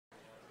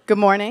Good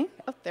morning.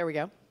 Oh, there we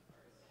go.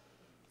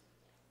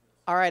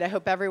 All right, I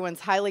hope everyone's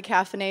highly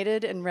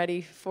caffeinated and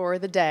ready for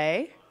the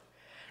day.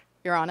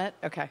 You're on it?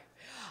 Okay.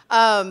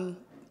 I'm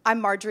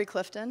Marjorie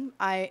Clifton.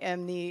 I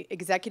am the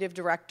Executive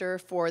Director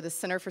for the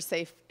Center for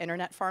Safe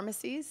Internet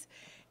Pharmacies,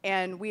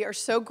 and we are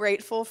so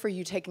grateful for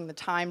you taking the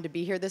time to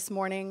be here this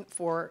morning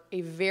for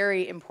a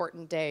very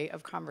important day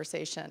of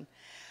conversation.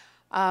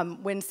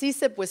 When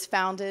CSIP was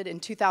founded in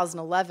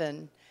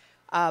 2011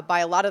 by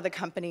a lot of the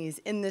companies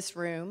in this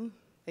room,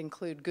 they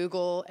include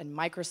Google and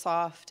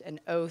Microsoft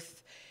and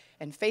Oath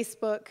and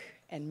Facebook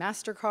and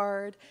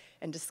MasterCard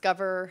and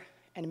Discover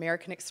and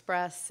American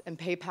Express and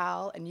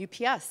PayPal and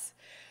UPS.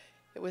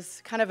 It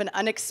was kind of an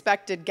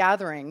unexpected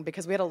gathering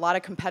because we had a lot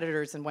of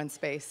competitors in one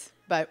space,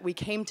 but we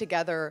came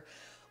together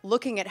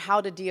looking at how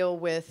to deal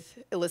with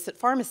illicit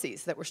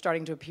pharmacies that were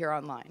starting to appear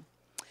online.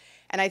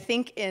 And I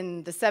think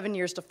in the 7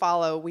 years to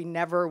follow, we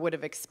never would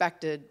have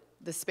expected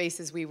the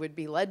spaces we would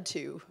be led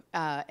to,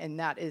 and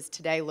that is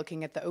today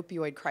looking at the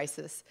opioid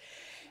crisis.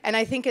 And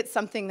I think it's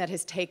something that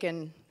has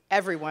taken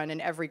everyone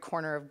in every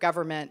corner of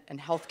government and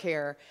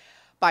healthcare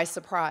by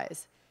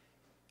surprise.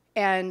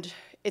 And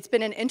it's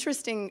been an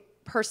interesting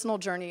personal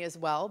journey as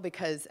well,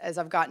 because as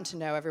I've gotten to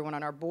know everyone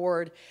on our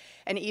board,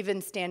 and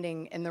even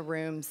standing in the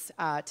rooms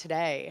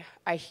today,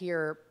 I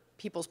hear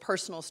people's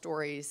personal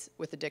stories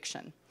with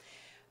addiction.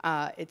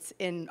 It's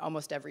in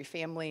almost every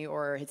family,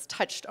 or it's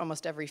touched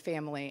almost every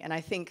family. And I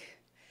think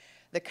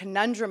the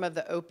conundrum of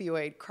the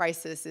opioid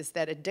crisis is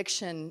that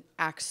addiction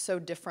acts so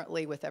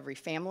differently with every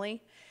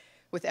family,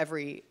 with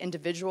every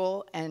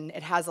individual, and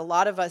it has a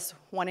lot of us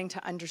wanting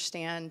to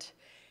understand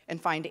and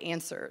find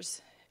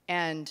answers.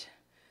 And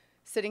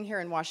sitting here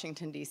in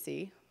Washington,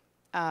 D.C.,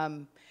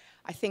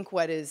 I think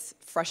what is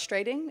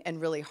frustrating and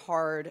really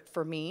hard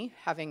for me,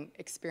 having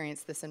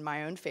experienced this in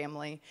my own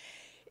family,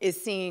 is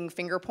seeing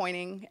finger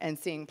pointing and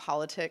seeing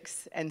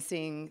politics and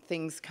seeing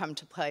things come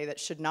to play that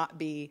should not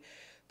be,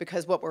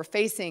 because what we're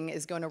facing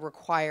is going to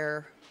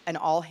require an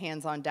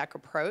all-hands-on-deck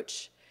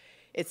approach.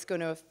 It's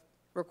going to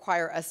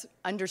require us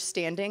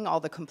understanding all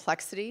the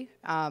complexity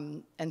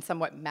and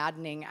somewhat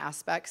maddening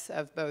aspects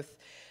of both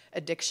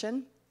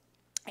addiction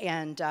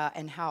and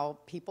how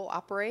people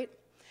operate.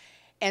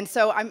 And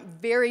so I'm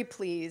very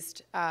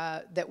pleased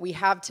that we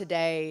have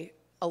today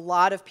a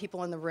lot of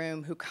people in the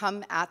room who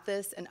come at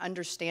this and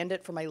understand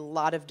it from a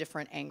lot of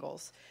different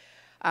angles.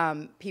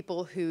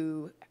 People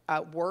who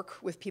work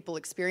with people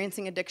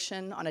experiencing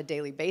addiction on a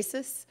daily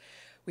basis.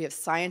 We have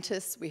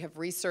scientists, we have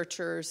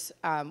researchers,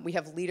 we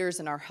have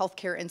leaders in our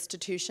healthcare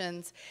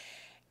institutions.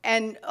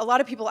 And a lot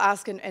of people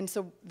ask, and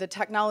so the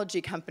technology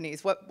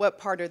companies, what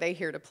part are they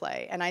here to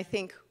play? And I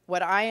think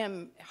what I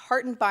am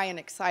heartened by and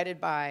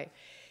excited by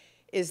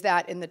is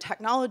that in the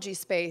technology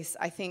space,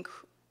 I think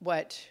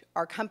what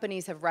our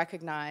companies have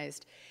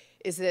recognized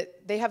is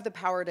that they have the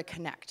power to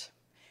connect.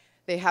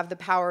 They have the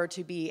power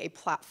to be a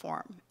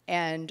platform.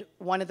 And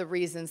one of the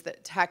reasons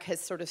that tech has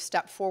sort of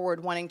stepped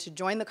forward wanting to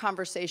join the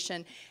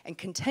conversation and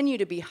continue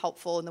to be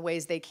helpful in the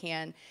ways they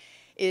can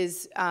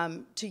is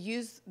to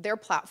use their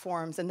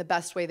platforms in the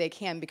best way they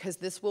can, because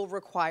this will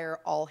require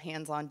all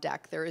hands on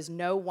deck. There is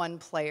no one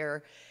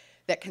player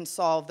that can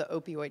solve the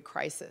opioid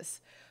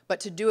crisis. But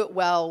to do it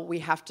well, we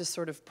have to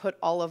sort of put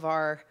all of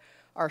our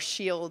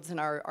shields and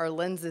our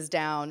lenses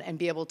down and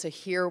be able to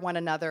hear one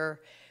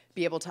another,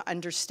 be able to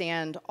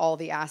understand all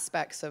the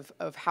aspects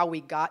of how we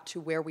got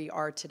to where we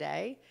are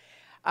today.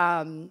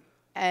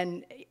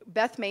 And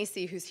Beth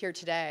Macy, who's here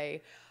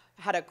today,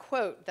 had a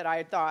quote that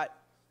I thought,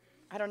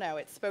 I don't know,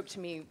 it spoke to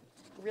me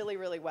really,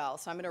 really well.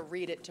 So I'm going to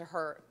read it to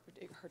her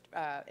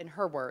in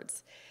her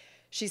words.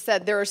 She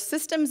said, "There are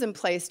systems in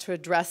place to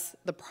address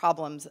the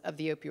problems of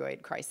the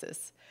opioid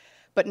crisis,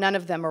 but none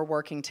of them are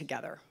working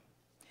together.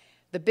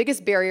 The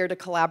biggest barrier to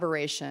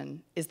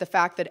collaboration is the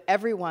fact that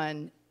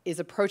everyone is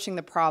approaching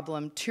the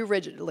problem too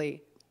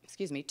rigidly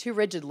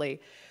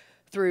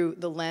through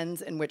the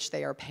lens in which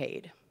they are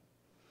paid."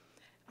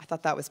 I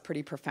thought that was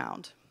pretty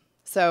profound.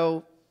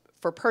 So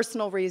for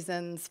personal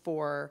reasons,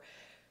 for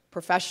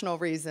professional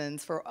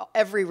reasons, for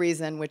every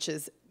reason, which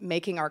is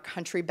making our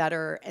country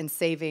better and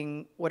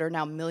saving what are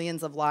now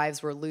millions of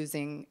lives we're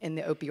losing in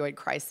the opioid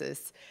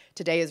crisis,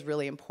 today is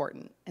really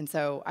important. And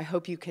so I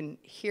hope you can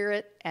hear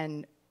it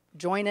and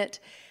join it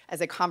as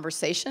a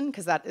conversation,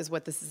 because that is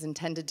what this is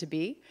intended to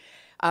be.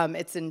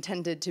 It's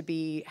intended to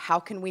be, how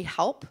can we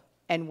help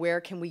and where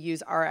can we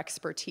use our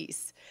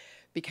expertise?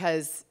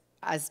 Because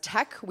as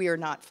tech, we are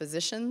not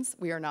physicians,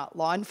 we are not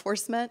law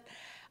enforcement,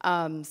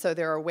 so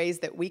there are ways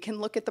that we can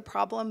look at the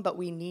problem, but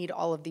we need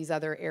all of these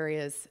other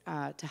areas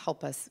to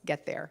help us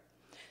get there.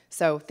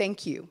 So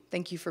thank you.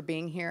 Thank you for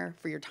being here,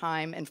 for your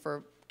time, and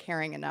for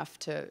caring enough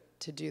to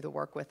do the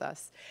work with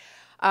us.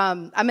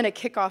 I'm going to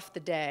kick off the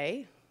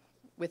day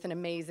with an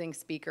amazing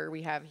speaker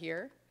we have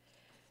here.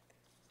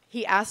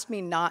 He asked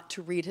me not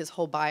to read his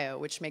whole bio,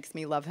 which makes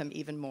me love him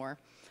even more,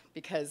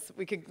 because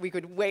we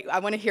could wait. I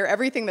want to hear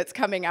everything that's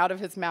coming out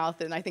of his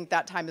mouth, and I think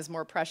that time is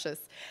more precious.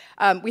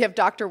 We have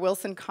Dr.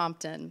 Wilson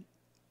Compton.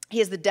 He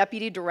is the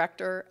Deputy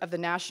Director of the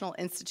National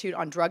Institute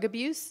on Drug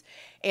Abuse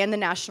and the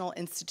National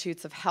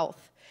Institutes of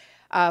Health.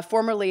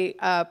 Formerly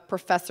a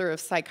professor of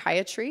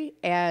psychiatry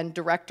and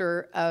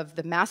director of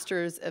the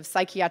Masters of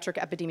Psychiatric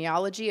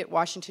Epidemiology at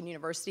Washington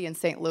University in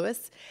St.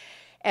 Louis.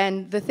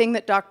 And the thing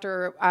that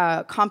Dr.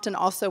 Compton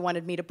also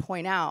wanted me to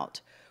point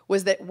out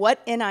was that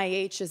what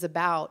NIH is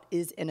about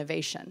is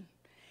innovation,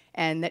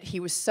 and that he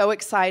was so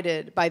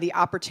excited by the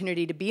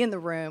opportunity to be in the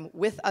room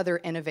with other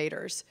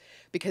innovators,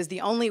 because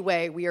the only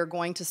way we are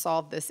going to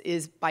solve this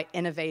is by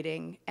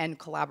innovating and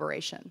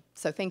collaboration.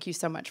 So thank you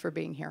so much for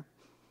being here.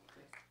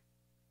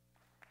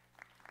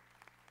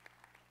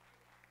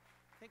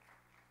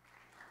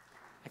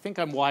 I think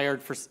I am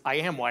wired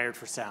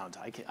for sound.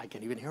 I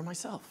can even hear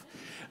myself.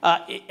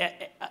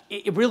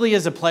 It really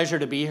is a pleasure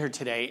to be here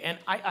today, and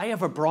I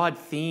have a broad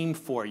theme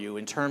for you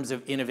in terms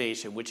of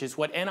innovation, which is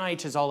what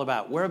NIH is all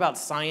about. We're about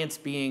science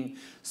being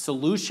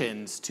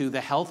solutions to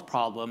the health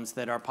problems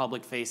that our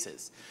public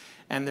faces.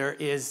 And there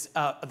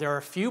are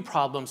a few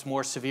problems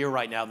more severe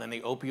right now than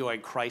the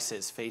opioid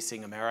crisis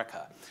facing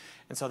America.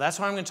 And so that's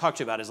what I'm going to talk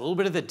to you about, is a little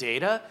bit of the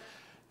data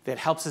that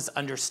helps us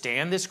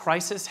understand this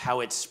crisis,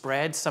 how it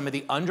spread, some of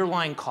the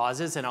underlying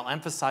causes, and I'll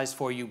emphasize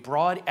for you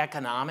broad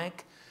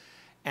economic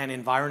and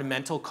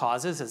environmental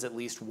causes as at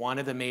least one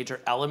of the major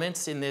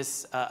elements in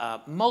this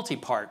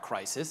multi-part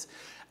crisis.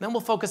 And then we'll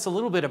focus a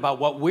little bit about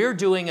what we're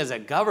doing as a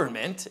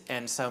government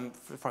and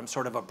from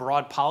sort of a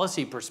broad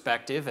policy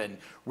perspective and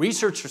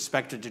research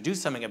perspective to do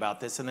something about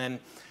this. And then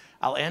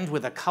I'll end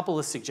with a couple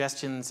of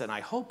suggestions and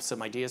I hope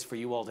some ideas for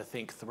you all to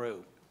think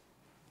through.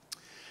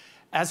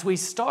 As we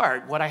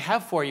start, what I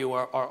have for you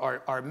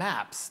are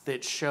maps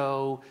that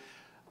show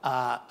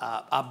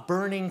a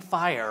burning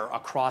fire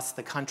across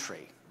the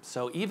country.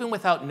 So even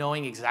without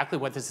knowing exactly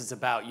what this is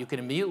about, you can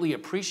immediately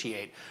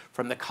appreciate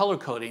from the color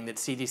coding that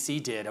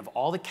CDC did of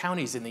all the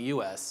counties in the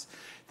US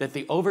that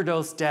the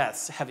overdose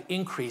deaths have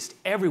increased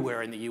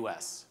everywhere in the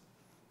US.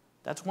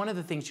 That's one of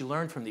the things you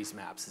learn from these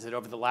maps, is that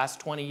over the last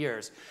 20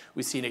 years,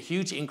 we've seen a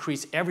huge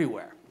increase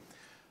everywhere.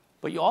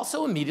 But you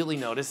also immediately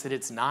notice that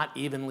it's not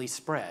evenly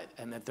spread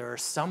and that there are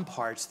some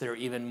parts that are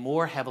even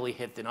more heavily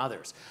hit than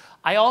others.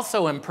 I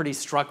also am pretty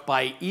struck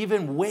by,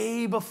 even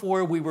way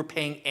before we were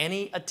paying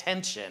any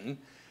attention,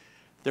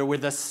 there were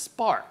the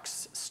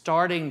sparks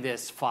starting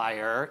this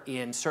fire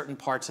in certain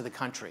parts of the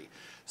country.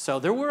 So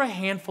there were a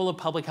handful of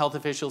public health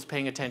officials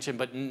paying attention,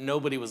 but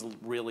nobody was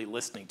really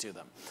listening to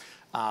them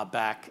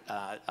back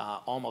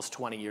almost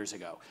 20 years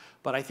ago.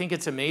 But I think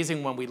it's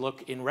amazing when we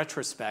look in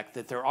retrospect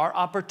that there are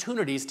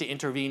opportunities to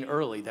intervene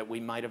early that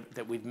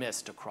we've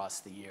missed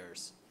across the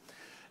years.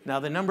 Now,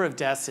 the number of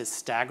deaths is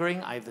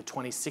staggering. I have the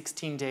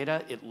 2016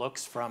 data. It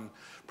looks from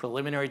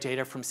preliminary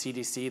data from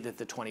CDC that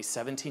the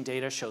 2017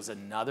 data shows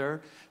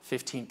another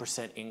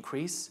 15%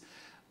 increase.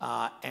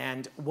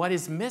 And what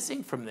is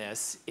missing from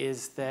this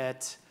is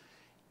that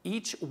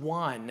each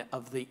one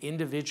of the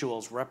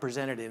individuals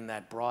represented in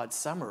that broad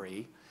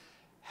summary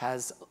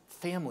has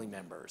family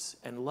members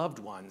and loved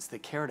ones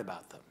that cared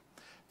about them.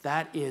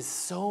 That is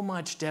so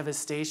much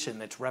devastation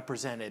that's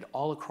represented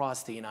all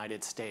across the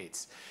United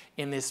States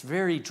in this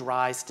very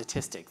dry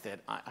statistic that,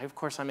 of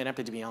course, I'm an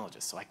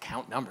epidemiologist, so I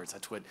count numbers.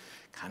 That's what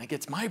kind of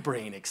gets my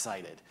brain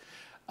excited.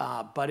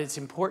 But it's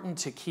important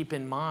to keep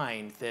in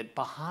mind that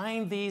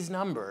behind these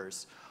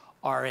numbers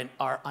are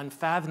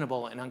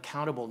unfathomable and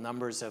uncountable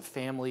numbers of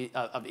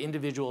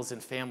individuals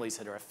and families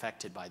that are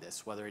affected by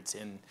this, whether it's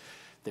in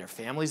their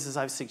families, as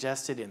I've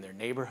suggested, in their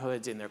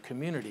neighborhoods, in their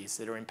communities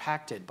that are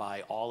impacted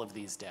by all of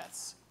these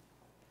deaths.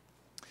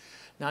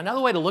 Now, another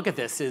way to look at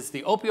this is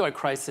the opioid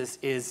crisis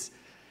is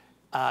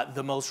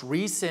the most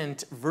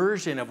recent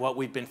version of what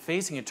we've been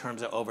facing in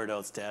terms of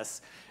overdose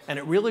deaths, and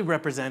it really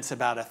represents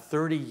about a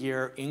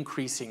 30-year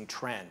increasing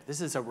trend. This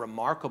is a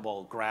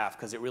remarkable graph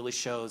because it really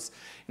shows,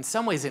 in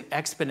some ways, an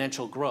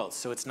exponential growth.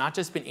 So it's not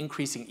just been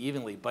increasing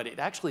evenly, but it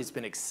actually has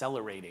been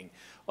accelerating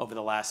over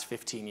the last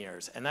 15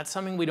 years. And that's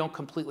something we don't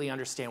completely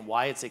understand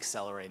why it's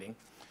accelerating.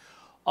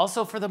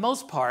 Also, for the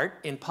most part,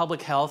 in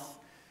public health,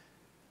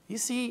 you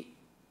see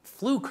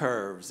flu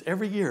curves.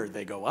 Every year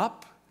they go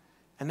up,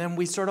 and then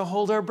we sort of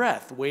hold our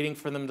breath, waiting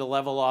for them to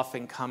level off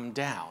and come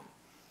down.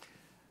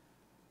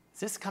 Is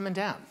this coming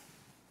down?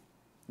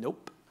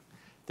 Nope.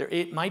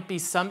 It might be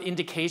some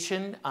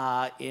indication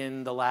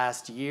in the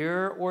last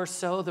year or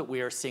so that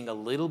we are seeing a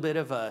little bit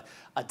of a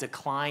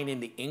decline in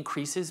the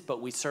increases,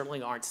 but we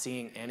certainly aren't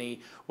seeing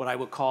any, what I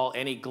would call,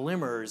 any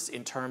glimmers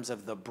in terms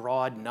of the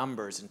broad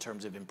numbers in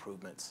terms of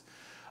improvements.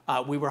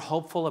 We were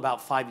hopeful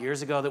about 5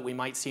 years ago that we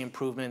might see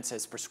improvements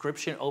as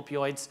prescription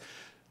opioids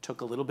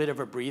took a little bit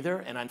of a breather,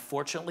 and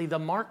unfortunately the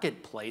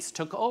marketplace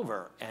took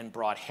over and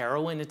brought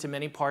heroin into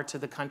many parts of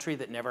the country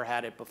that never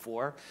had it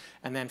before,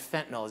 and then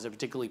fentanyl is a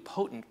particularly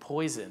potent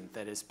poison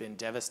that has been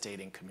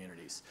devastating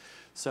communities.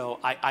 So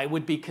I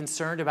would be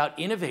concerned about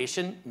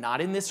innovation,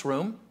 not in this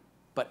room,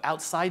 but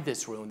outside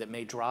this room, that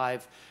may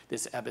drive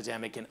this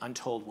epidemic in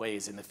untold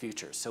ways in the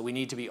future. So we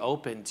need to be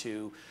open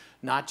to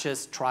not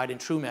just tried and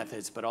true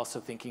methods, but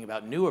also thinking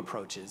about new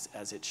approaches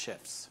as it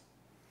shifts.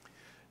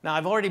 Now,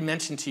 I've already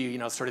mentioned to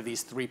you, sort of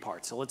these three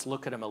parts, so let's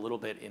look at them a little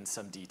bit in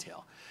some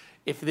detail.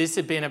 If this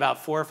had been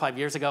about 4 or 5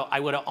 years ago, I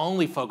would have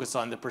only focused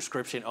on the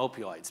prescription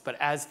opioids. But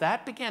as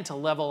that began to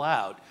level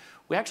out,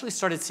 we actually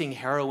started seeing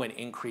heroin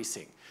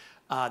increasing.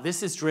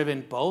 This is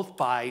driven both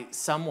by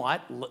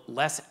somewhat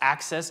less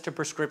access to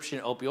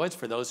prescription opioids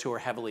for those who are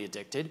heavily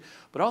addicted,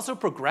 but also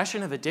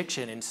progression of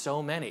addiction in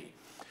so many,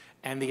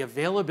 and the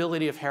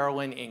availability of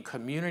heroin in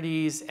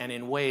communities and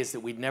in ways that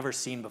we'd never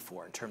seen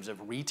before in terms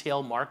of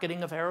retail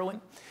marketing of heroin,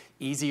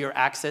 easier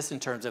access in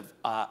terms of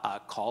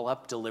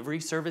call-up delivery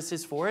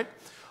services for it.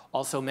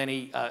 Also,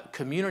 many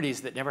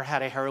communities that never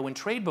had a heroin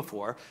trade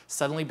before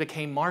suddenly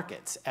became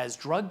markets as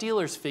drug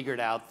dealers figured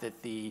out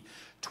that the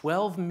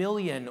 12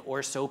 million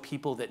or so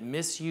people that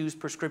misuse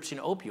prescription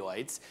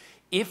opioids,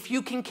 if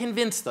you can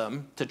convince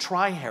them to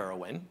try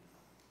heroin,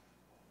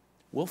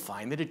 will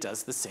find that it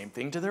does the same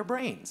thing to their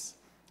brains.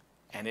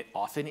 And it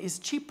often is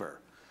cheaper.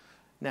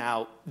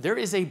 Now, there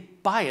is a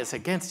bias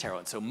against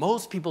heroin, so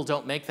most people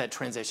don't make that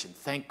transition,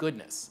 thank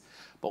goodness.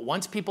 But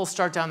once people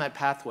start down that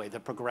pathway, the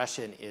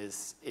progression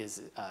is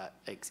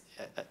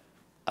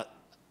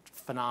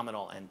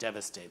phenomenal and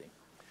devastating.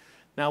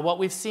 Now, what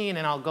we've seen,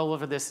 and I'll go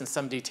over this in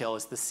some detail,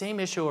 is the same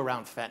issue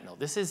around fentanyl.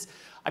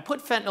 I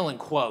put fentanyl in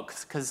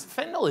quotes because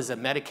fentanyl is a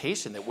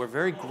medication that we're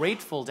very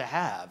grateful to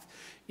have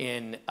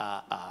in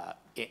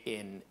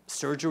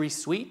surgery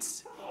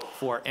suites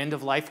for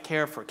end-of-life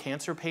care for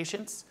cancer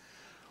patients.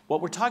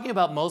 What we're talking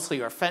about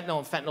mostly are fentanyl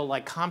and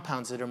fentanyl-like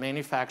compounds that are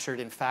manufactured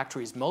in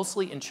factories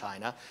mostly in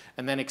China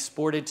and then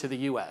exported to the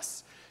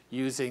US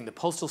using the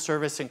Postal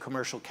Service and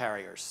commercial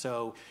carriers.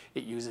 So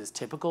it uses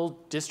typical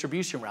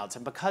distribution routes,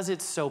 and because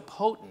it's so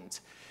potent,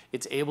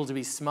 it's able to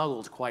be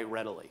smuggled quite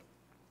readily.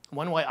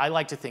 One way I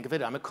like to think of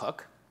it, I'm a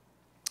cook,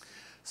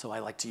 so I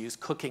like to use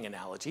cooking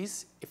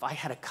analogies. If I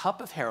had a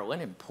cup of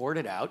heroin and poured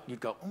it out, you'd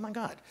go, oh my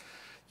God.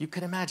 You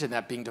can imagine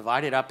that being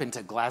divided up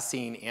into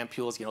glassine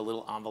ampules,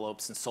 little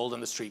envelopes, and sold on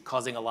the street,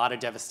 causing a lot of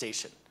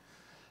devastation.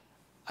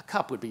 A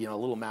cup would be a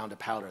little mound of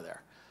powder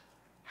there.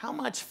 How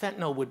much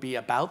fentanyl would be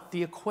about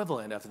the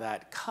equivalent of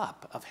that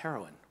cup of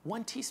heroin?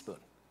 1 teaspoon.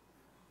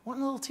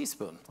 1 little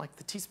teaspoon, like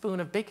the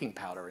teaspoon of baking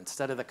powder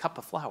instead of the cup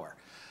of flour.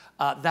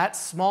 That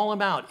small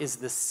amount is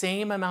the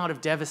same amount of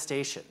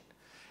devastation.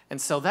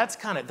 And so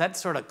that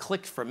sort of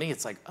clicked for me.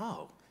 It's like,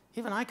 oh,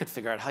 even I could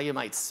figure out how you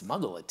might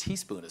smuggle a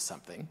teaspoon of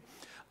something.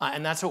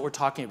 And that's what we're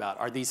talking about,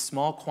 are these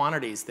small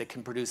quantities that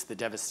can produce the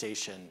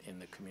devastation in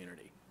the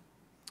community.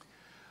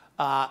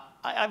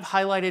 I've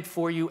highlighted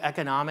for you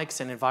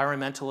economics and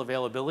environmental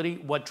availability.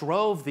 What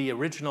drove the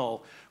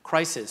original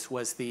crisis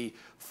was the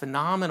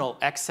phenomenal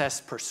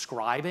excess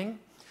prescribing,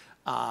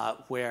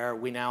 where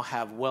we now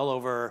have well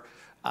over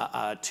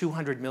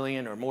 200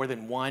 million or more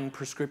than 1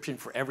 prescription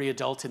for every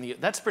adult in the U.S.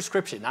 That's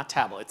prescription, not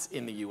tablets,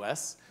 in the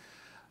US.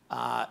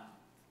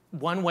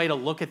 One way to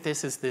look at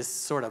this is this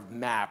sort of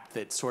map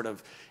that sort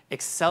of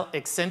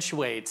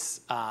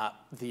accentuates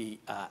the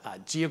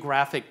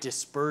geographic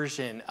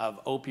dispersion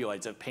of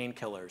opioids, of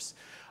painkillers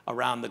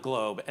around the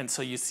globe. And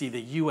so you see the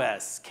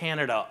US,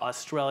 Canada,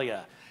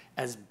 Australia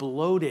as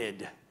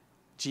bloated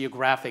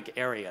geographic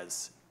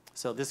areas.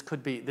 So this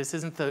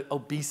isn't the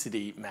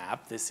obesity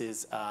map. This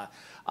is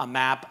a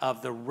map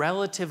of the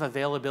relative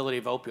availability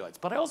of opioids.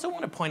 But I also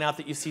want to point out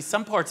that you see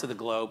some parts of the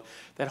globe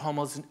that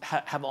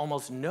have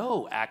almost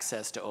no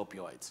access to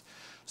opioids.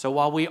 So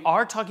while we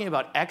are talking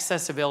about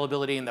excess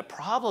availability and the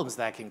problems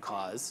that can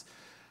cause,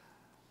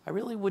 I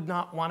really would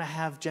not want to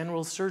have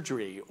general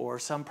surgery or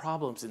some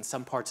problems in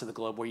some parts of the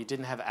globe where you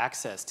didn't have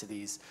access to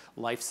these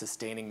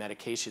life-sustaining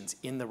medications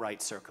in the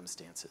right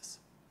circumstances.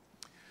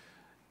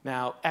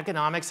 Now,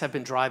 economics have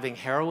been driving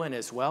heroin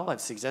as well.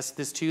 I've suggested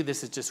this to you.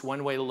 This is just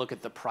one way to look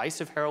at the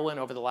price of heroin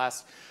over the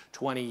last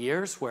 20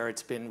 years, where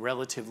it's been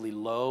relatively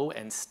low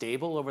and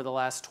stable over the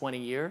last 20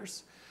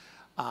 years.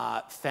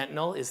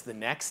 Fentanyl is the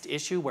next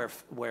issue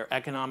where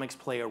economics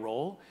play a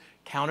role.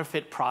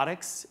 Counterfeit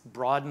products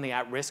broaden the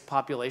at-risk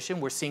population.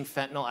 We're seeing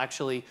fentanyl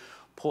actually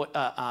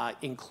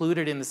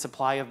included in the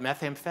supply of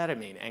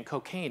methamphetamine and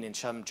cocaine in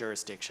some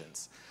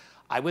jurisdictions.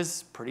 I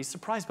was pretty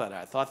surprised by that.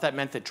 I thought that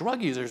meant that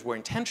drug users were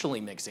intentionally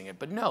mixing it,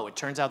 but no, it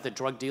turns out that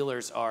drug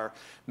dealers are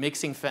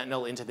mixing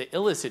fentanyl into the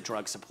illicit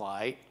drug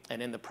supply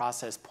and in the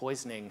process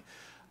poisoning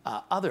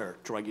other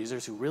drug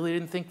users who really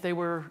didn't think they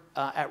were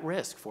at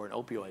risk for an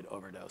opioid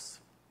overdose.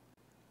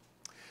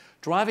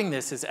 Driving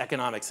this is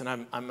economics,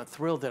 and I'm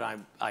thrilled that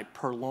I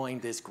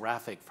purloined this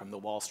graphic from the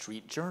Wall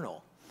Street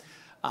Journal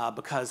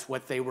because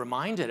what they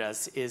reminded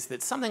us is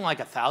that something like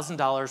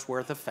 $1,000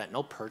 worth of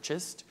fentanyl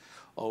purchased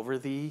over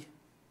the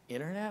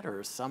internet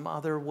or some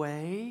other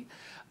way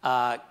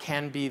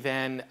can be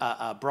then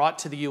brought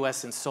to the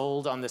US and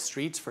sold on the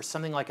streets for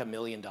something like $1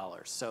 million.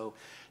 So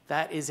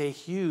that is a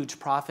huge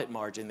profit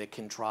margin that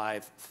can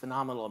drive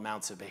phenomenal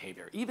amounts of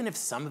behavior. Even if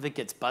some of it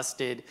gets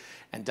busted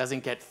and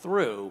doesn't get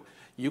through,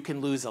 you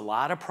can lose a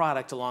lot of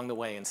product along the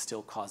way and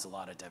still cause a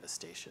lot of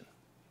devastation.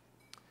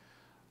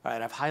 All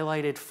right, I've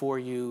highlighted for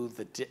you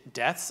the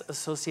deaths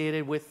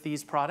associated with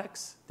these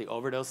products. The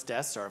overdose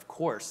deaths are, of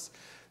course,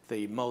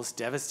 the most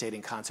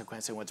devastating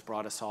consequence and what's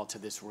brought us all to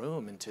this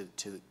room and to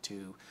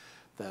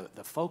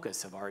the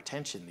focus of our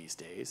attention these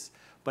days.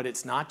 But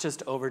it's not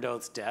just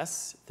overdose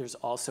deaths. There's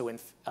also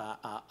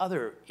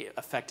other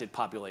affected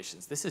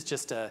populations. This is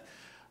just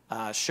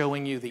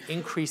showing you the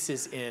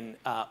increases in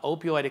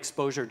opioid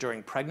exposure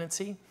during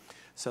pregnancy.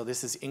 So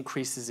this is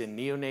increases in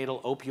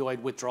neonatal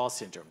opioid withdrawal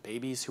syndrome,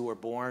 babies who are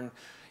born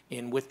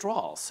in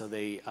withdrawal. So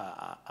they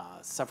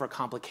suffer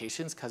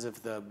complications because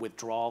of the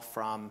withdrawal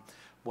from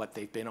what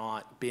they've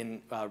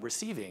been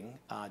receiving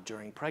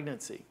during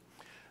pregnancy.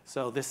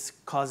 So this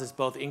causes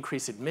both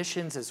increased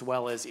admissions as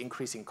well as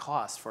increasing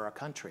costs for our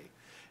country.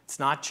 It's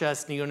not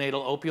just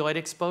neonatal opioid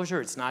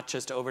exposure, it's not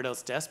just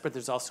overdose deaths, but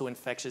there's also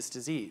infectious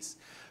disease.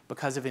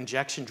 Because of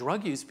injection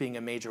drug use being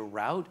a major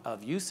route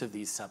of use of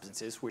these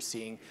substances, we're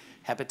seeing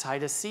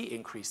hepatitis C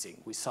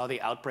increasing. We saw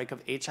the outbreak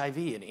of HIV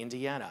in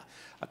Indiana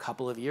a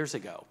couple of years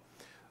ago.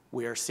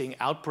 We are seeing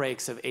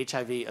outbreaks of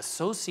HIV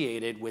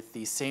associated with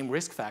these same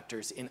risk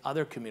factors in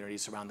other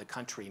communities around the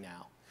country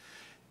now.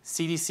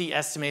 CDC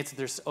estimates that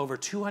there's over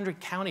 200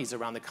 counties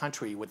around the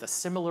country with a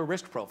similar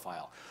risk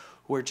profile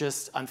who are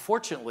just,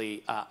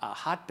 unfortunately,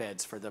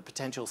 hotbeds for the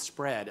potential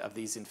spread of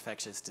these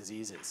infectious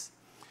diseases.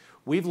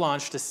 We've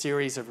launched a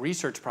series of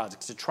research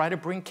projects to try to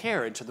bring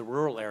care into the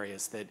rural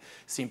areas that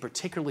seem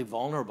particularly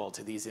vulnerable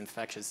to these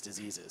infectious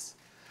diseases.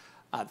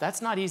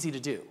 That's not easy to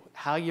do.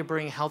 How you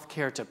bring health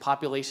care to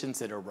populations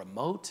that are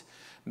remote,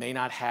 may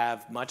not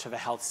have much of a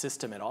health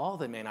system at all,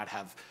 they may not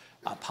have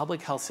a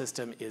public health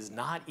system, is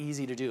not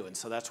easy to do. And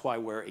so that's why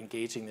we're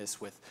engaging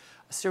this with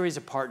a series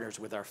of partners,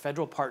 with our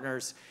federal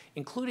partners,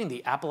 including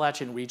the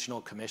Appalachian Regional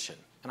Commission.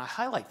 And I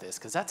highlight this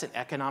because that's an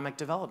economic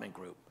development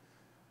group.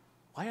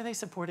 Why are they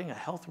supporting a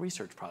health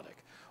research project?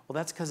 Well,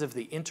 that's because of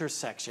the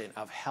intersection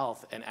of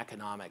health and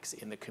economics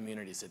in the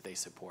communities that they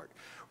support.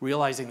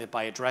 Realizing that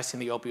by addressing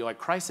the opioid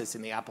crisis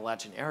in the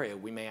Appalachian area,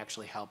 we may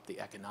actually help the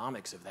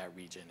economics of that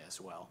region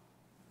as well.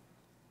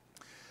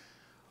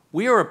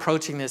 We are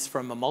approaching this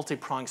from a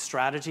multi-pronged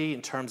strategy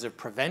in terms of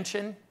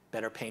prevention,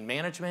 better pain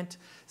management,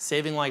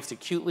 saving lives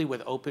acutely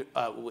with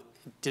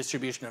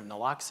distribution of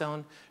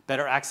naloxone,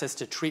 better access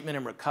to treatment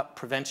and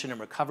prevention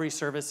and recovery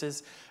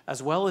services,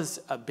 as well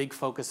as a big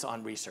focus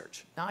on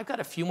research. Now, I've got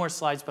a few more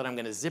slides, but I'm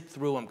going to zip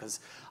through them because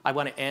I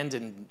want to end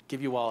and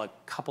give you all a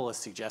couple of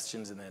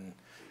suggestions, and then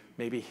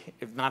maybe,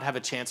 if not have a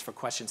chance for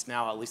questions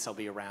now, at least I'll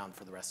be around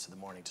for the rest of the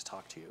morning to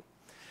talk to you.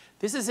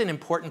 This is an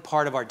important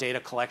part of our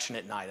data collection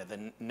at NIDA,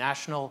 the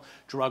National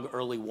Drug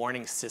Early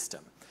Warning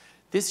System.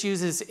 This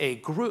uses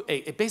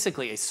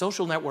basically a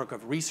social network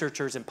of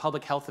researchers and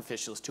public health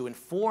officials to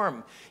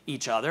inform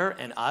each other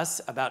and us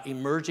about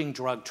emerging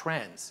drug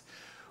trends.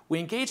 We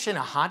engaged in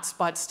a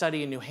hotspot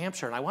study in New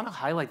Hampshire, and I want to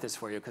highlight this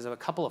for you because of a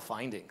couple of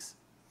findings.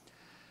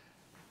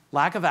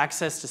 Lack of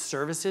access to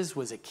services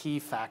was a key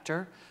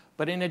factor,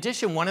 but in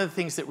addition, one of the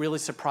things that really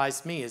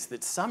surprised me is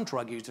that some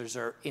drug users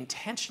are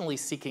intentionally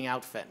seeking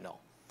out fentanyl.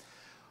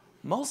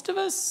 Most of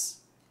us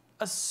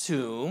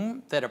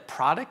assume that a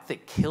product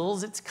that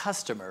kills its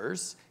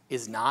customers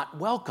is not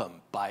welcome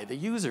by the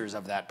users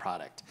of that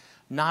product.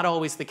 Not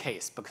always the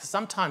case, because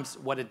sometimes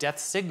what a death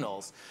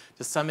signals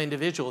to some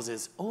individuals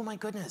is, oh my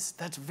goodness,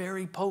 that's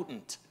very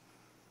potent.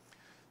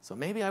 So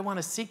maybe I want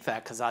to seek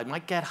that because I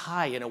might get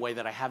high in a way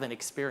that I haven't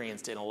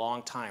experienced in a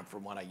long time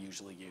from what I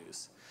usually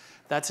use.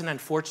 That's an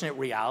unfortunate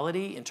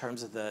reality in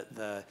terms of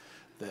the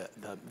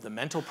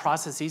mental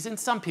processes in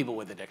some people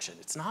with addiction.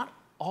 It's not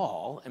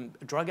all, and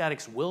drug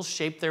addicts will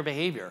shape their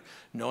behavior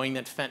knowing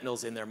that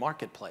fentanyl's in their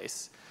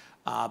marketplace,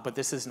 but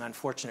this is an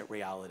unfortunate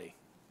reality.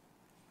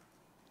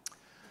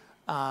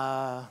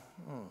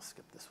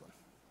 Skip this one.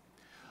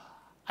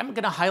 I'm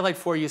going to highlight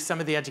for you some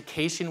of the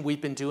education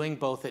we've been doing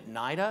both at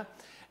NIDA,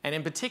 and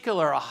in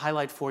particular, I'll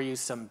highlight for you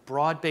some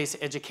broad-based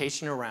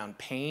education around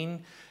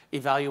pain,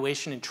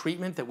 evaluation and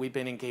treatment that we've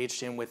been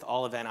engaged in with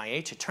all of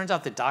NIH. It turns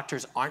out that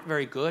doctors aren't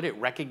very good at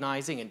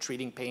recognizing and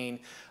treating pain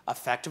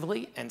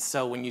effectively. And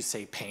so when you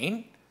say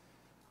pain,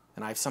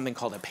 and I have something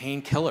called a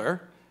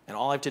painkiller, and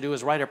all I have to do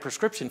is write a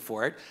prescription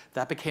for it,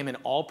 that became an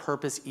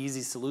all-purpose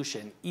easy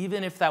solution,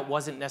 even if that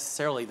wasn't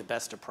necessarily the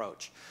best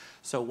approach.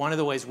 So one of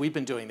the ways we've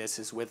been doing this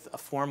is with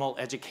formal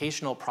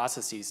educational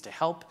processes to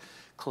help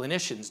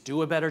clinicians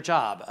do a better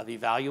job of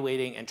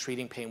evaluating and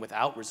treating pain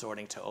without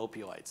resorting to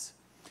opioids.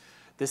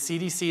 The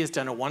CDC has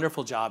done a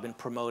wonderful job in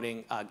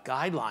promoting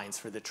guidelines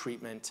for the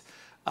treatment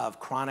of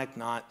chronic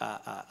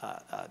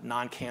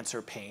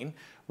non-cancer pain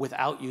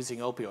without using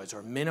opioids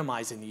or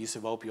minimizing the use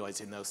of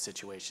opioids in those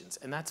situations.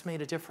 And that's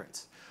made a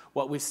difference.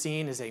 What we've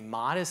seen is a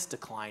modest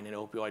decline in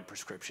opioid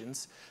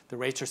prescriptions. The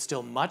rates are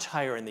still much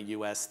higher in the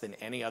US than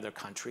any other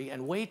country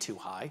and way too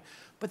high.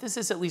 But this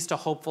is at least a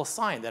hopeful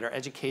sign that our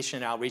education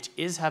and outreach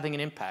is having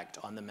an impact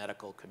on the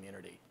medical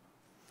community.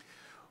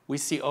 We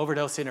see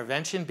overdose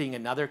intervention being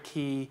another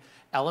key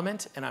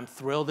element, and I'm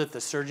thrilled that the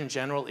Surgeon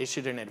General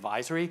issued an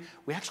advisory.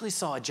 We actually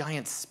saw a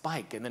giant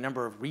spike in the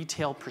number of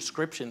retail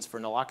prescriptions for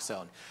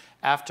naloxone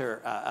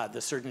after the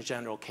Surgeon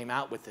General came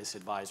out with this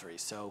advisory.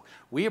 So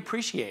we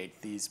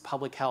appreciate these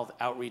public health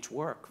outreach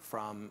work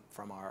from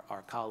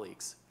our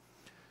colleagues.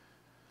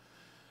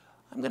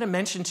 I'm going to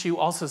mention to you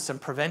also some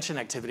prevention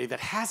activity that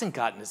hasn't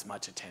gotten as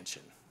much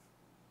attention.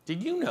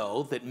 Did you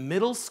know that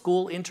middle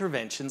school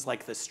interventions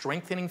like the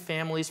Strengthening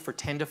Families for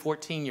 10 to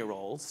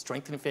 14-year-olds,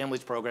 Strengthening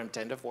Families program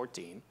 10 to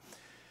 14,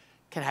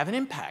 can have an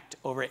impact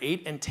over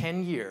 8 and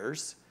 10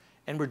 years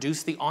and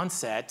reduce the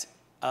onset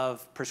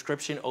of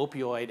prescription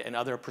opioid and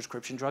other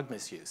prescription drug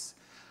misuse?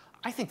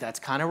 I think that's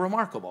kind of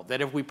remarkable,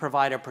 that if we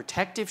provide a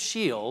protective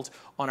shield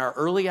on our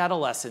early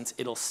adolescents,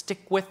 it'll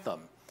stick with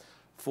them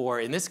for,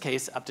 in this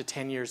case, up to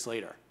 10 years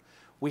later.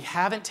 We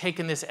haven't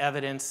taken this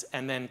evidence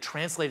and then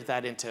translated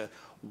that into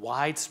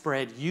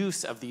widespread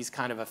use of these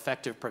kind of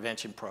effective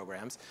prevention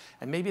programs,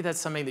 and maybe that's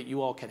something that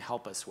you all can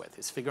help us with,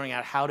 is figuring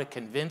out how to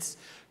convince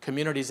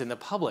communities and the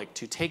public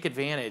to take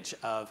advantage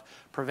of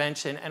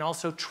prevention and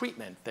also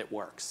treatment that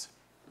works.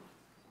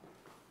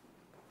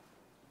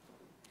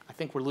 I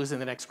think we're losing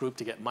the next group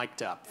to get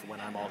mic'd up when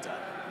I'm all done.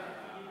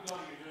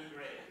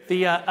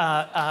 The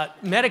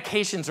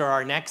medications are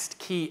our next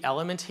key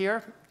element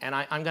here, and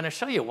I'm going to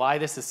show you why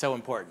this is so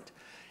important.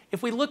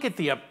 If we look at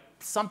the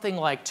something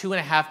like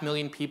 2.5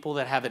 million people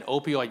that have an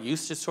opioid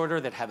use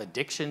disorder, that have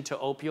addiction to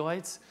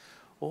opioids,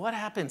 well, what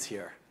happens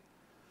here?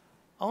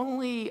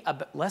 Only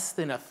less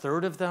than a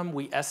third of them,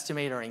 we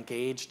estimate, are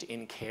engaged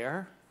in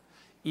care.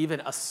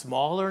 Even a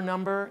smaller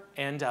number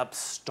end up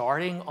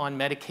starting on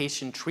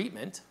medication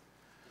treatment.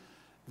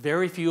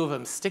 Very few of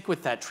them stick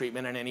with that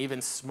treatment, and an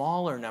even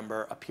smaller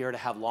number appear to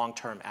have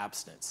long-term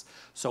abstinence.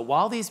 So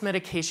while these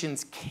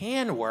medications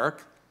can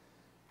work,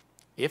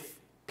 if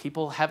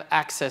people have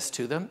access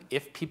to them,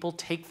 if people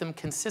take them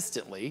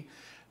consistently,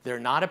 they're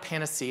not a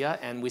panacea,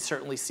 and we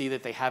certainly see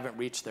that they haven't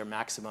reached their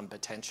maximum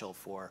potential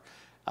for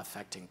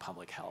affecting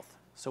public health.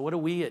 So what are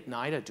we at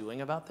NIDA doing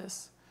about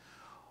this?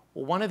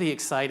 Well, one of the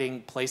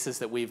exciting places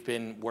that we've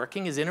been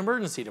working is in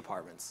emergency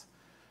departments.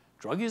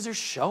 Drug users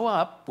show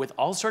up with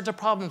all sorts of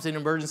problems in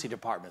emergency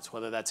departments,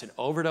 whether that's an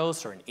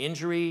overdose or an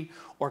injury,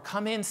 or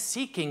come in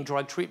seeking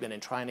drug treatment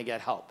and trying to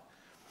get help.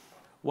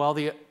 Well,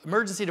 the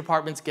emergency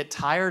departments get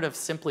tired of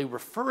simply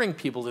referring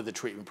people to the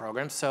treatment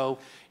program, so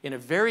in a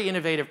very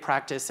innovative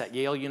practice at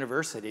Yale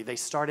University, they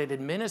started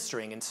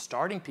administering and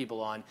starting people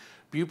on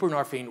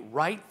buprenorphine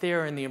right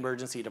there in the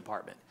emergency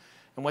department.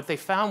 And what they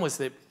found was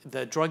that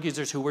the drug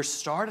users who were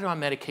started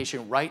on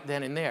medication right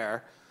then and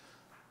there,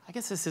 I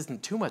guess this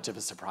isn't too much of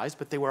a surprise,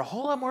 but they were a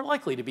whole lot more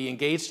likely to be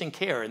engaged in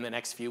care in the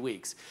next few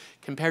weeks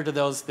compared to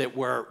those that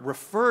were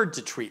referred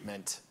to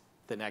treatment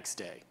the next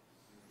day.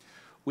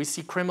 We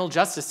see criminal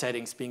justice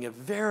settings being a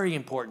very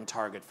important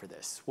target for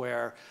this,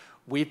 where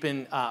we've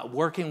been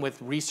working with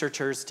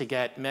researchers to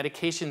get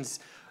medications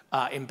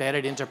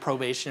embedded into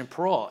probation and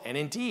parole. And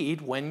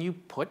indeed, when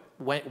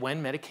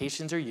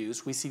medications are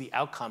used, we see the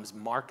outcomes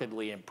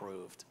markedly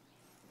improved.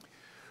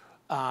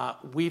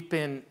 We've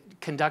been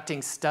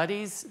conducting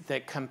studies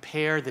that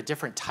compare the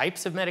different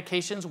types of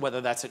medications,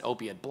 whether that's an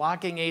opiate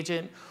blocking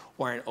agent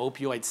or an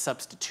opioid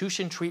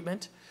substitution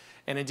treatment.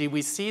 And indeed,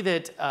 we see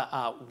that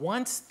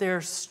once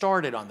they're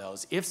started on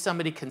those, if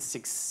somebody can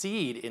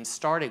succeed in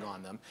starting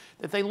on them,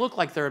 that they look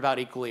like they're about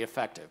equally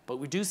effective. But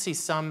we do see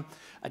some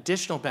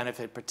additional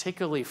benefit,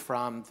 particularly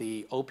from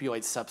the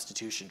opioid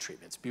substitution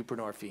treatments,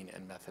 buprenorphine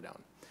and methadone.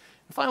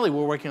 And finally,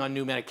 we're working on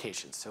new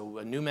medications. So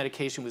a new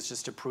medication was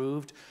just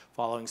approved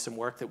following some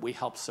work that we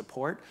helped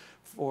support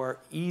for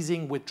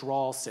easing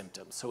withdrawal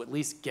symptoms. So at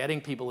least getting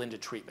people into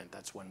treatment,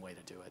 that's one way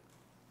to do it.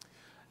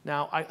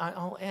 Now,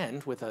 I'll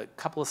end with a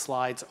couple of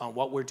slides on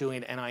what we're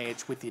doing at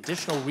NIH with the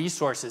additional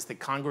resources that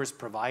Congress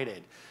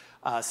provided,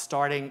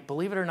 starting,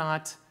 believe it or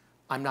not,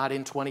 I'm not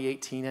in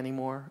 2018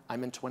 anymore.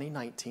 I'm in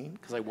 2019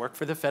 because I work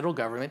for the federal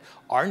government.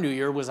 Our new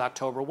year was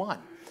October 1.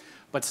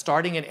 But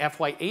starting in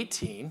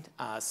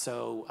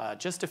FY18,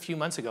 just a few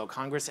months ago,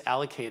 Congress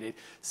allocated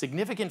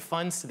significant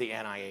funds to the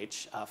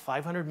NIH,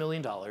 $500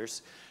 million,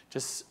 to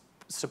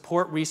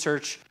support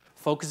research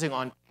focusing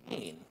on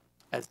pain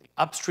as the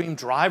upstream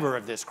driver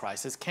of this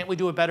crisis. Can't we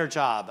do a better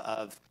job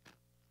of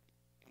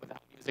without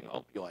using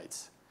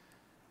opioids?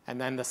 And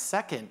then the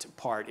second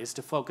part is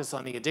to focus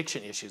on the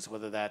addiction issues,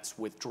 whether that's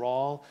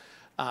withdrawal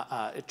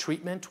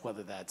treatment,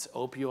 whether that's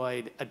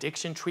opioid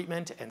addiction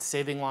treatment, and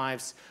saving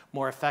lives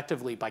more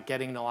effectively by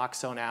getting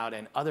naloxone out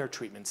and other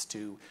treatments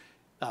to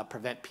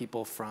prevent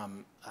people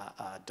from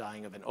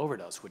dying of an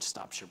overdose, which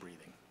stops your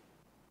breathing.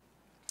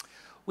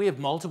 We have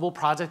multiple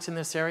projects in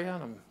this area,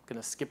 and I'm going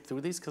to skip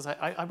through these because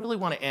I really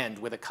want to end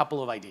with a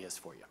couple of ideas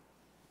for you.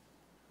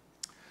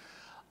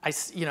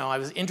 I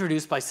was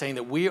introduced by saying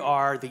that we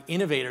are the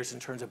innovators in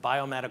terms of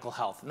biomedical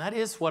health, and that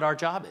is what our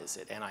job is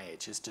at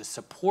NIH, is to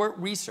support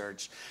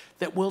research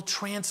that will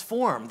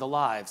transform the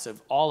lives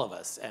of all of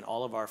us and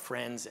all of our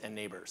friends and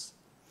neighbors.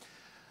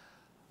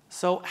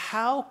 So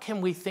how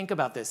can we think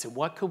about this, and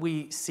what could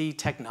we see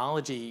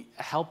technology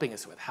helping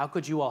us with? How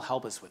could you all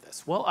help us with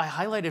this? Well, I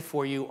highlighted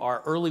for you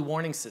our early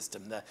warning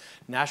system, the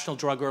National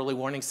Drug Early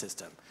Warning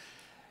System.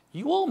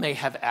 You all may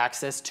have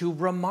access to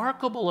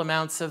remarkable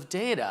amounts of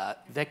data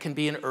that can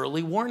be an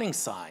early warning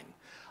sign.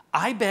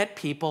 I bet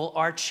people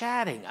are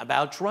chatting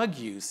about drug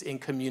use in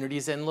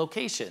communities and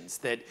locations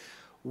that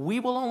we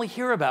will only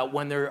hear about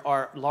when there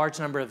are a large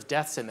number of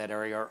deaths in that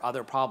area or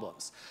other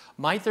problems.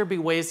 Might there be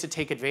ways to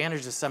take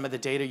advantage of some of the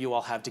data you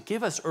all have to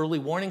give us early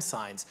warning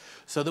signs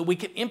so that we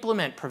can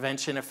implement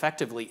prevention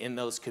effectively in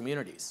those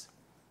communities?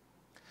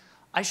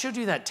 I showed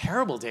you that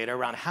terrible data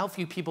around how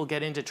few people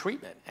get into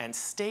treatment and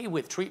stay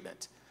with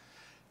treatment.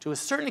 To a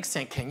certain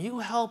extent, can you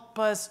help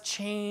us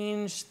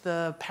change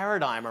the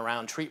paradigm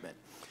around treatment?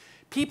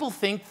 People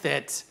think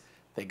that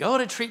they go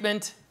to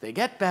treatment, they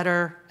get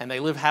better, and they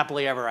live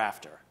happily ever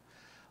after.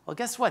 Well,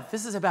 guess what?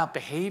 This is about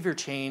behavior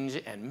change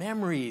and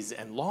memories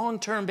and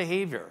long-term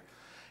behavior.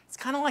 It's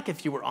kind of like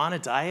if you were on a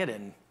diet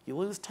and you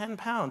lose 10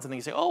 pounds and then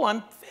you say, oh,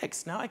 I'm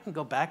fixed. Now I can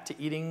go back to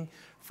eating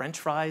French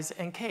fries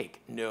and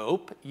cake.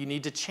 Nope. You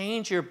need to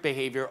change your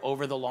behavior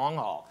over the long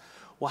haul.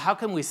 Well, how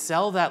can we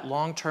sell that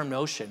long-term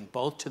notion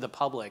both to the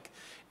public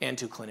and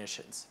to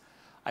clinicians?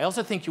 I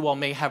also think you all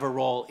may have a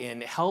role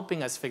in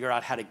helping us figure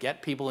out how to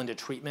get people into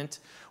treatment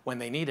when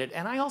they need it.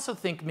 And I also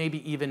think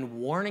maybe even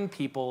warning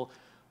people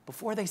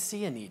before they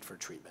see a need for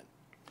treatment.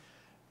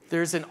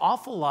 There's an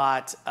awful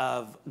lot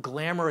of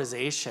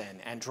glamorization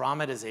and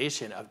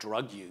dramatization of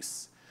drug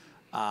use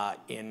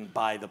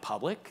by the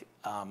public.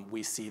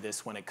 We see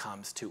this when it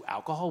comes to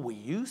alcohol. We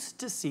used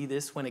to see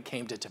this when it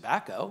came to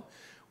tobacco.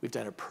 We've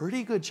done a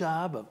pretty good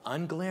job of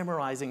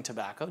unglamorizing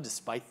tobacco,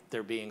 despite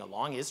there being a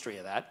long history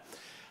of that.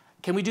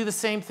 Can we do the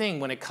same thing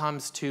when it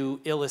comes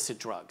to illicit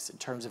drugs in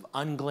terms of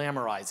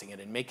unglamorizing it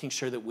and making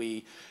sure that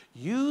we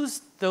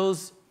use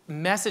those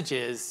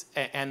messages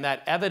and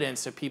that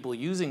evidence of people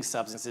using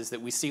substances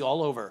that we see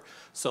all over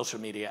social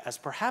media as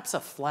perhaps a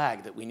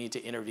flag that we need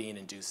to intervene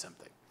and do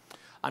something?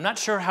 I'm not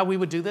sure how we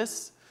would do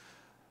this.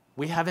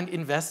 We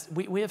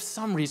have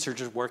some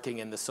researchers working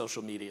in the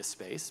social media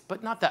space,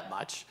 but not that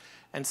much.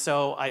 And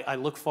so I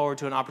look forward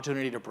to an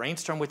opportunity to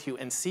brainstorm with you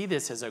and see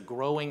this as a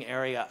growing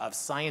area of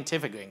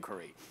scientific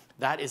inquiry.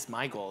 That is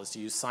my goal, is to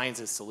use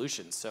science as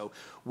solutions. So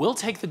we'll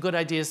take the good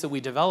ideas that we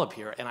develop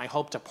here, and I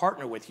hope to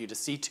partner with you to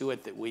see to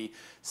it that we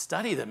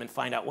study them and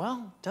find out,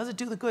 well, does it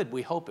do the good?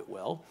 We hope it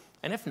will.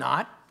 And if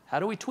not,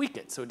 how do we tweak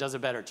it so it does a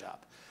better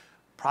job?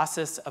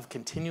 Process of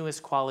continuous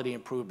quality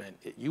improvement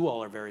you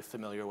all are very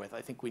familiar with.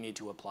 I think we need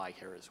to apply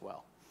here as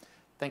well.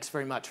 Thanks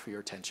very much for your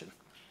attention.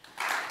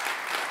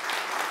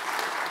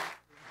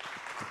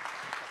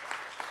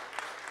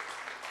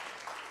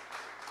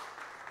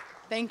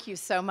 Thank you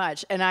so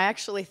much. And I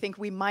actually think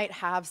we might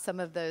have some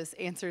of those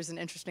answers and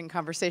interesting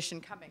conversation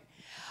coming.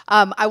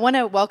 I want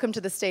to welcome to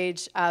the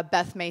stage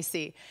Beth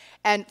Macy.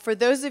 And for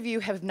those of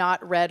you who have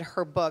not read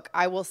her book,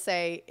 I will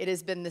say it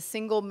has been the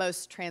single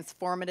most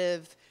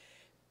transformative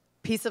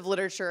piece of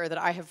literature that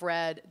I have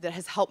read that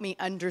has helped me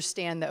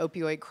understand the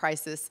opioid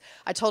crisis.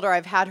 I told her I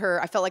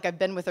felt like I've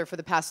been with her for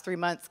the past 3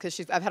 months because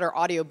I've had her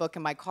audiobook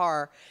in my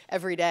car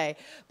every day.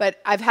 But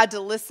I've had to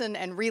listen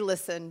and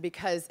re-listen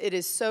because it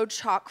is so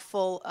chock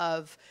full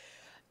of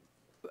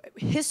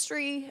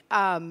history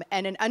and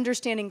an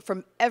understanding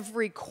from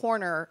every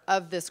corner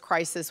of this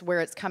crisis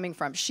where it's coming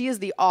from. She is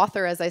the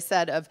author, as I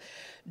said, of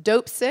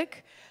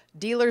Dopesick,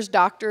 Dealers,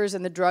 Doctors,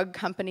 and the Drug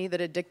Company That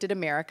Addicted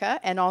America,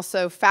 and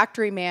also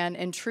Factory Man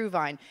and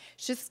Truvine.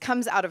 She just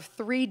comes out of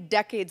 3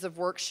 decades of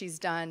work she's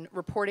done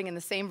reporting in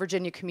the same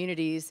Virginia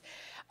communities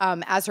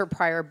as her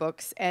prior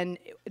books. And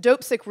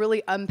Dopesick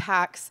really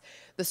unpacks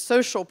the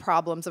social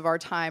problems of our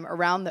time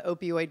around the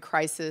opioid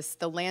crisis,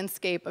 the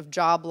landscape of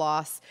job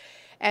loss,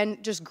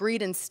 and just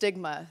greed and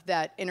stigma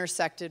that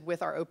intersected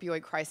with our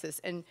opioid crisis.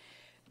 And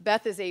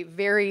Beth is a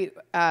very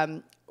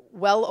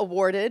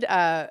well-awarded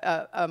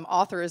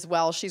author as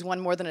well. She's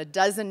won more than a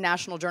dozen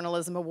National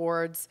Journalism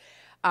Awards.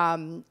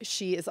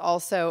 She is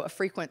also a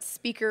frequent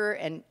speaker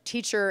and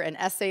teacher and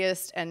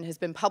essayist and has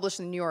been published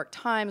in the New York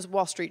Times,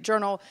 Wall Street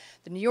Journal,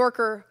 The New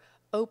Yorker,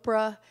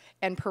 Oprah,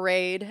 and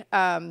Parade.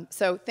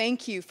 So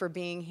thank you for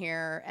being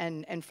here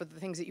and for the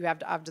things that you have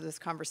to add to this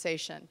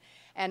conversation.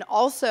 And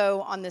also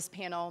on this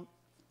panel,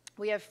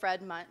 we have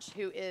Fred Muench,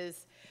 who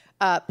is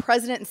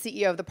President and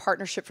CEO of the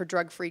Partnership for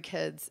Drug-Free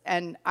Kids.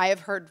 And I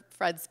have heard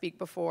Fred speak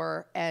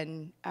before,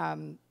 and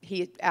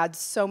he adds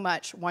so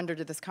much wonder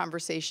to this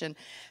conversation.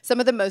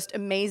 Some of the most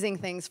amazing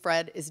things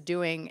Fred is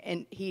doing,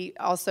 and he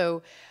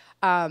also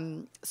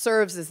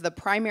serves as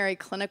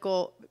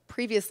the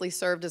previously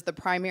served as the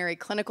primary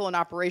clinical and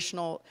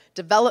operational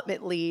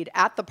development lead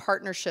at the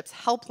Partnership's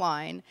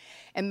helpline,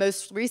 and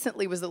most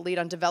recently was the lead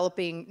on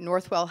developing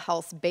Northwell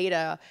Health's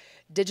Beta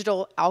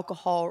digital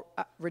alcohol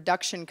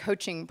reduction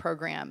coaching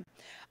program.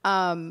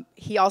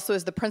 He also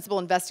is the principal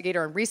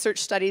investigator on research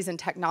studies and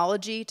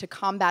technology to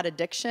combat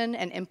addiction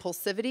and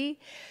impulsivity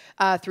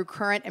through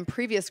current and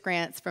previous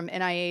grants from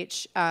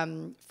NIH,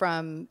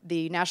 from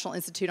the National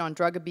Institute on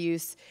Drug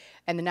Abuse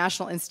and the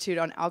National Institute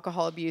on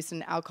Alcohol Abuse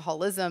and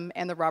Alcoholism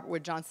and the Robert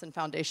Wood Johnson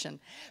Foundation.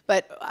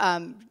 But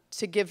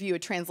to give you a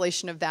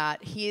translation of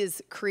that, he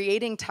is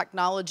creating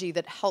technology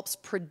that helps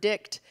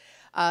predict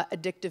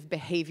addictive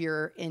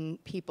behavior in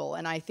people.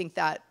 And I think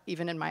that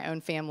even in my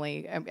own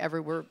family,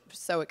 we're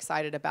so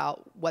excited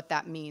about what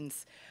that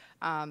means.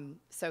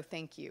 So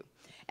thank you.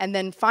 And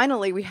then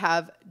finally, we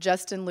have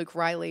Justin Luke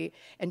Riley.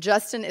 And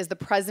Justin is the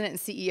president and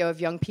CEO of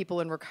Young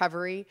People in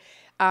Recovery.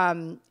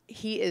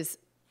 It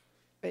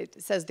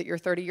says that you're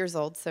 30 years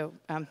old, so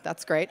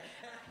that's great.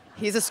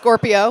 He's a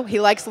Scorpio.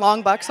 He likes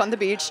long bucks on the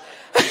beach.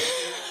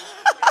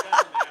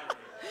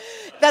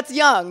 That's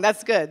young.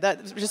 That's good.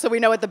 Just so we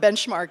know what the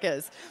benchmark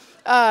is.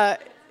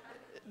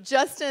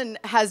 Justin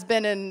has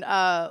been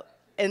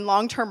in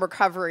long-term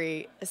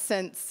recovery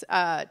since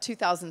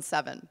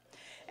 2007.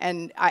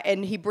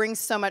 And he brings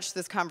so much to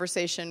this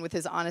conversation with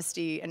his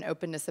honesty and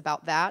openness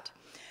about that.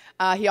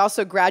 He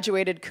also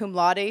graduated cum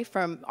laude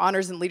from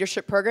Honors and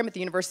Leadership Program at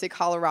the University of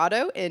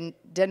Colorado in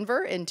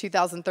Denver in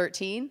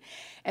 2013,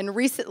 and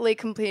recently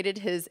completed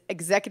his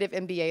Executive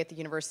MBA at the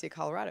University of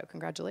Colorado.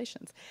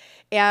 Congratulations.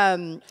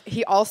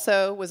 He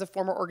also was a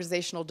former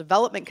organizational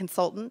development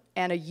consultant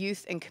and a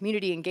youth and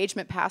community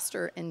engagement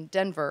pastor in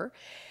Denver.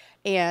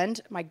 And,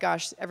 my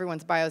gosh,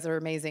 everyone's bios are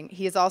amazing.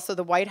 He is also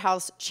the White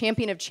House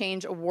Champion of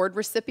Change Award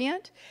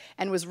recipient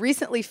and was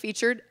recently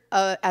featured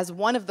as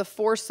one of the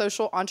 4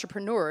 social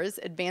entrepreneurs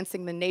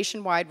advancing the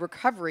nationwide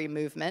recovery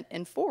movement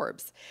in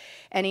Forbes.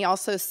 And he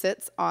also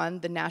sits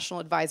on the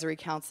National Advisory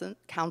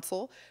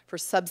Council for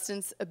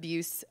Substance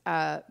Abuse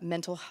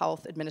Mental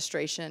Health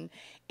Administration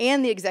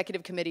and the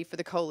Executive Committee for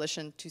the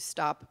Coalition to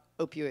Stop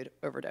Opioid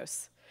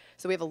Overdose.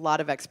 So we have a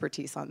lot of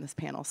expertise on this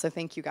panel. So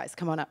thank you, guys.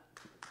 Come on up.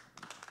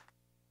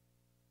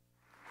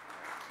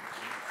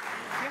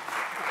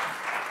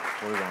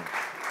 Where are we going?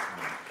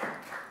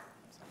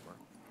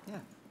 Yeah.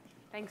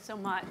 Thanks so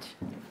much.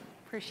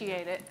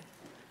 Appreciate it.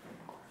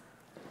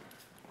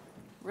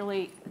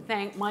 Really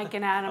thank Mike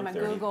and Adam at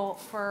Google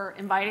for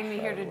inviting me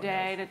here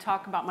today to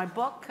talk about my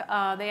book.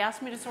 They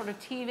asked me to sort of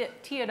tee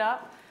it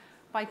up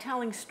by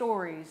telling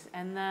stories,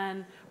 and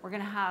then we're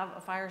going to have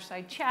a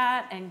fireside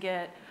chat and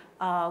get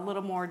a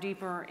little more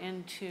deeper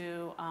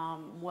into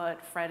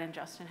what Fred and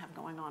Justin have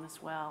going on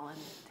as well, and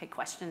take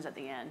questions at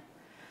the end.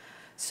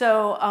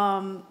 So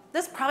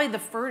this is probably the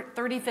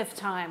 35th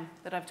time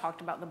that I've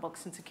talked about the book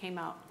since it came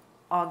out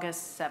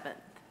August 7th.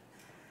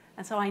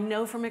 And so I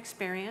know from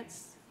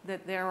experience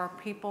that there are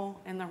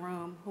people in the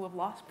room who have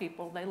lost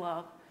people they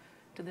love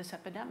to this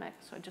epidemic.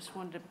 So I just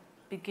wanted to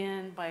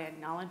begin by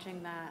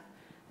acknowledging that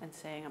and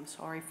saying I'm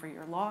sorry for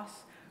your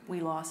loss. We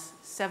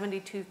lost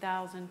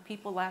 72,000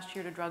 people last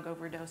year to drug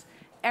overdose.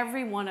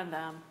 Every one of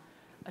them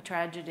a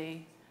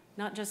tragedy,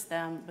 not just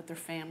them, but their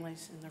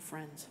families and their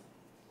friends.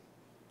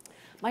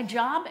 My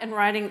job in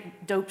writing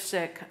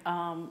Dopesick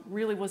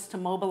really was to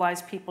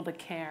mobilize people to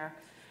care.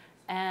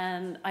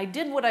 And I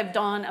did what I've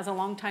done as a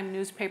longtime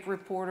newspaper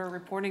reporter,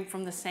 reporting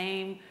from the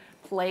same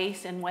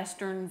place in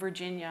Western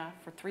Virginia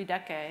for 3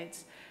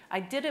 decades. I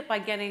did it by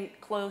getting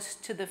close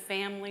to the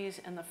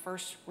families and the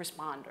first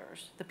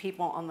responders, the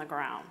people on the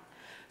ground.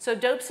 So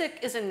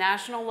Dopesick is a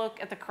national look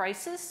at the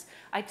crisis.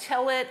 I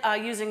tell it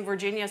using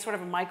Virginia as sort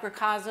of a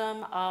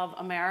microcosm of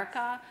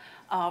America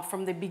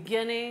from the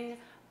beginning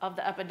of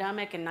the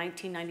epidemic in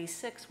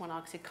 1996 when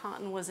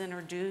OxyContin was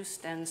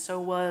introduced, and so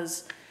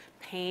was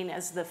pain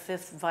as the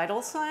 5th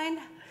vital sign.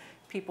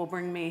 People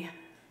bring me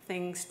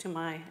things to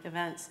my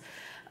events,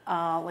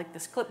 like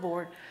this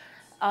clipboard,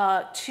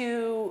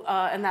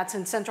 and that's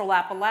in central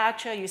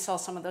Appalachia. You saw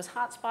some of those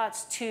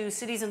hotspots, to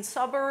cities and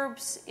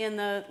suburbs in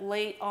the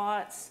late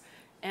aughts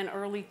and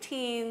early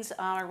teens.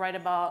 I write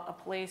about a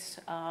place,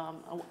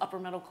 an upper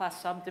middle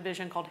class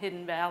subdivision called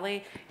Hidden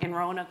Valley in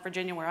Roanoke,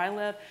 Virginia, where I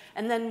live.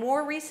 And then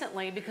more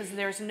recently, because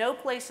there's no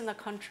place in the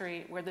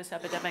country where this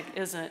epidemic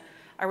isn't,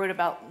 I wrote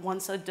about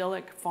once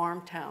idyllic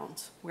farm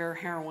towns where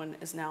heroin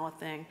is now a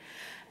thing.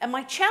 And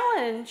my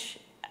challenge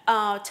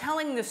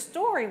telling this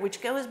story,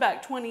 which goes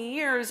back 20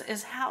 years,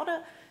 is how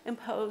to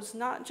impose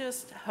not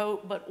just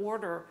hope but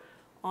order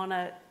on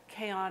a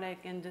chaotic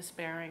and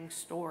despairing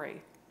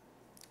story.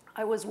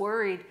 I was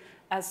worried,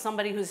 as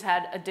somebody who's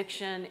had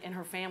addiction in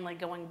her family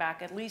going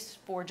back at least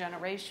 4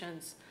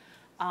 generations,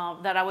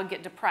 that I would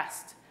get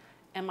depressed.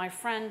 And my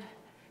friend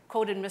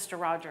quoted Mr.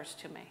 Rogers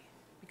to me,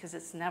 because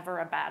it's never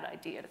a bad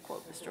idea to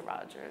quote Mr.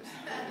 Rogers.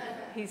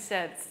 He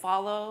said,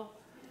 follow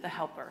the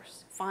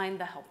helpers, find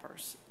the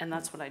helpers, and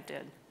that's what I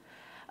did.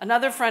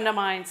 Another friend of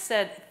mine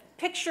said,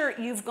 picture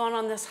you've gone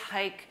on this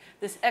hike,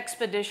 this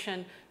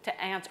expedition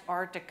to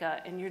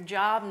Antarctica, and your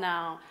job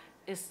now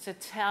is to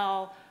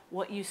tell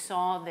what you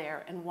saw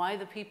there and why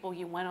the people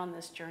you went on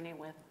this journey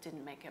with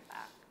didn't make it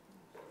back.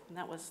 And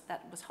that was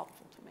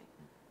helpful to me.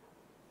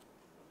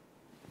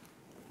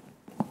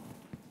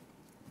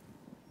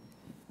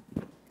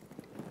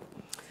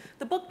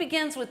 The book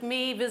begins with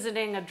me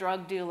visiting a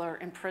drug dealer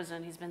in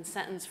prison. He's been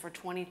sentenced for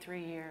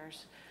 23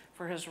 years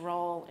for his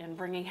role in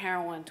bringing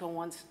heroin to a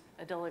once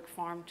idyllic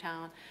farm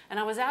town. And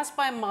I was asked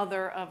by a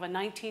mother of a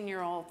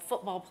 19-year-old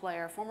football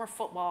player, former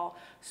football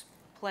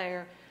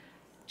player,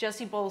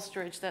 Jesse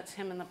Bolstridge, that's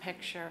him in the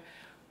picture,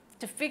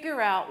 to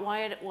figure out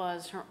why it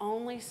was her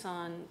only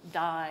son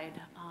died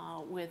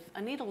with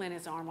a needle in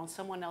his arm on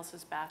someone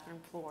else's bathroom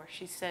floor.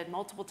 She said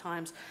multiple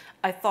times,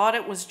 I thought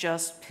it was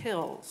just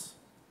pills.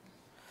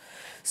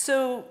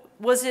 So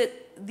was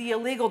it the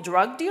illegal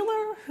drug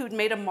dealer who'd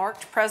made a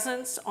marked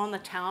presence on the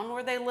town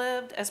where they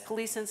lived, as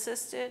police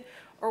insisted?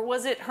 Or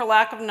was it her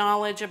lack of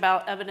knowledge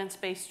about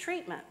evidence-based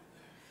treatment?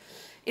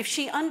 If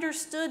she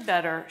understood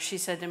better, she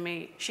said to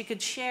me, she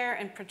could share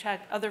and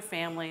protect other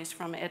families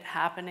from it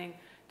happening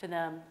to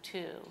them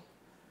too.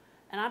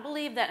 And I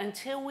believe that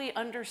until we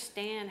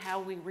understand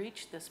how we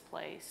reach this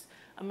place,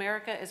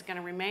 America is going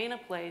to remain a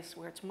place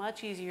where it's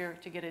much easier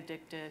to get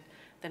addicted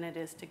than it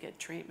is to get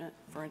treatment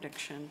for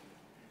addiction.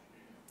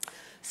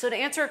 So to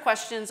answer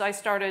questions, I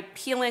started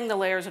peeling the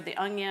layers of the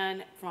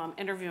onion, from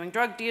interviewing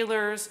drug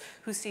dealers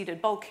who seeded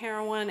bulk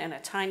heroin in a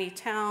tiny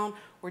town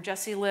where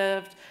Jesse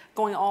lived,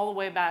 going all the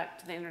way back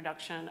to the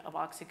introduction of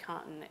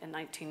OxyContin in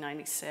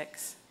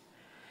 1996.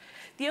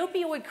 The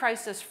opioid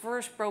crisis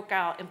first broke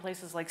out in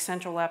places like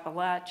Central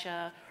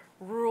Appalachia,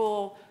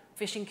 rural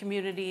fishing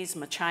communities,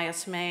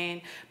 Machias,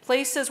 Maine,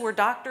 places where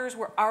doctors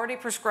were already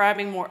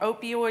prescribing more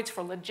opioids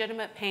for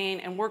legitimate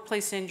pain and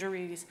workplace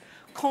injuries,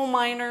 coal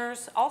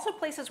miners, also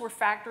places where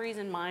factories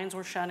and mines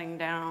were shutting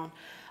down,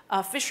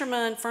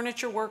 fishermen,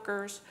 furniture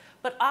workers.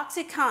 But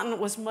OxyContin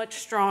was much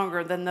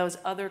stronger than those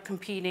other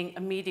competing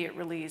immediate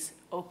release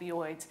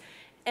opioids,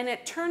 and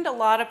it turned a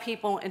lot of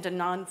people into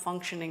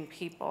non-functioning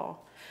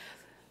people.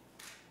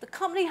 The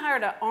company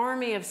hired an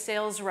army of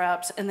sales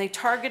reps, and they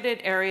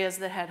targeted areas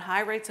that had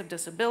high rates of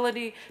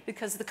disability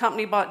because the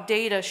company bought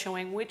data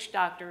showing which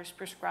doctors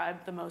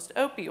prescribed the most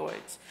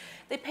opioids.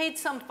 They paid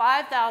some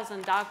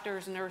 5,000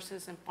 doctors,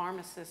 nurses, and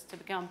pharmacists to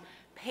become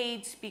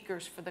paid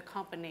speakers for the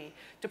company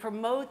to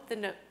promote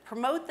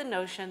the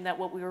notion that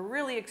what we were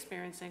really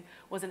experiencing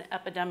was an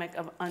epidemic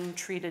of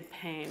untreated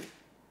pain.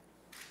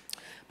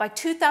 By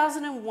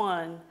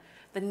 2001,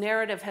 the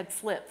narrative had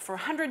flipped. For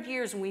 100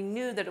 years, we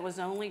knew that it was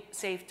only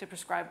safe to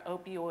prescribe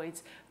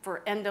opioids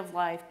for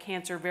end-of-life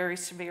cancer, very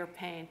severe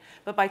pain.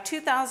 But by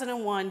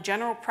 2001,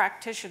 general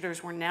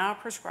practitioners were now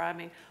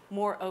prescribing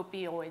more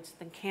opioids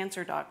than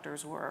cancer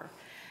doctors were.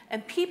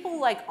 And people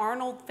like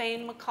Arnold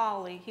Fane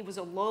McCauley, he was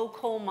a low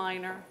coal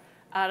miner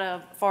out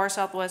of far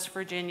southwest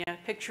Virginia,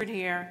 pictured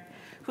here,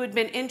 who had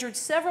been injured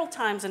several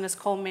times in his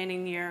coal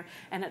mining year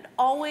and had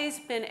always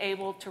been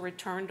able to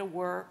return to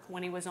work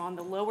when he was on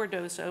the lower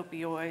dose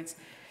opioids.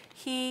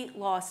 He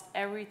lost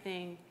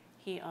everything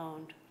he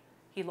owned.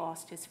 He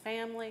lost his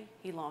family,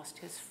 he lost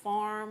his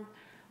farm,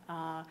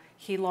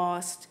 he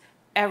lost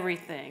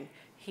everything.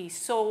 He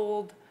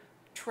sold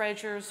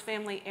treasures,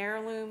 family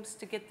heirlooms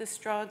to get this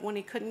drug when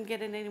he couldn't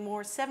get it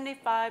anymore.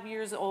 75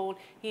 years old,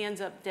 he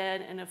ends up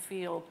dead in a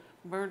field,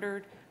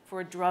 murdered for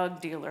a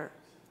drug dealer,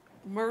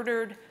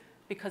 murdered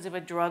because of a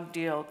drug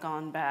deal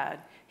gone bad.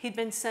 He'd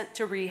been sent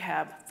to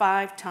rehab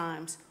 5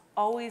 times,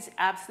 always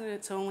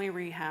abstinence-only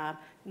rehab,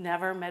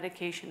 never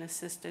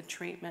medication-assisted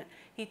treatment.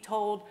 He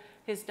told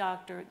his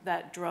doctor,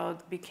 that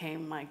drug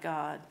became my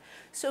God.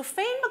 So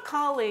Fane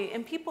McCauley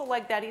and people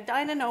like that, he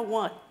died in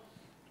 2001.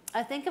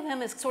 I think of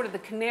him as sort of the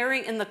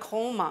canary in the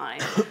coal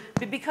mine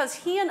because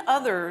he and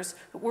others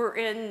were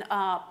in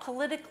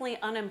politically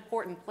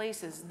unimportant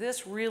places.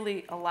 This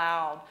really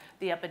allowed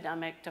the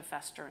epidemic to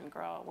fester and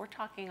grow. We're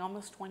talking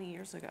almost 20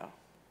 years ago.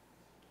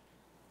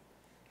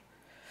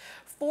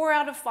 4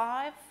 out of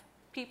 5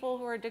 people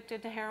who are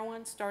addicted to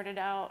heroin started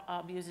out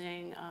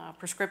using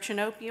prescription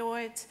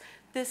opioids.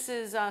 This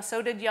is,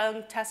 so did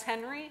young Tess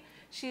Henry.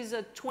 She's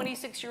a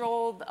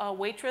 26-year-old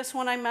waitress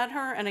when I met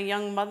her and a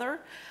young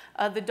mother,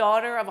 the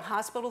daughter of a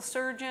hospital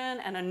surgeon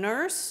and a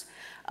nurse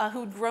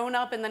who'd grown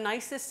up in the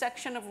nicest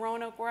section of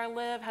Roanoke where I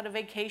live, had a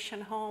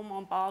vacation home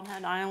on Bald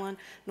Head Island,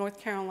 North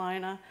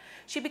Carolina.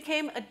 She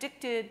became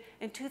addicted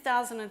in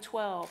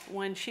 2012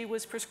 when she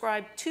was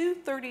prescribed 2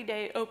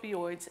 30-day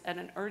opioids at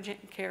an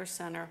urgent care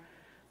center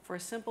for a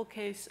simple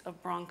case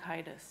of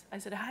bronchitis. I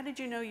said, how did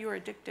you know you were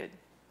addicted?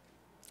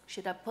 She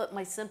said, I put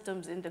my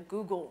symptoms into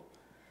Google.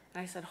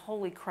 And I said,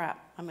 holy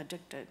crap, I'm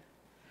addicted.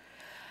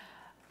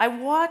 I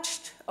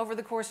watched, over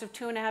the course of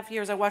 2.5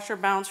 years, I watched her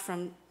bounce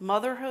from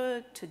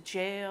motherhood to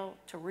jail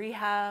to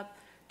rehab,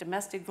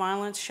 domestic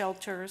violence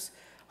shelters,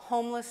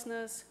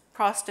 homelessness,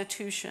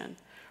 prostitution.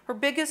 Her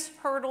biggest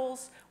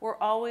hurdles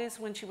were always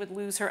when she would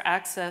lose her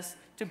access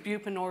to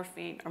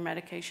buprenorphine or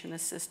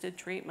medication-assisted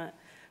treatment.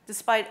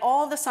 Despite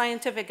all the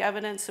scientific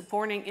evidence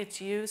supporting its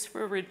use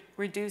for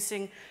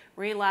reducing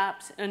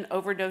relapse and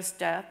overdose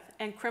death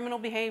and criminal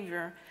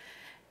behavior,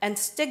 and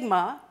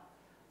stigma,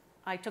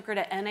 I took her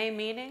to NA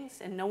meetings,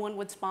 and no one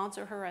would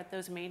sponsor her at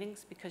those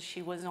meetings because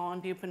she was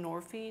on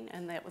buprenorphine,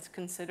 and that was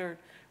considered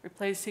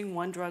replacing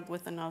one drug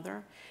with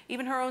another.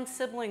 Even her own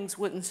siblings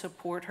wouldn't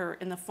support her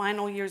in the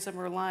final years of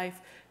her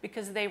life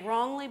because they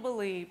wrongly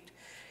believed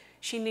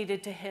she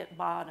needed to hit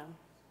bottom.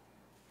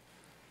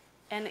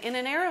 And in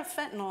an era of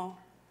fentanyl,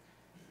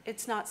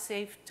 it's not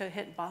safe to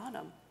hit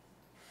bottom.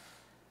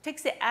 It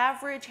takes the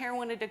average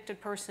heroin-addicted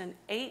person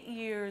 8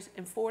 years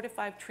and 4 to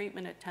 5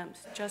 treatment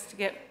attempts just to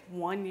get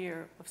 1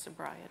 year of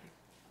sobriety.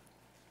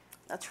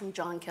 That's from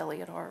John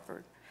Kelly at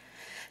Harvard.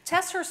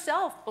 Tess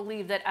herself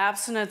believed that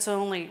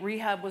abstinence-only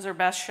rehab was her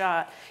best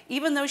shot,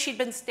 even though she'd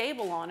been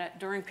stable on it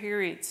during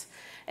periods.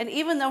 And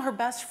even though her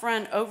best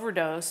friend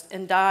overdosed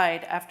and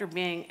died after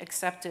being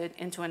accepted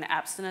into an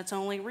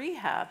abstinence-only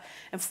rehab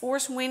and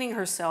forced weaning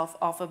herself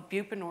off of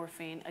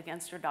buprenorphine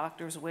against her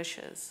doctor's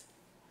wishes.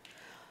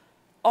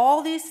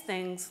 All these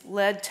things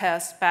led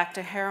Tess back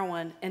to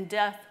heroin and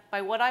death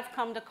by what I've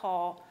come to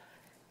call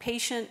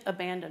patient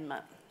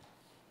abandonment.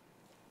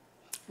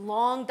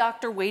 Long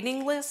doctor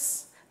waiting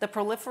lists that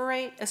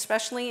proliferate,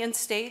 especially in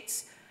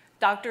states.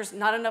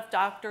 Not enough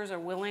doctors are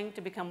willing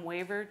to become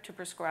waivered to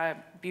prescribe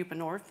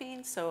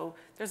buprenorphine. So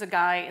there's a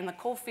guy in the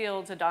coal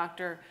fields, a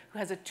doctor, who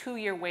has a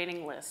 2-year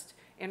waiting list.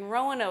 In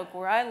Roanoke,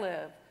 where I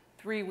live,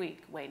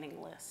 3-week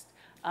waiting list.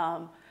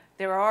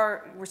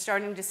 We're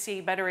starting to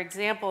see better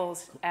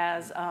examples,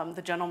 as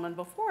the gentleman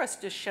before us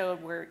just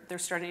showed, where they're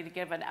starting to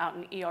give it out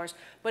in ERs.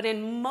 But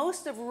in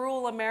most of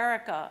rural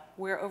America,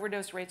 where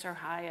overdose rates are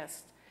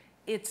highest,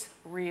 it's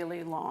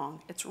really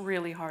long. It's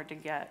really hard to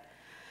get.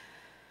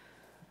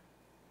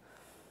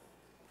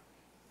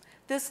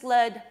 This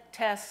led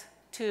Tess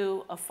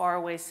to a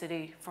faraway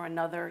city for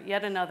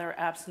yet another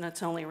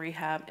abstinence-only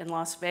rehab in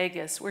Las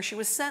Vegas, where she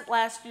was sent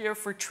last year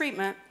for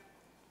treatment,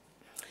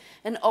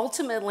 and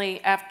ultimately,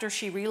 after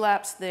she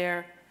relapsed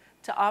there,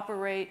 to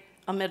operate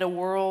amid a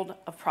world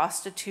of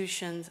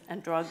prostitution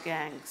and drug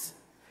gangs.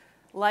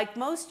 Like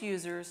most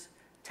users,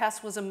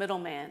 Tess was a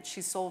middleman.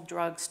 She sold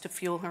drugs to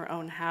fuel her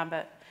own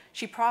habit.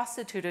 She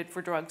prostituted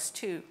for drugs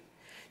too.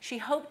 She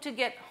hoped to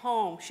get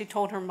home, she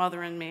told her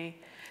mother and me,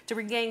 to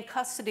regain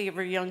custody of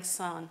her young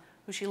son,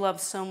 who she loved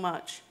so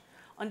much.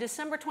 On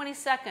December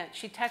 22nd,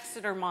 she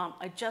texted her mom,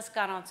 "I just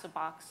got on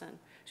Suboxone."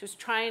 She was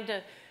trying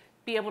to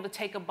be able to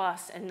take a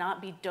bus and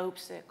not be dope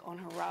sick on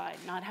her ride,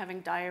 not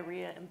having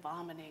diarrhea and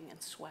vomiting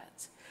and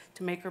sweats,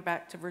 to make her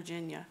back to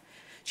Virginia.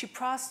 She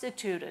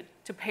prostituted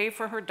to pay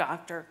for her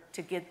doctor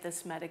to get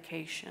this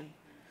medication.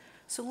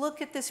 So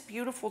look at this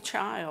beautiful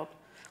child.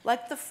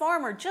 Like the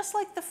farmer, just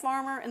like the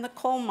farmer and the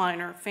coal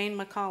miner, Fane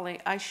Macaulay,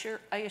 I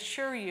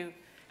assure you,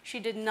 she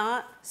did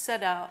not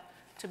set out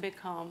to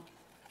become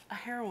a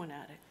heroin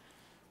addict.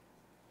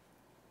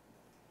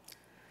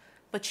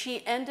 But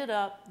she ended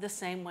up the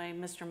same way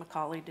Mr.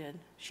 Macaulay did.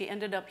 She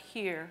ended up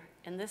here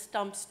in this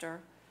dumpster,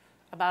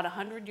 about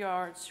 100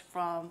 yards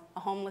from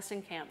a homeless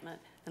encampment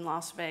in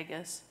Las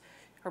Vegas.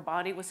 Her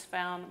body was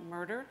found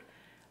murdered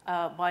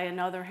by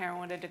another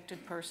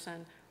heroin-addicted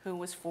person who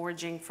was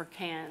foraging for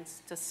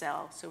cans to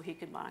sell so he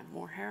could buy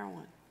more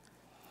heroin.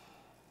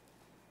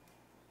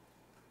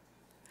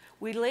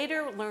 We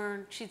later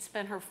learned she'd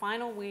spent her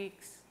final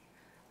weeks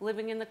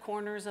living in the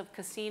corners of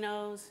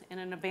casinos in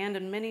an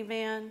abandoned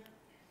minivan.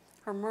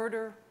 Her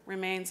murder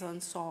remains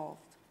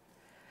unsolved.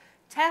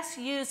 Tess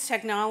used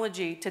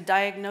technology to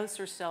diagnose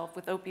herself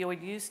with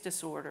opioid use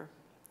disorder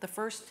the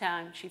first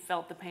time she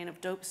felt the pain of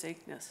dope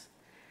sickness.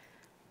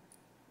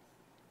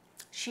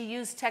 She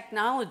used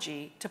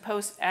technology to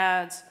post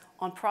ads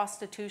on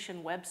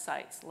prostitution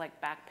websites like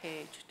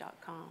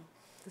Backpage.com.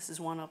 This is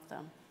one of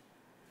them.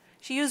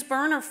 She used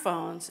burner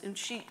phones, and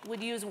she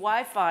would use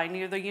Wi-Fi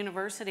near the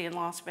university in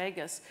Las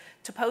Vegas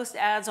to post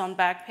ads on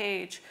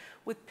Backpage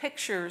with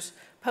pictures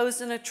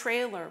posed in a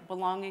trailer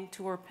belonging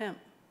to her pimp.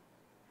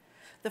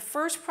 The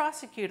first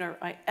prosecutor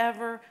I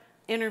ever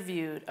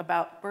interviewed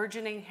about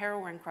burgeoning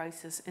heroin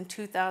crisis in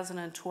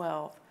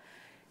 2012,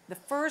 the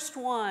first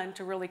one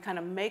to really kind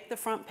of make the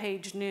front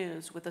page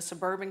news with a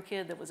suburban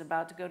kid that was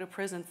about to go to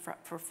prison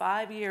for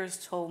 5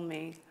 years, told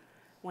me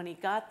when he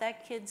got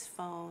that kid's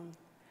phone,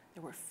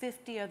 there were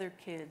 50 other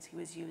kids he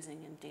was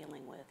using and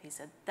dealing with. He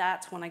said,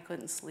 that's when I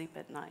couldn't sleep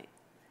at night.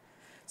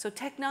 So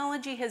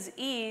technology has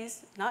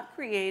eased, not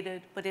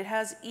created, but it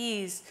has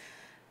eased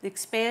the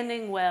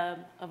expanding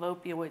web of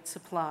opioid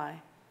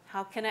supply.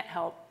 How can it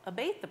help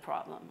abate the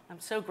problem? I'm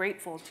so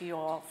grateful to you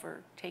all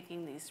for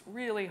taking these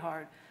really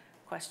hard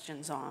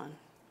questions on.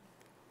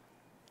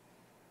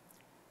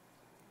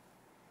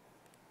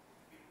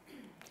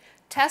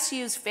 Tess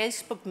used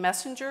Facebook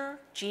Messenger,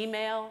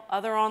 Gmail,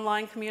 other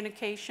online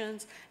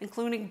communications,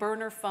 including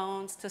burner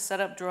phones to set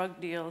up drug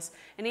deals,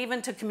 and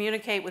even to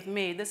communicate with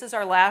me. This is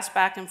our last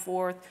back and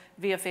forth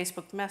via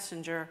Facebook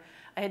Messenger.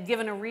 I had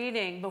given a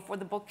reading before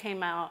the book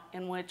came out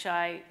in which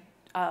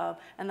and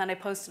then I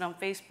posted on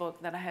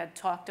Facebook that I had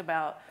talked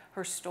about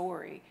her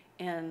story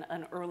in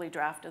an early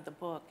draft of the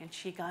book, and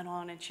she got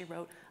on and she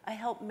wrote, I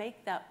helped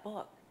make that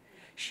book.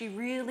 She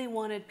really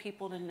wanted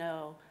people to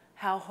know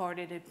how hard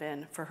it had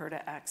been for her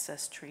to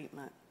access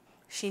treatment.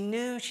 She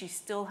knew she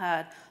still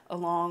had a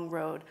long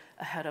road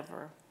ahead of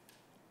her.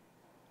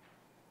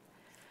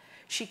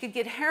 She could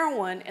get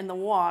heroin in the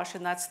wash,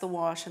 and that's the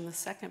wash in the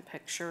second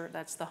picture.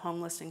 That's the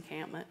homeless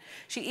encampment.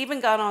 She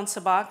even got on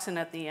Suboxone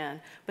at the end,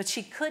 but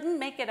she couldn't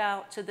make it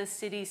out to the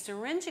city's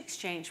syringe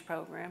exchange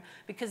program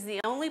because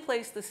the only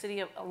place the city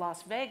of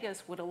Las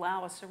Vegas would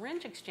allow a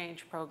syringe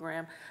exchange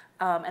program,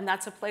 and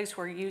that's a place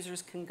where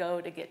users can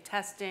go to get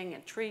testing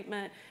and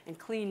treatment and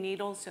clean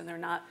needles so they're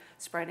not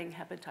spreading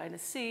hepatitis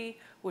C,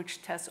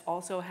 which Tess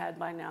also had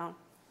by now.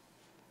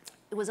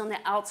 It was on the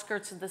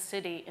outskirts of the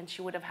city, and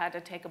she would have had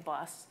to take a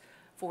bus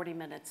 40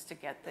 minutes to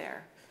get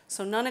there.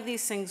 So none of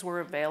these things were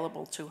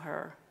available to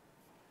her.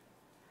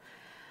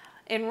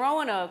 In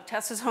Roanoke,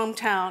 Tessa's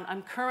hometown,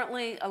 I'm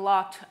currently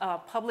locked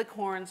public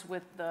horns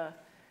with the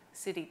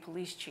city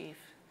police chief,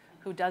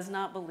 who does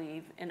not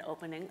believe in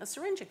opening a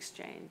syringe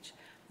exchange.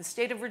 The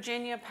state of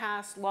Virginia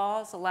passed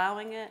laws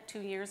allowing it 2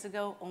 years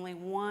ago. Only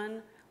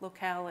one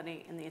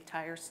locality in the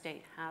entire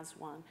state has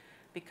one,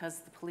 because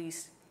the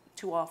police,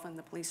 too often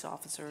the police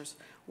officers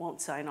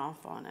won't sign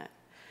off on it.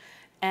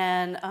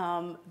 And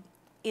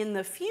in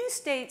the few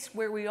states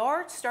where we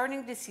are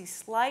starting to see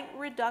slight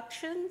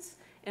reductions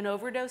in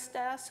overdose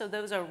deaths, so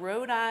those are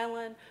Rhode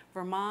Island,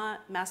 Vermont,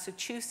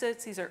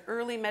 Massachusetts, these are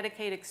early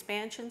Medicaid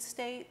expansion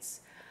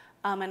states,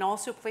 and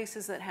also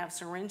places that have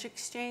syringe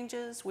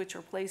exchanges, which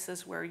are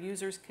places where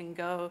users can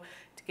go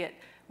to get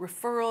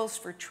referrals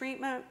for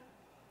treatment.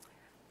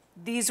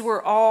 These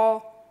were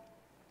all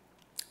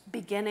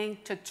beginning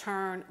to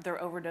turn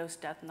their overdose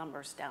death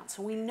numbers down.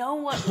 So we know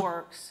what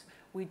works,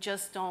 we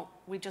just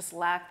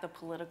lack the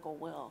political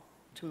will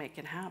to make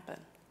it happen.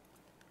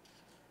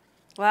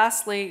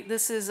 Lastly,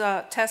 this is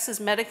Tessa's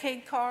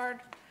Medicaid card.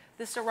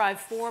 This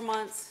arrived 4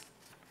 months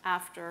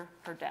after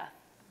her death.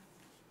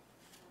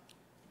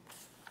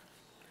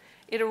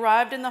 It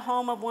arrived in the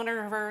home of one of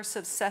her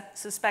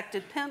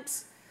suspected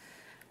pimps,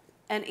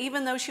 and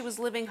even though she was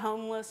living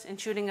homeless and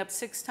shooting up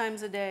 6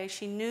 times a day,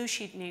 she knew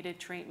she needed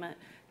treatment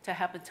to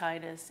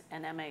hepatitis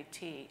and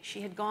MAT.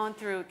 She had gone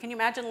through, can you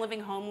imagine living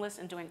homeless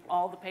and doing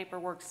all the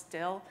paperwork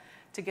still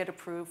to get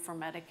approved for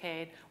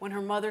Medicaid? When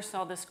her mother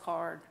saw this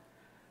card,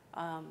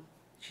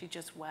 she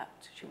just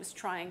wept. She was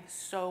trying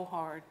so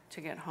hard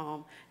to get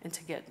home and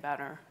to get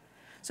better.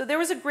 So there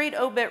was a great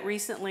obit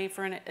recently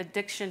for an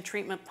addiction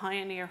treatment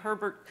pioneer,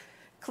 Herbert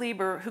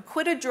Kleber, who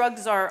quit a drug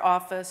czar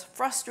office,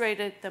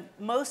 frustrated that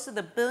most of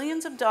the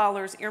billions of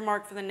dollars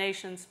earmarked for the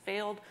nation's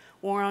failed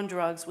war on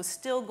drugs was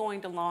still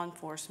going to law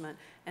enforcement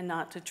and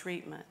not to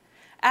treatment.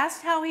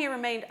 Asked how he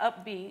remained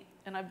upbeat,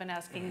 and I've been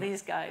asking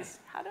these guys,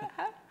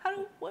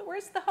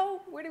 where's the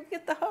hope? Where do we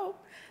get the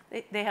hope?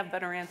 They have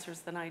better answers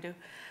than I do.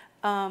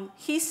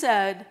 He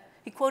said,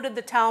 he quoted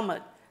the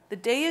Talmud, "The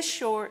day is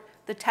short,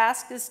 the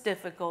task is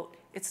difficult.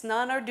 It's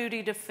not our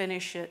duty to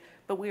finish it,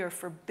 but we are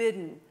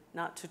forbidden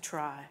not to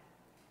try."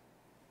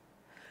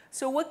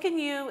 So what can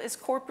you, as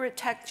corporate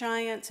tech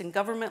giants and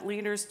government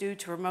leaders, do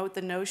to promote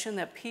the notion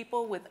that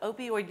people with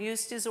opioid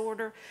use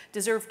disorder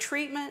deserve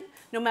treatment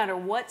no matter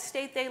what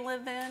state they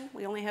live in?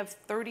 We only have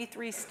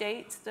 33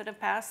 states that have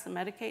passed the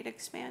Medicaid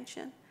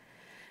expansion.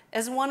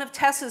 As one of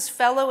Tessa's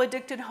fellow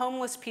addicted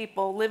homeless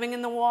people living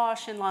in the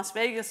Wash in Las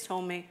Vegas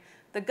told me,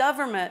 the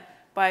government,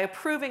 by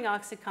approving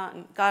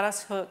OxyContin, got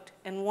us hooked,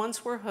 and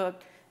once we're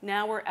hooked,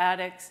 now we're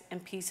addicts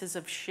and pieces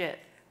of shit.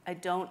 I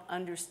don't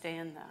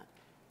understand that.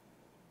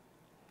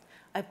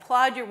 I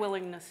applaud your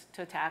willingness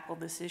to tackle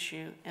this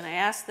issue, and I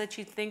ask that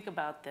you think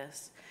about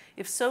this.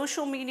 If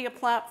social media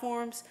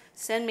platforms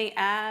send me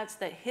ads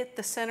that hit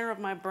the center of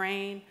my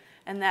brain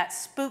and that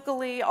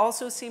spookily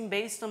also seem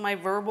based on my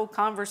verbal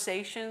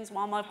conversations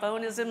while my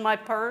phone is in my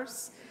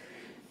purse,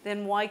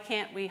 then why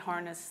can't we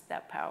harness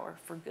that power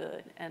for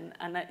good? And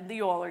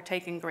you all are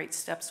taking great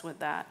steps with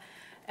that.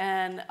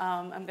 And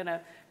I'm going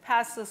to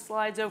pass the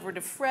slides over to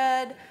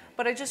Fred,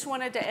 but I just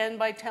wanted to end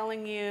by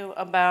telling you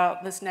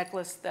about this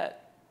necklace that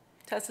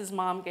Tessa's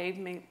mom gave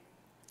me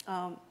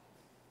about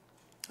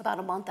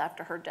a month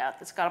after her death.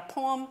 It's got a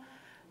poem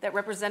that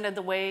represented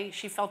the way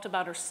she felt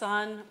about her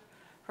son,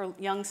 her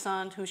young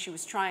son, who she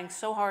was trying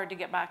so hard to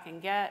get back and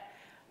get.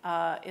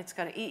 It's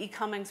got an E.E.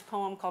 Cummings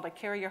poem called "I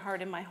Carry Your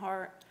Heart in My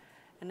Heart."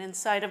 And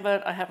inside of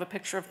it, I have a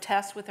picture of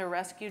Tess with her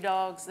rescue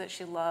dogs that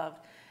she loved.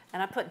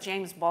 And I put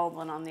James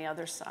Baldwin on the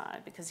other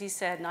side because he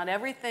said, not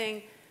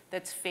everything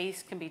that's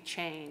faced can be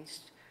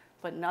changed,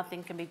 but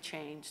nothing can be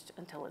changed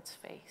until it's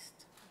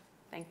faced.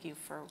 Thank you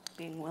for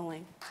being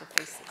willing to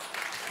face it.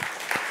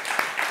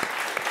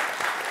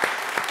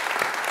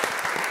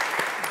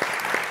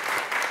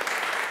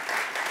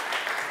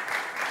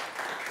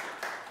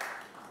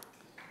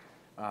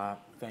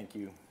 Thank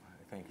you.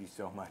 Thank you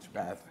so much,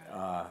 Beth.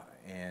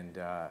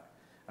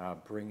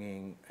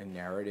 Bringing a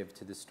narrative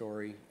to the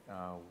story.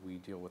 We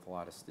deal with a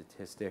lot of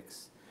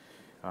statistics,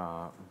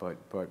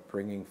 but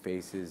bringing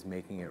faces,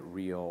 making it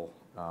real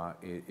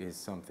is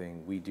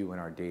something we do in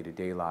our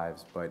day-to-day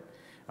lives, but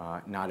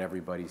not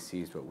everybody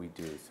sees what we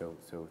do.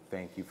 So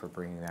thank you for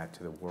bringing that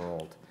to the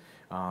world.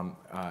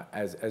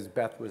 As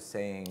Beth was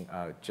saying,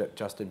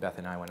 Justin, Beth,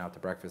 and I went out to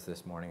breakfast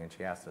this morning, and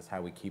she asked us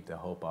how we keep the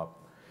hope up.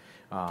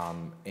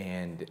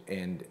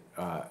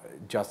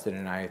 Justin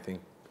and I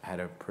think, had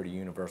a pretty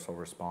universal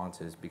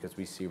responses because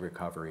we see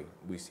recovery,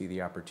 we see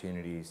the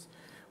opportunities,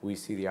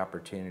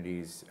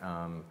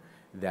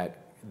 that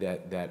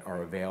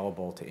are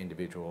available to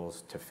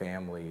individuals, to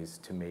families,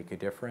 to make a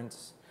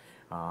difference.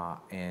 At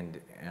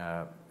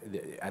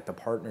the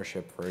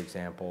partnership, for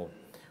example,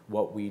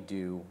 what we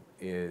do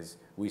is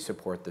we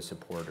support the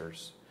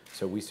supporters.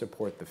 So we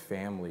support the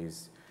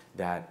families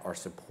that are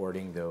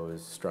supporting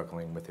those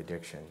struggling with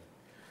addiction.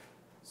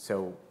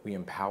 So we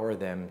empower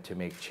them to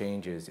make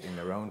changes in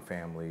their own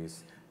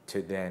families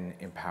to then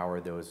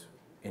empower those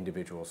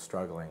individuals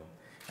struggling.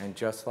 And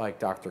just like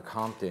Dr.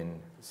 Compton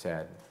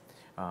said,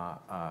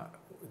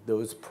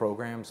 those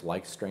programs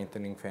like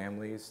Strengthening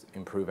Families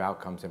improve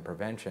outcomes and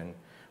prevention,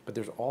 but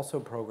there's also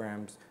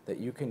programs that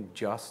you can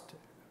just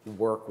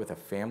work with a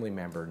family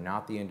member,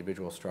 not the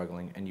individual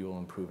struggling, and you will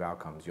improve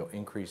outcomes. You'll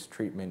increase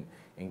treatment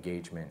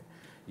engagement,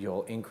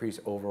 you'll increase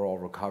overall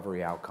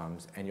recovery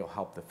outcomes, and you'll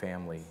help the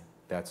family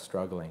that's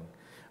struggling.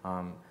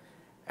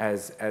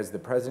 As the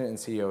president and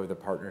CEO of the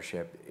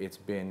partnership, it's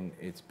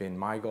been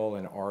my goal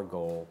and our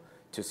goal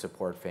to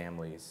support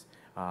families.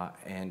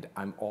 And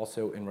I'm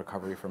also in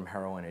recovery from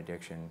heroin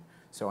addiction,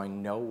 so I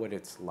know what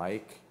it's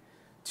like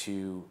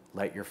to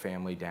let your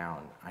family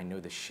down. I know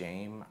the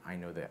shame, I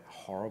know the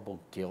horrible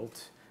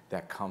guilt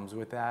that comes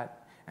with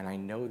that, and I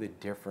know the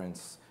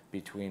difference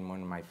between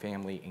when my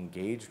family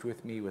engaged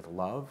with me with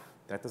love,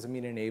 that doesn't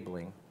mean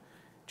enabling,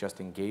 just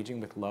engaging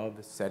with love,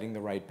 setting the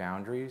right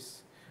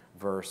boundaries,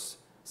 versus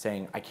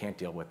saying, I can't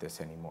deal with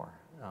this anymore.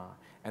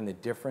 And the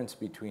difference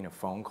between a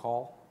phone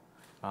call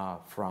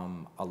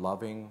from a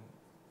loving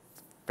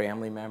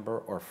family member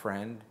or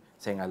friend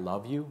saying, I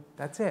love you,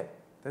 that's it,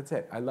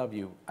 I love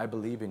you, I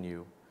believe in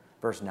you,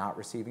 versus not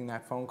receiving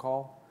that phone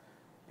call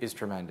is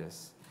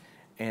tremendous.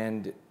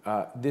 And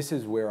this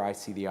is where I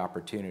see the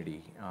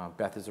opportunity.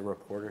 Beth is a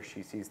reporter,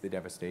 she sees the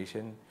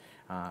devastation.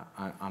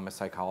 I'm a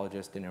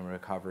psychologist and in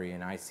recovery,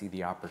 and I see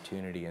the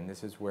opportunity, and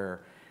this is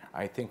where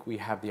I think we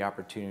have the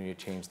opportunity to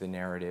change the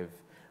narrative.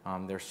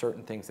 There's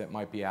certain things that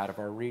might be out of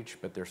our reach,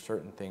 but there's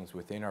certain things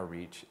within our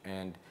reach.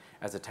 And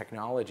as a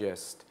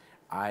technologist,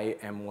 I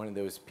am one of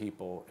those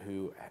people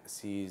who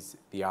sees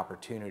the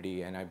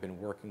opportunity, and I've been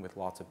working with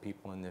lots of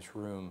people in this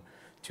room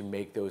to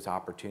make those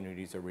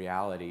opportunities a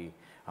reality,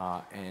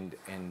 and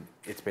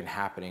it's been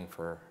happening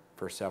for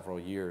several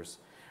years.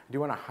 I do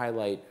want to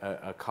highlight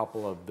a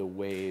couple of the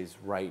ways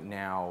right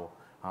now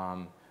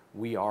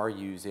we are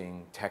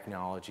using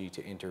technology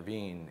to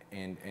intervene,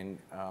 and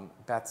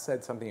Beth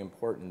said something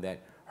important, that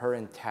her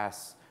and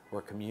Tess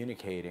were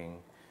communicating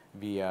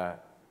via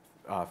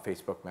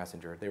Facebook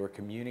Messenger. They were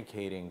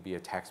communicating via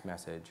text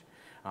message.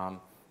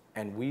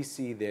 And we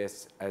see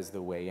this as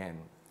the way in.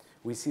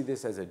 We see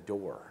this as a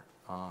door.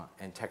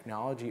 And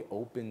technology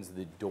opens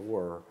the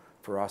door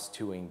for us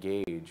to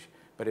engage.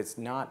 But it's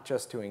not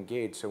just to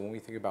engage. So when we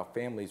think about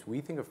families,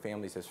 we think of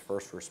families as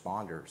first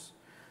responders.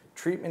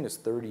 Treatment is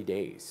 30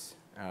 days.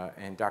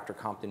 And Dr.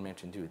 Compton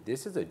mentioned too,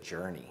 this is a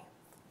journey.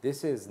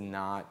 This is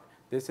not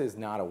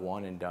a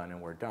one and done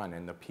and we're done.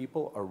 And the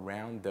people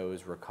around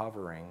those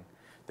recovering,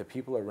 the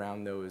people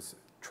around those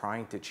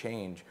trying to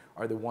change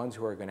are the ones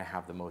who are going to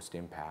have the most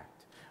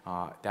impact.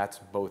 That's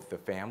both the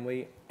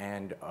family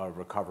and a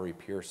recovery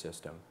peer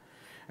system.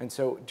 And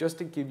so just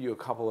to give you a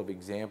couple of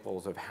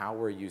examples of how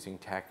we're using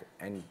tech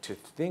and to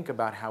think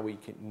about how we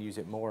can use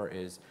it more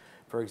is,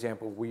 for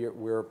example,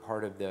 we're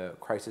part of the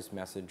crisis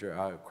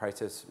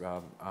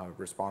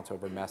response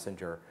over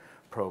messenger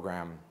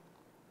program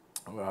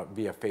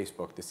via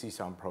Facebook, the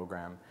CSOM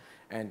program.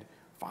 And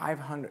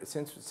 500,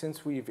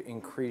 since we've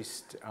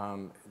increased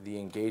the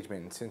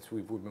engagement and since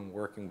we've been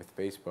working with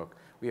Facebook,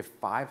 we have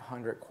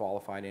 500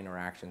 qualified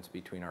interactions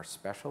between our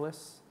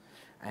specialists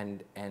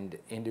and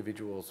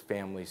individuals,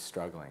 families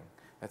struggling.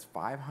 That's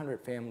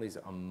 500 families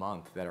a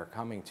month that are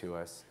coming to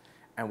us,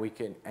 and we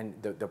can. And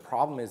the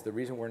problem is, the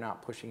reason we're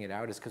not pushing it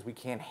out is because we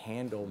can't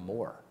handle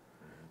more.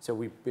 So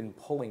we've been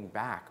pulling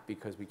back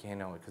because we can't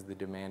handle it because the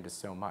demand is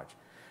so much.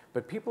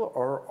 But people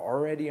are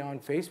already on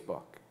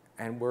Facebook,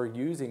 and we're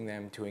using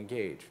them to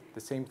engage.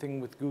 The same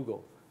thing with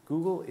Google.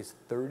 Google is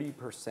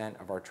 30%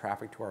 of our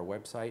traffic to our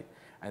website,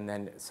 and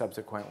then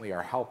subsequently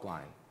our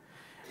helpline.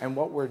 And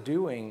what we're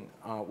doing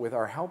with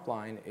our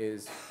helpline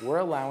is we're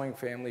allowing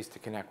families to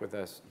connect with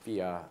us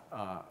via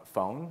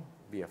phone,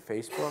 via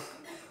Facebook,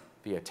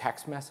 via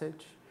text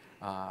message,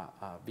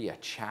 via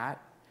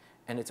chat,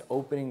 and it's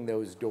opening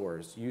those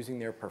doors using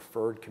their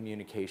preferred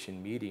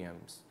communication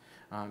mediums.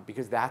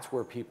 Because that's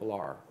where people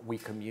are. We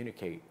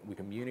communicate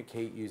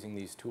using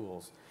these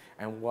tools.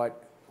 And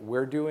what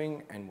we're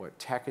doing and what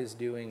tech is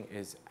doing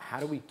is, how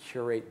do we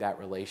curate that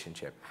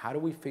relationship? How do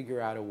we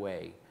figure out a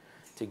way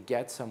to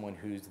get someone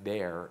who's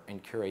there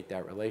and curate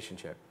that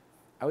relationship?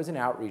 I was an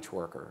outreach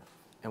worker,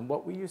 and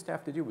what we used to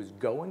have to do was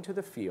go into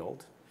the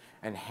field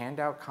and hand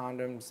out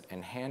condoms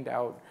and hand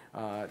out,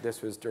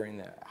 this was during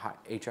the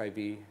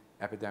HIV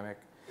epidemic,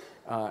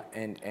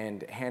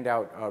 and hand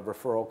out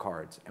referral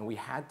cards. And we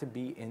had to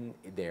be in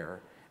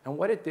there. And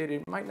what it did,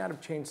 it might not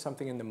have changed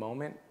something in the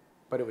moment,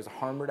 but it was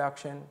harm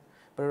reduction.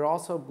 But it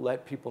also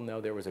let people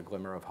know there was a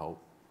glimmer of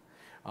hope.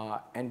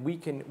 And we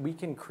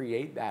can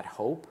create that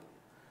hope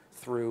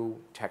through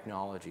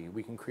technology.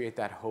 We can create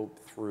that hope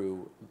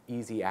through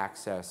easy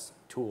access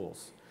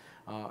tools.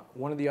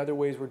 One of the other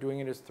ways we're doing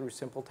it is through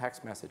simple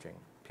text messaging.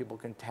 People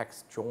can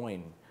text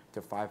JOIN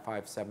to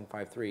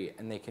 55753,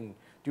 and they can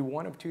do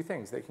one of two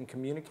things. They can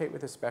communicate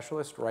with a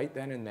specialist right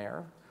then and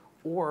there,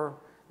 or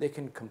they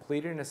can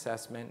complete an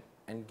assessment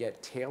and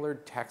get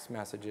tailored text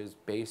messages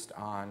based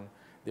on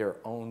their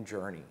own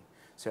journey.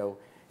 So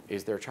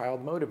is their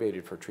child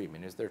motivated for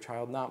treatment? Is their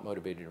child not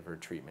motivated for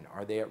treatment?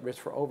 Are they at risk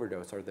for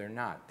overdose or they're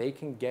not? They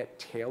can get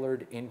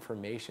tailored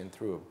information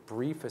through a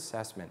brief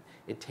assessment.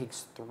 It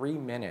takes 3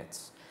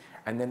 minutes.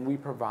 And then we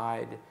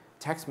provide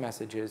text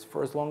messages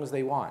for as long as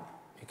they want.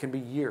 It can be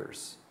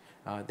years.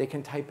 They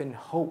can type in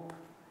hope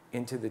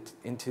into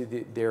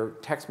their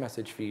text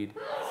message feed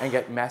and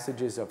get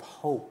messages of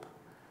hope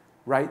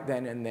right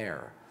then and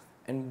there.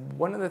 And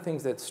one of the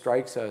things that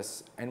strikes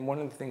us, and one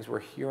of the things we're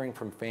hearing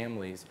from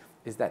families,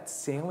 is that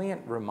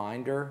salient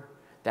reminder,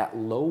 that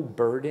low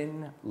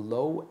burden,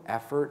 low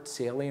effort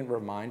salient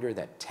reminder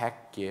that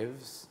tech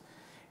gives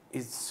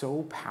is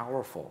so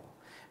powerful.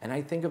 And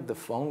I think of the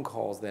phone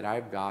calls that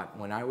I've got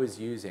when I was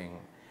using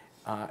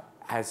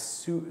as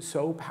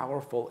so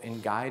powerful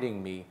in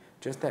guiding me,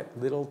 just that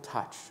little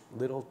touch,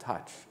 little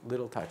touch,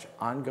 little touch,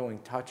 ongoing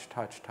touch,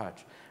 touch,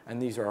 touch.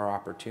 And these are our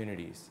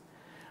opportunities.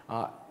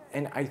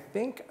 And I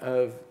think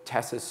of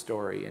Tessa's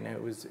story, and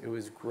it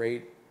was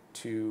great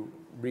to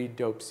read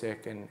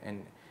Dopesick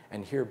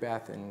and hear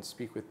Beth and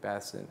speak with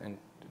Beth and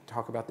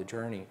talk about the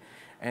journey.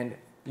 And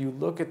you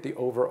look at the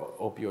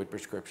opioid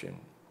prescription.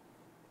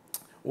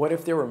 What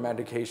if there were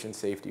medication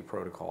safety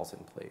protocols in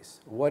place?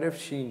 What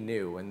if she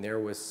knew and there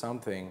was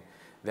something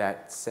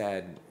that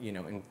said, you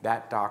know, and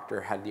that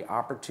doctor had the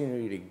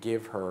opportunity to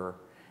give her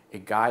a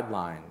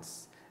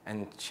guidelines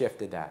and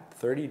shifted that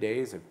 30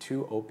 days of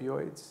 2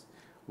 opioids?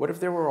 What if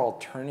there were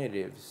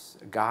alternatives,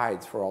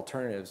 guides for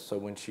alternatives, so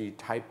when she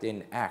typed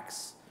in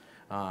X,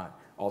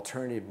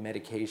 alternative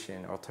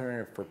medication,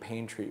 alternative for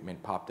pain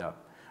treatment popped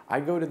up? I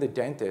go to the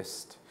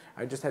dentist.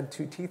 I just had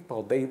 2 teeth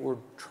pulled. They were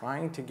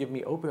trying to give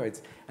me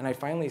opioids. And I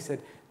finally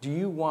said, do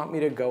you want me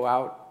to go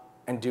out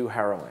and do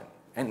heroin?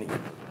 And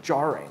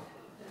jarring.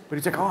 But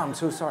he's like, oh, I'm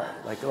so sorry.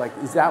 Like,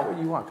 is that what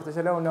you want? Because I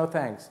said, oh, no,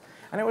 thanks.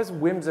 And it was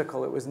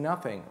whimsical. It was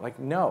nothing. Like,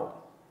 no,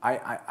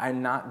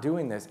 I'm not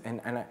doing this.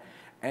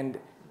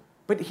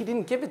 But he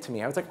didn't give it to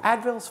me. I was like,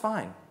 Advil's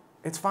fine.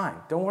 It's fine.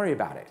 Don't worry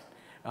about it.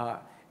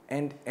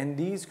 And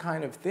these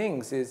kind of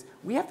things is,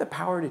 we have the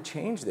power to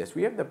change this.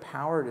 We have the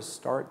power to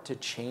start to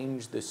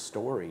change the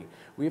story.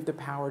 We have the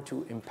power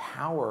to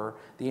empower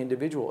the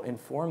individual,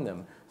 inform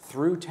them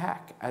through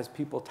tech as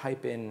people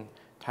type in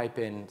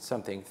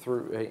something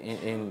through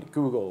in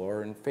Google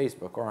or in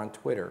Facebook or on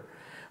Twitter.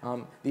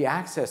 The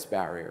access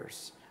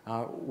barriers.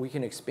 We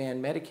can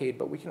expand Medicaid,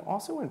 but we can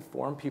also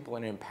inform people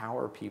and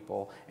empower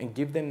people and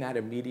give them that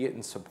immediate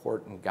and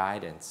support and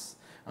guidance.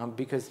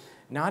 Because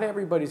not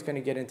everybody's going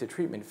to get into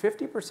treatment.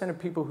 50% of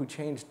people who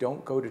change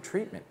don't go to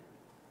treatment.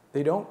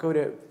 They don't go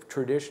to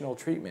traditional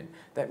treatment.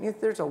 That means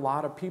there's a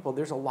lot of people,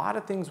 there's a lot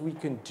of things we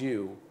can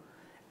do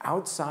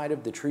outside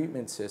of the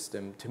treatment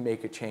system to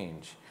make a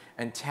change.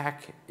 And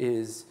tech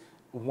is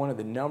one of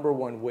the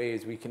 #1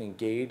 ways we can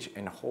engage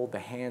and hold the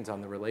hands on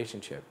the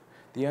relationship.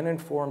 The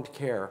uninformed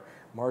care,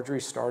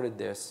 Marjorie started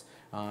this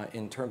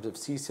in terms of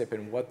CSIP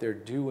and what they're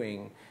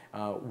doing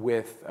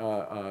with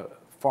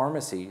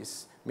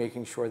pharmacies,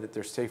 making sure that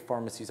there's safe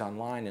pharmacies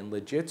online, and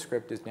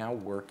LegitScript is now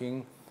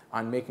working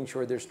on making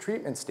sure there's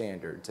treatment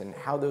standards and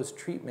how those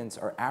treatments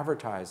are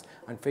advertised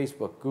on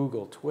Facebook,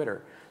 Google,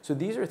 Twitter. So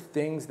these are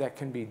things that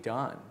can be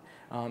done.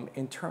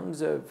 In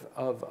terms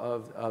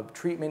of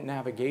treatment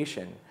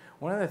navigation,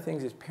 one of the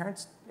things is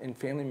parents and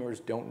family members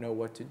don't know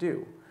what to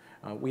do.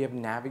 We have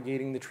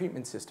navigating the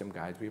treatment system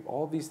guides. We have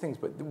all these things,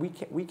 but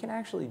we can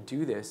actually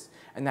do this,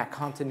 and that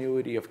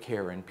continuity of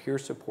care and peer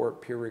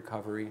support, peer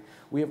recovery.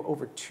 We have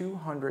over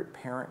 200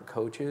 parent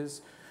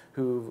coaches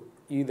who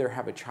either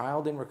have a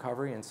child in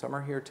recovery, and some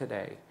are here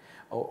today,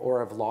 or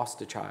have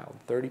lost a child.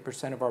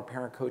 30% of our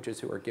parent coaches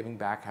who are giving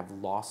back have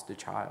lost a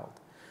child.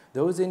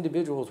 Those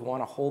individuals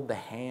want to hold the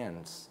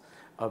hands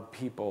of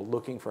people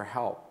looking for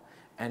help.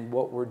 And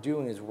what we're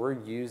doing is we're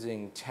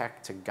using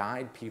tech to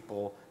guide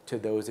people to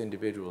those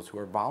individuals who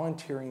are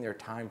volunteering their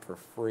time for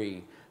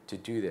free to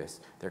do this.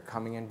 They're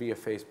coming in via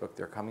Facebook,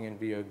 they're coming in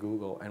via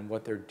Google, and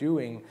what they're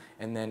doing,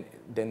 and then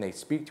they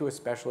speak to a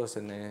specialist,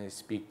 and then they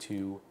speak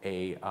to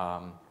a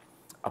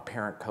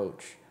parent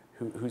coach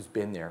who's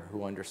been there,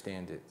 who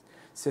understands it.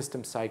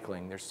 System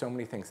cycling, there's so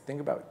many things. Think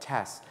about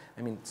tests.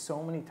 I mean,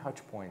 so many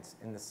touch points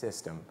in the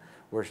system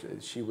where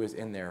she was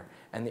in there,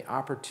 and the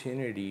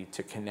opportunity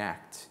to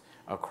connect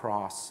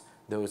across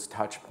those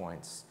touch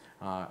points.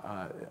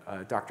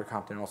 Dr.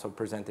 Compton also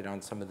presented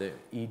on some of the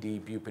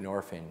ED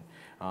buprenorphine,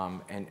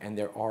 and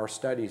there are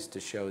studies to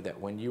show that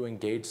when you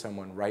engage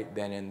someone right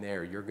then and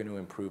there, you're going to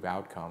improve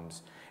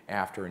outcomes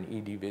after an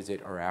ED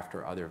visit or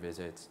after other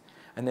visits.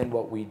 And then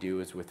what we do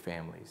is with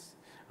families.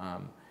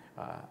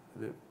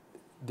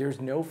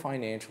 There's no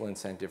financial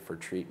incentive for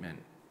treatment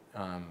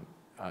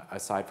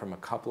aside from a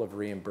couple of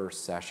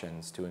reimbursed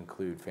sessions to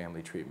include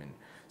family treatment.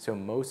 So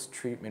most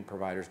treatment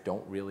providers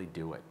don't really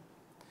do it.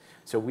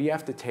 So we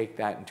have to take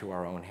that into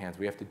our own hands.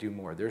 We have to do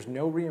more. There's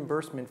no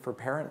reimbursement for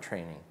parent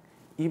training,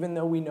 even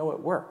though we know it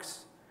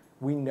works.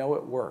 We know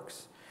it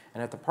works.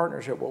 And at the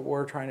partnership, what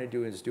we're trying to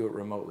do is do it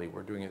remotely.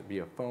 We're doing it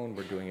via phone.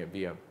 We're doing it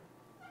via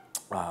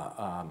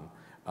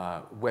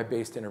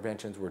web-based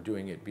interventions. We're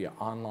doing it via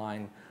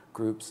online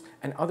groups,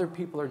 and other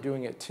people are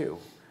doing it too.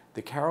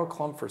 The Carol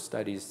Klumfer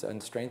studies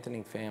on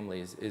strengthening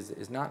families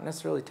is not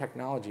necessarily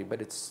technology, but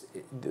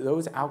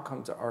those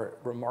outcomes are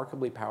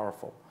remarkably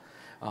powerful.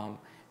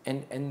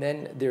 And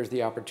then there's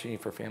the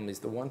opportunity for families.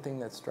 The one thing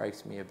that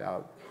strikes me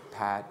about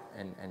Pat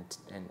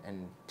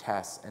and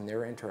Tess and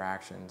their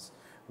interactions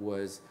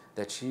was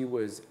that she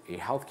was a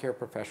healthcare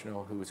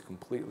professional who was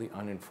completely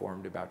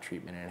uninformed about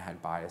treatment and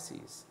had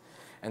biases.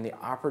 And the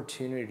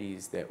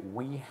opportunities that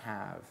we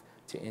have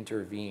to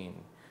intervene,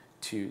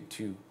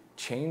 to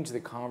change the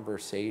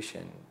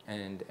conversation,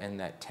 and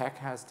that tech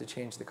has to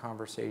change the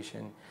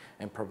conversation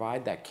and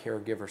provide that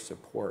caregiver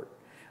support.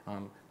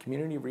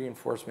 Community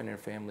reinforcement and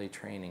family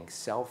training,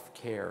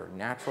 self-care,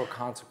 natural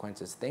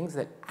consequences, things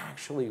that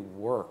actually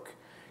work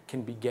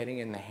can be getting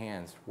in the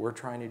hands. We're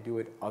trying to do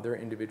it, other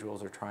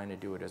individuals are trying to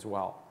do it as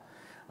well.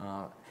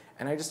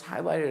 And I just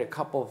highlighted a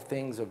couple of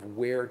things of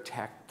where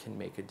tech can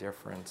make a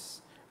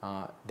difference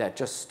that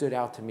just stood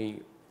out to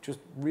me just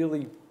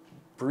really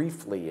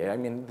briefly. I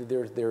mean,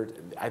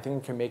 I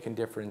think it can make a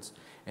difference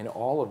in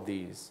all of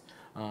these.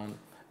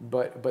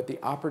 But the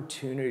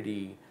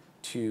opportunity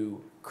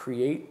to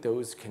create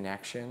those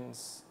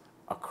connections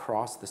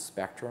across the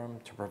spectrum,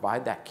 to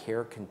provide that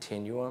care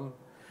continuum,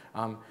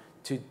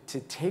 to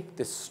take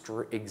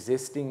the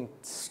existing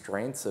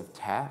strengths of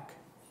tech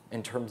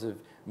in terms of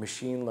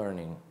machine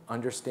learning,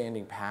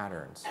 understanding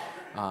patterns,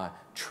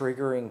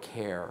 triggering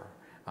care,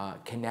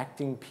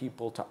 connecting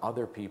people to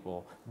other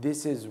people.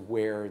 This is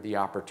where the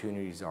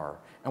opportunities are.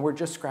 And we're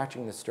just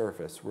scratching the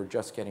surface. We're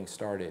just getting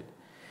started.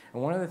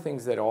 And one of the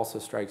things that also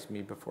strikes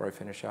me before I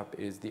finish up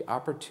is the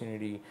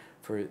opportunity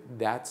for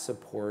that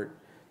support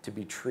to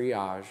be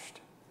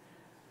triaged,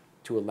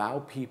 to allow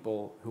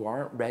people who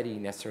aren't ready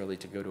necessarily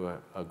to go to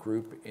a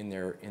group in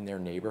their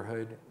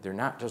neighborhood. They're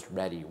not just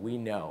ready. We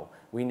know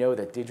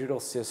that digital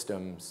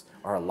systems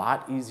are a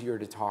lot easier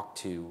to talk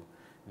to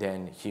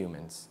than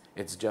humans.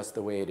 It's just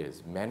the way it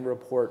is. Men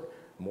report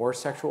more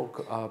sexual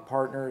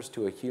partners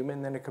to a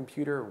human than a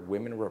computer.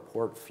 Women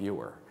report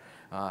fewer.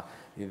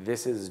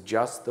 This is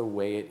just the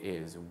way it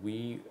is.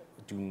 We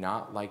do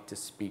not like to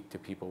speak to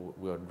people.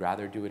 We would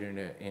rather do it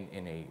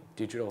in a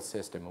digital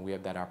system, and we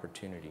have that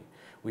opportunity.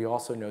 We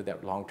also know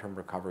that long-term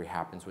recovery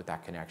happens with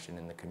that connection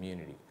in the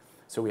community.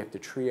 So we have to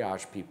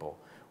triage people.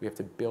 We have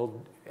to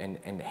build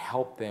and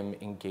help them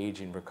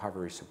engage in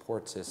recovery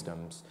support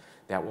systems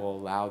that will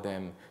allow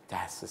them to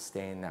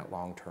sustain that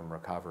long-term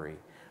recovery.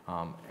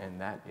 And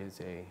that is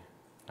a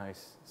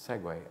nice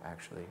segue,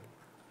 actually,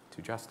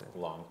 to Justin.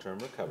 Long-term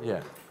recovery.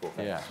 Yeah. Cool.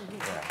 Yeah.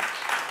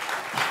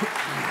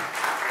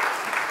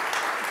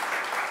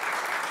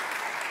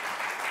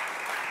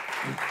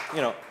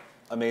 You know,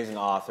 amazing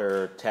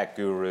author, tech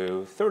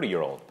guru,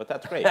 30-year-old, but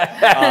that's great.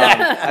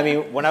 I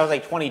mean, when I was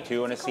like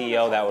 22 and a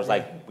CEO, that was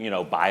like, you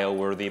know,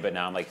 bio-worthy, but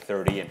now I'm like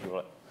 30 and people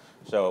are like,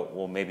 so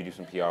we'll maybe do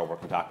some PR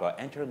work and talk about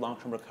enter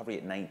long-term recovery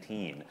at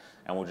 19,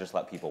 and we'll just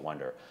let people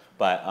wonder.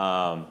 But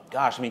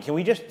gosh, I mean, can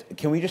we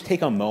just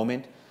take a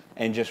moment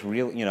and just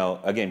really, you know,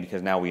 again,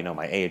 because now we know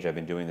my age, I've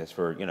been doing this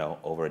for, you know,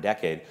 over a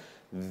decade.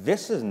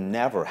 This has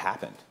never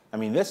happened. I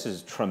mean, this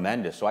is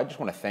tremendous. So I just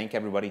want to thank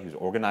everybody who's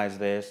organized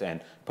this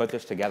and put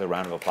this together.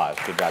 Round of applause.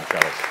 Good job,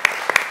 fellas.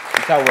 You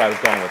can tell where I was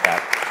going with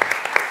that.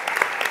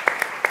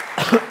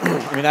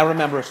 I mean, I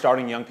remember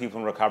starting Young People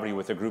in Recovery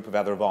with a group of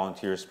other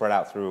volunteers spread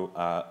out through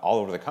all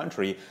over the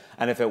country.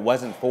 And if it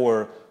wasn't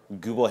for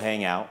Google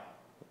Hangout,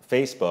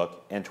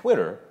 Facebook, and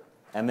Twitter,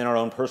 and then our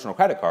own personal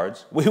credit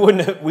cards, we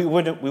wouldn't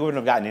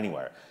have gotten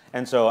anywhere.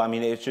 And so, I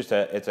mean,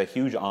 it's a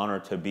huge honor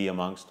to be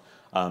amongst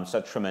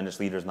such tremendous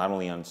leaders, not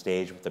only on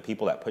stage, but the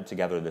people that put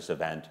together this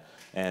event.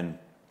 And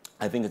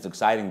I think it's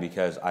exciting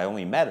because I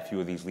only met a few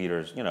of these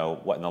leaders, you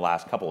know, in the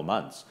last couple of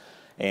months.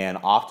 And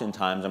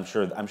oftentimes, I'm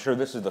sure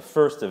this is the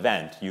first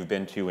event you've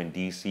been to in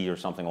DC or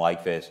something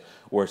like this,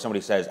 where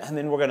somebody says, and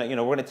then we're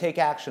gonna take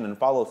action and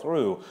follow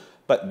through.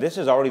 But this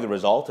is already the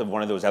result of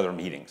one of those other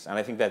meetings. And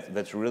I think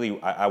that's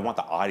really, I want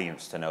the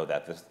audience to know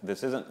that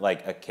this isn't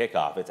like a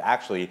kickoff. It's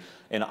actually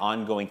an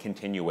ongoing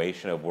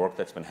continuation of work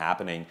that's been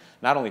happening,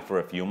 not only for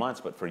a few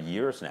months, but for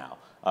years now.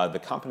 The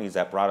companies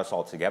that brought us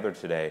all together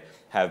today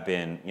have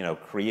been, you know,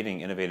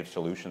 creating innovative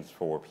solutions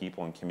for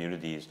people and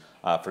communities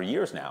for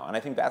years now. And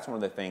I think that's one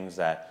of the things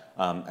that,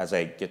 as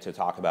I get to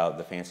talk about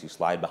the fancy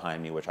slide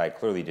behind me, which I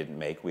clearly didn't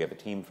make, we have a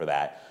team for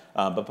that.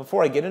 But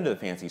before I get into the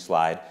fancy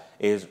slide,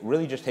 is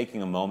really just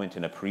taking a moment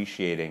and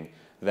appreciating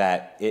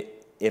that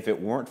if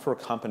it weren't for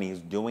companies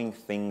doing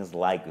things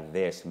like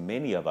this,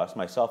 many of us,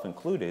 myself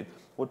included,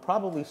 would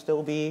probably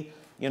still be,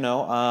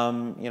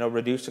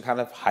 reduced to kind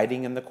of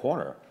hiding in the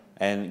corner.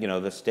 And, you know,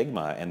 the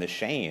stigma and the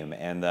shame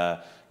and the,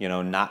 you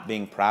know, not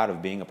being proud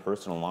of being a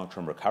person in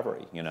long-term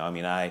recovery. You know, I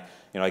mean, I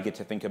get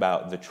to think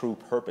about the true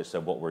purpose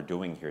of what we're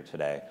doing here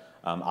today.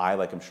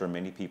 Like I'm sure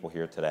many people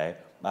here today,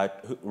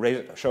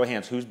 show of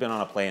hands, who's been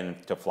on a plane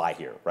to fly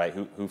here, right?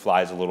 Who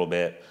flies a little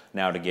bit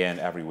now and again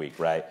every week,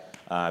 right?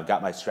 I've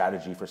got my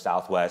strategy for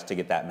Southwest to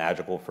get that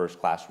magical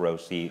first-class row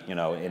seat, you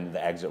know, in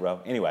the exit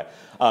row. Anyway,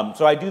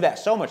 so I do that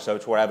so much so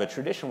to where I have a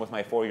tradition with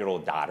my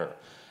 4-year-old daughter.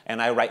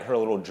 And I write her a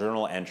little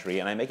journal entry,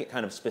 and I make it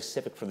kind of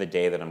specific for the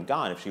day that I'm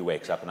gone if she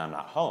wakes up and I'm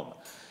not home.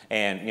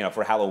 And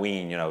for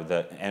Halloween,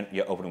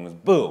 the opening was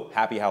boo,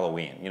 happy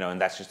Halloween, and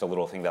that's just a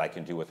little thing that I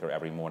can do with her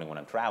every morning when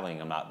I'm traveling,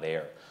 I'm not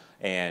there.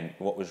 And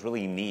what was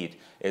really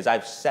neat is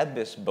I've said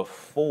this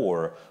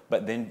before,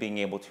 but then being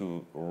able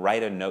to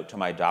write a note to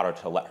my daughter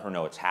to let her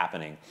know it's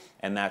happening.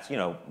 And that's,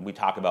 we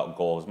talk about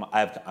goals.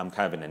 I'm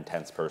kind of an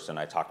intense person.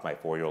 I talk to my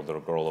 4-year-old little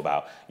girl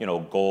about,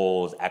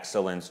 goals,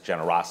 excellence,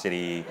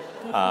 generosity.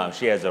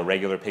 She has a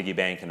regular piggy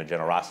bank and a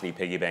generosity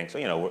piggy bank.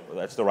 So,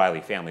 that's the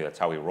Riley family. That's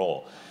how we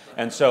roll.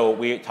 And so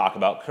we talk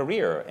about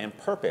career and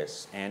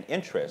purpose and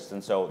interests.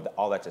 And so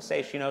all that to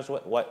say, she knows she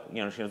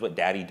knows what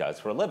Daddy does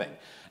for a living.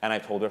 And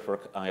I've told her for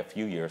a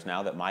few years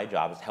now that my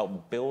job is to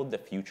help build the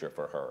future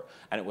for her.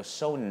 And it was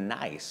so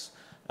nice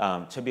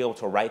to be able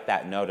to write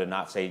that note and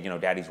not say,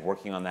 Daddy's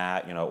working on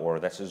that,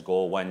 or that's his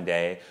goal one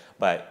day.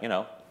 But,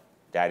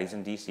 Daddy's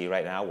in DC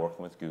right now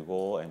working with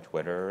Google and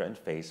Twitter and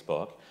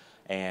Facebook.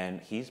 And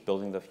he's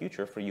building the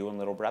future for you and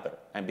little brother.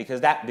 And because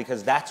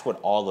that's what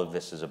all of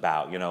this is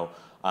about.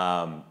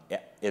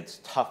 It's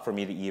tough for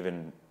me to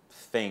even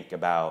think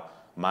about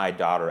my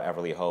daughter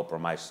Everly Hope or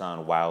my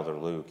son Wilder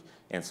Luke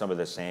in some of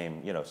the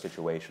same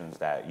situations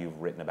that you've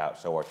written about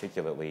so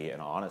articulately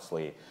and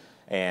honestly.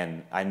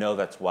 And I know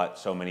that's what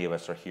so many of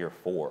us are here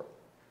for.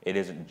 It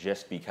isn't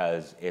just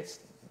because it's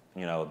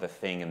the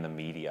thing in the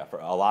media. For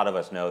a lot of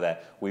us know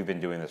that we've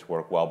been doing this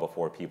work well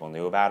before people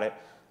knew about it.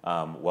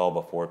 Well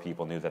before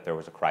people knew that there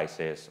was a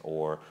crisis,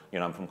 or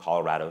I'm from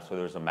Colorado, so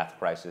there was a meth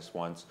crisis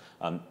once,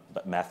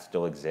 but meth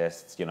still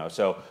exists,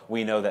 so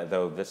we know that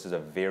though this is a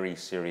very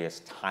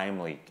serious,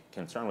 timely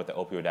concern with the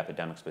opioid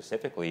epidemic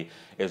specifically,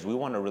 is we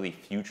want to really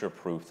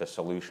future-proof the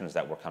solutions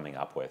that we're coming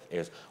up with.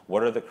 Is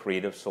what are the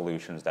creative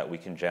solutions that we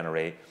can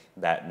generate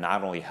that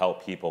not only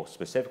help people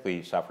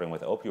specifically suffering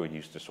with opioid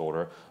use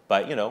disorder,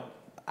 but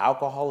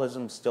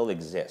alcoholism still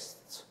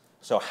exists.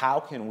 So how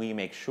can we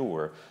make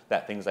sure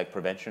that things like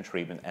prevention,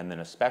 treatment, and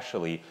then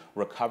especially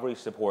recovery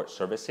support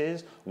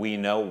services, we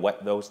know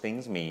what those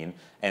things mean,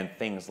 and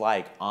things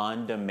like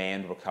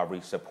on-demand recovery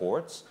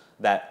supports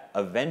that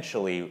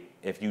eventually,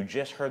 if you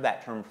just heard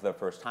that term for the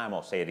first time,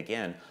 I'll say it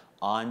again,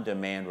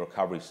 on-demand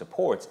recovery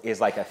supports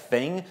is like a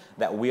thing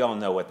that we all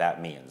know what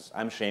that means.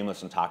 I'm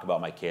shameless and talk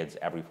about my kids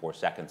every 4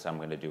 seconds, so I'm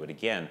going to do it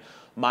again.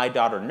 My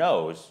daughter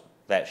knows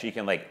that she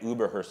can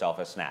Uber herself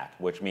a snack,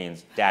 which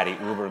means, Daddy,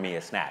 Uber me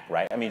a snack,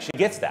 right? I mean, she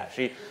gets that.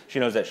 She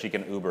knows that she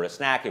can Uber a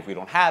snack if we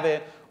don't have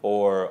it,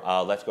 or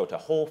let's go to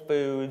Whole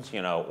Foods,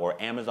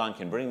 or Amazon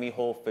can bring me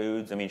Whole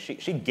Foods. I mean,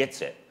 she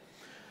gets it.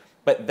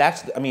 But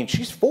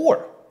she's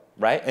 4,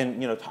 right?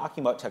 And,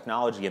 talking about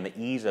technology and the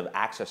ease of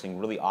accessing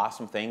really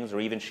awesome things,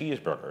 or even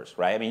cheeseburgers,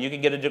 right? I mean, you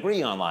can get a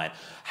degree online.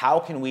 How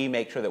can we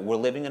make sure that we're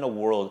living in a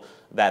world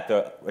that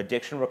the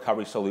addiction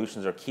recovery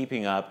solutions are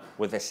keeping up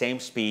with the same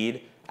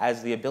speed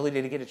as the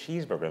ability to get a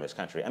cheeseburger in this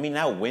country? I mean,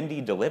 now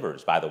Wendy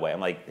delivers, by the way. I'm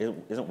like,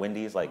 isn't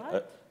Wendy's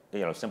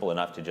simple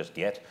enough to just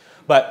get?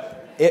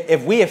 But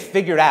if we have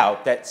figured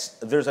out that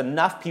there's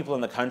enough people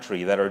in the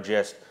country that are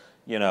just,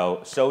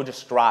 so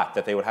distraught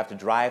that they would have to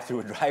drive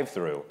through a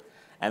drive-through,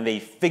 and they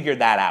figured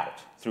that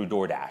out through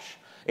DoorDash,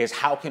 is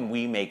how can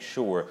we make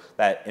sure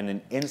that in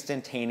an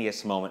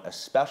instantaneous moment,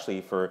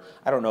 especially for,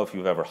 I don't know if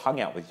you've ever hung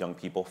out with young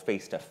people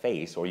face to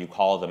face, or you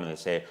call them and they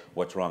say,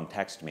 what's wrong,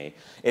 text me,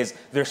 is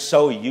they're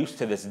so used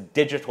to this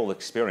digital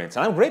experience.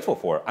 And I'm grateful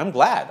for it. I'm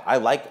glad. I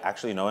like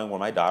actually knowing where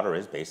my daughter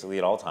is basically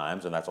at all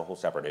times, and that's a whole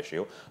separate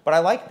issue. But I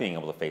like being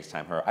able to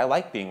FaceTime her. I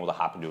like being able to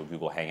hop into a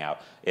Google Hangout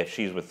if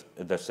she's with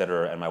the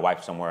sitter and my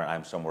wife's somewhere and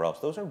I'm somewhere else.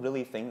 Those are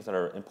really things that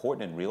are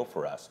important and real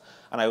for us.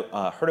 And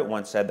I heard it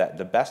once said that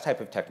the best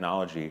type of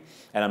technology,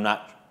 and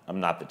I'm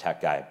not the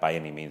tech guy by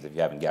any means, if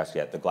you haven't guessed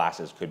yet. The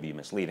glasses could be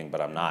misleading,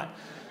 but I'm not.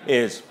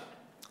 Is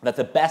that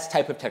the best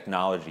type of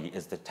technology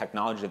is the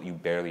technology that you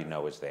barely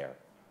know is there.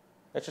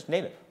 It's just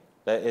native.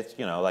 It's,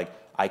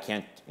 I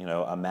can't,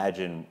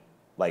 imagine,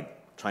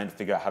 trying to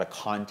figure out how to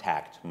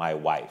contact my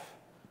wife.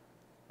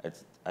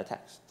 It's a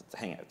text, it's a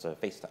hangout, it's a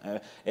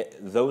FaceTime.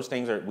 Those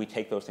things we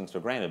take those things for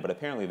granted, but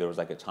apparently there was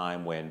a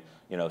time when,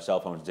 cell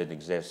phones didn't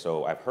exist,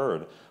 so I've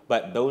heard.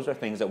 But those are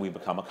things that we've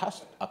become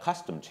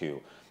accustomed to.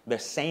 The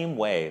same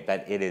way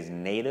that it is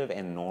native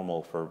and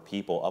normal for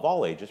people of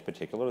all ages,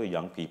 particularly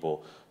young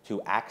people,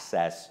 to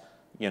access,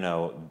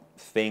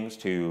 things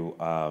to,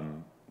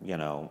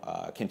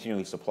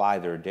 continually supply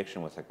their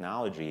addiction with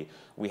technology,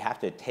 we have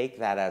to take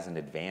that as an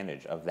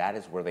advantage of that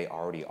is where they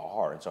already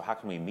are. And so how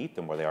can we meet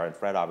them where they are? And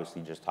Fred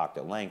obviously just talked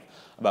at length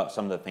about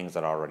some of the things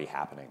that are already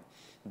happening.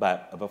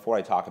 But before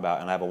I talk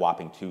about, and I have a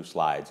whopping 2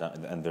 slides,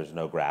 and there's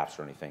no graphs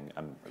or anything,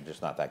 I'm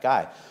just not that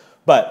guy.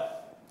 But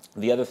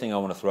the other thing I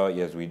want to throw at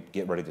you as we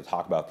get ready to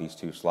talk about these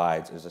 2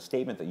 slides is a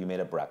statement that you made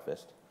at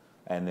breakfast,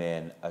 and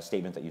then a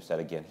statement that you said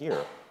again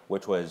here,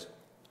 which was,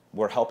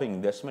 we're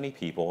helping this many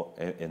people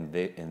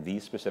in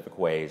these specific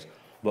ways,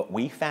 but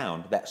we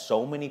found that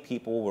so many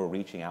people were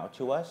reaching out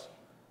to us,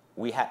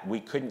 we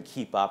couldn't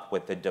keep up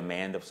with the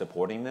demand of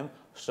supporting them,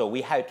 so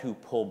we had to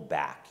pull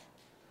back.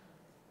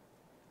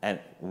 And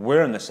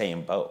we're in the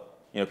same boat.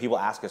 People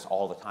ask us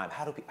all the time,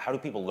 how do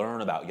people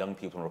learn about young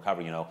people in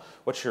recovery?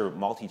 What's your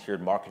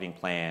multi-tiered marketing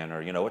plan,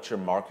 or what's your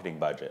marketing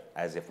budget?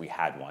 As if we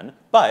had one.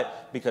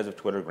 But because of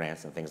Twitter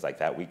grants and things like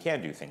that, we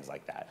can do things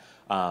like that.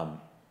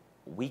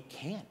 We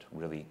can't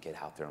really get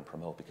out there and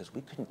promote because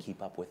we couldn't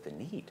keep up with the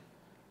need.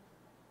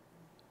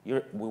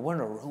 We're in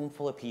a room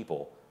full of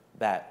people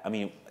that,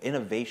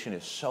 innovation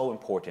is so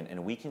important,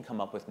 and we can come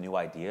up with new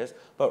ideas,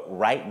 but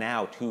right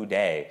now,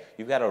 today,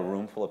 you've got a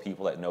room full of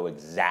people that know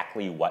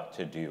exactly what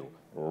to do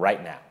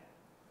right now.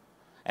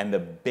 And the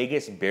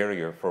biggest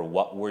barrier for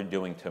what we're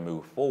doing to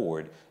move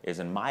forward is,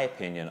 in my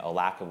opinion, a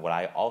lack of what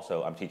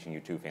I'm teaching you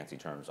two fancy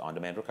terms,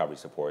 on-demand recovery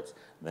supports.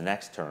 The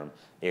next term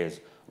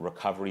is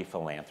recovery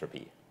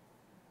philanthropy.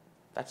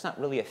 That's not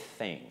really a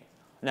thing.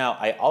 Now,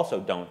 I also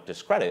don't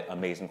discredit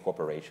amazing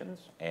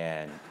corporations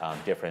and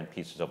different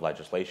pieces of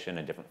legislation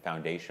and different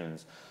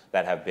foundations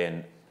that have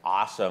been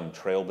awesome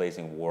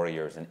trailblazing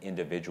warriors and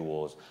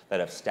individuals that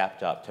have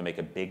stepped up to make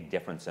a big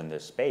difference in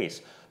this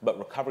space. But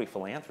recovery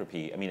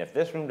philanthropy, if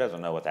this room doesn't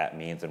know what that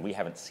means, and we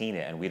haven't seen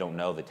it, and we don't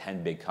know the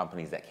 10 big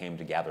companies that came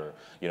together,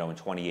 in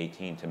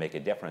 2018 to make a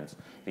difference,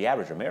 the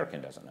average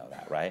American doesn't know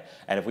that, right?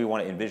 And if we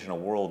want to envision a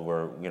world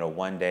where,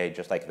 one day,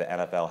 just like the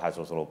NFL has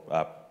those little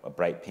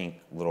bright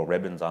pink little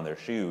ribbons on their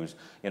shoes,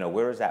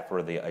 where is that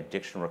for the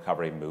addiction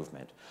recovery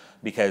movement?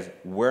 Because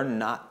we're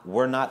not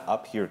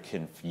up here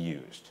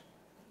confused.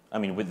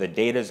 With the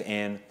data's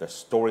in, the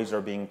stories are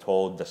being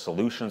told, the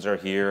solutions are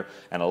here,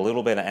 and a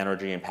little bit of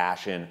energy and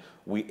passion.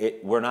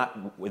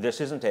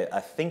 This isn't a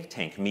think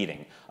tank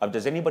meeting of,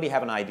 does anybody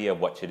have an idea of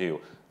what to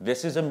do?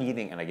 This is a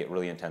meeting, and I get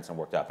really intense and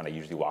worked up, and I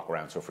usually walk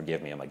around, so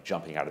forgive me, I'm like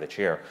jumping out of the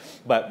chair.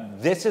 But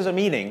this is a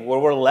meeting where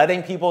we're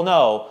letting people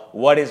know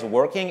what is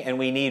working, and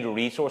we need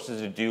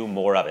resources to do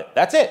more of it.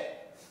 That's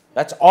it.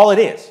 That's all it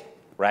is,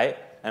 right?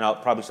 And I'll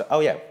probably say, oh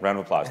yeah, round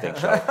of applause, thanks,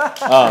 Charlie.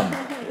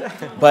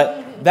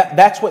 But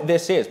that's what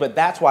this is. But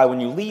that's why when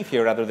you leave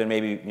here, rather than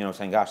maybe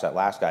saying, gosh, that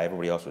last guy,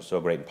 everybody else was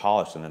so great and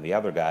polished, and then the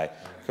other guy,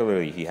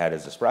 clearly he had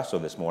his espresso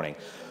this morning.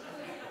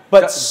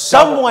 But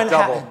someone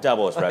had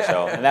double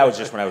espresso, and that was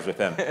just when I was with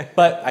him.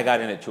 But I got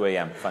in at 2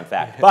 a.m., fun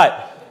fact.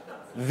 But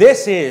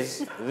this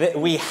is,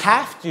 we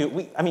have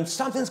to,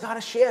 something's got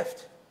to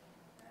shift.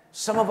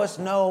 Some of us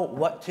know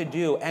what to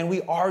do, and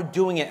we are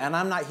doing it. And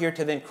I'm not here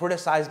to then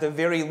criticize the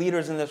very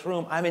leaders in this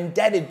room. I'm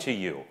indebted to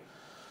you.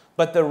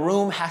 But the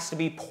room has to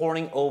be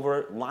pouring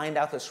over, lined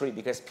out the street,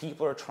 because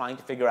people are trying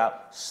to figure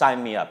out,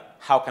 sign me up.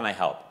 How can I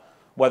help?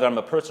 Whether I'm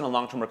a person in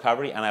long-term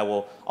recovery, and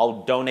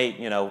I'll donate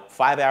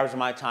 5 hours of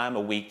my time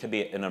a week to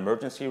be in an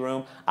emergency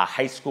room, a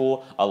high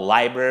school, a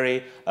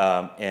library,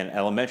 an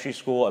elementary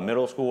school, a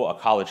middle school, a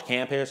college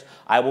campus.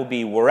 I will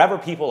be wherever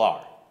people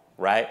are.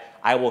 Right?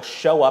 I will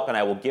show up and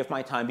I will give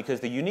my time, because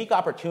the unique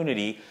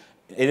opportunity,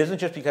 it isn't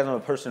just because I'm a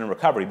person in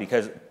recovery,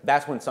 because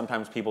that's when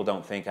sometimes people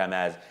don't think I'm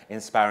as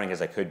inspiring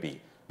as I could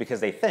be, because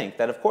they think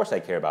that, of course I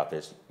care about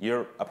this.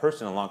 You're a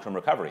person in long-term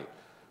recovery.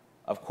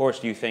 Of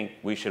course you think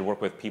we should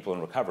work with people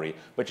in recovery,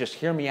 but just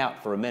hear me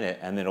out for a minute,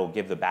 and then it'll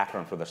give the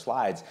background for the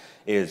slides,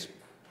 is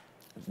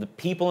the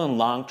people in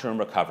long-term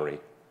recovery,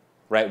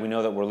 right? We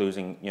know that we're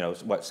losing,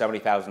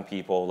 70,000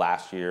 people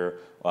last year.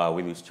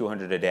 We lose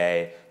 200 a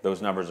day. Those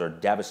numbers are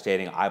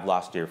devastating. I've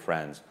lost dear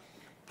friends.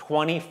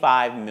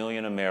 25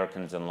 million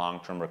Americans in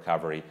long-term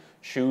recovery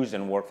choose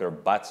and work their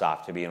butts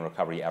off to be in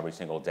recovery every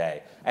single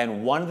day.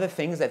 And one of the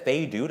things that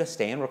they do to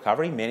stay in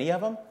recovery, many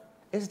of them,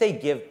 is they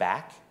give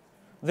back.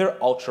 They're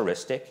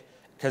altruistic,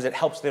 because it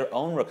helps their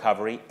own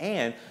recovery,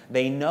 and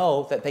they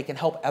know that they can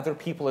help other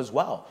people as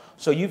well.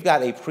 So you've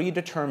got a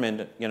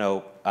predetermined,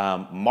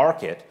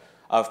 market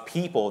of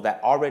people that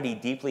already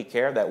deeply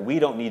care, that we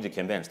don't need to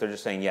convince. They're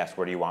just saying, yes,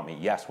 where do you want me?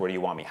 Yes, where do you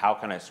want me? How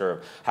can I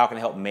serve? How can I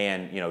help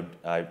man,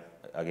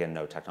 again,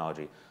 no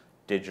technology,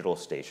 digital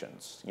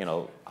stations,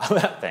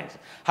 things.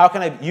 How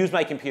can I use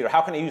my computer?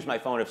 How can I use my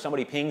phone? If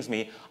somebody pings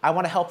me, I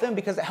want to help them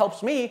because it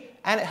helps me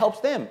and it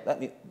helps them.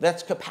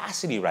 That's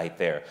capacity right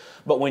there.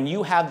 But when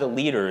you have the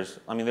leaders,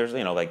 there's,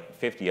 like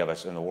 50 of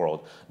us in the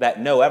world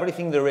that know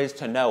everything there is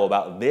to know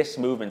about this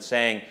movement,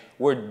 saying,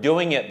 we're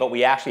doing it, but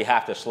we actually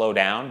have to slow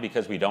down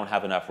because we don't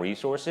have enough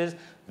resources,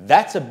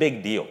 that's a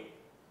big deal.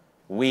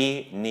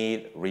 We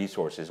need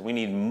resources. We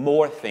need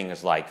more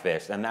things like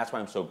this, and that's why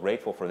I'm so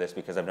grateful for this,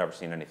 because I've never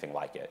seen anything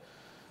like it.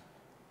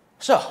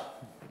 So,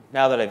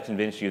 now that I've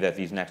convinced you that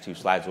these next two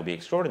slides will be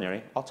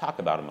extraordinary, I'll talk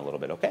about them a little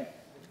bit, okay?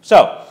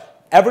 So,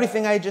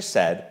 everything I just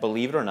said,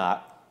 believe it or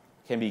not,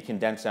 can be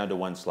condensed down to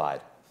one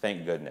slide.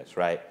 Thank goodness,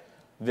 right?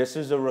 This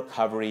is a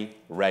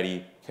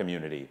recovery-ready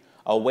community.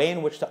 A way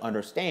in which to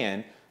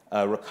understand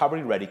a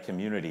recovery-ready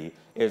community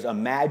is,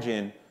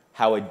 imagine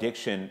how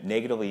addiction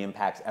negatively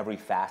impacts every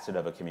facet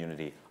of a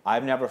community.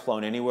 I've never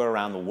flown anywhere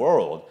around the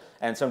world,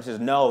 and someone says,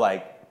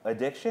 no,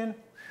 addiction,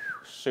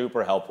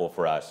 super helpful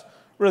for us.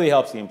 Really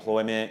helps the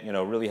employment,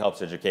 really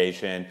helps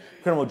education.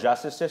 Criminal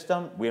justice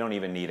system, we don't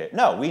even need it.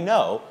 No, we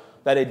know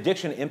that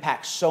addiction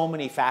impacts so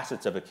many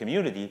facets of a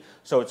community,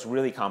 so it's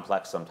really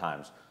complex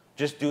sometimes.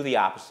 Just do the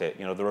opposite.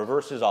 The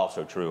reverse is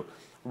also true.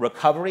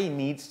 Recovery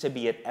needs to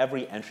be at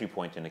every entry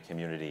point in a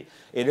community.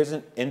 It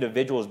isn't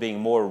individuals being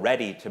more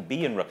ready to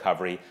be in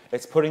recovery,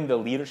 it's putting the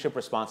leadership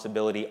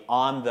responsibility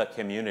on the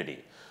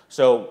community.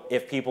 So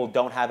if people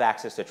don't have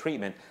access to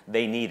treatment,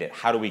 they need it.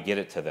 How do we get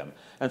it to them?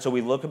 And so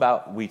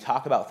we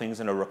talk about things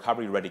in a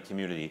recovery-ready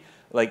community.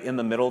 Like in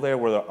the middle there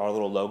where our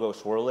little logo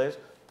swirl is,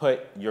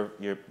 put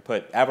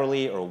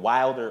Everly or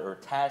Wilder or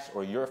Tess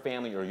or your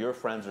family or your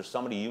friends or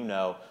somebody you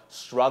know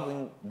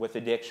struggling with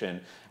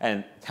addiction,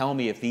 and tell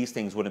me if these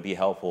things wouldn't be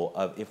helpful.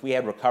 If we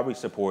had recovery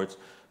supports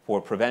for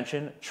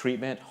prevention,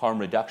 treatment, harm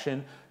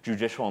reduction,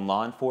 judicial and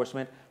law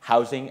enforcement,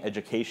 housing,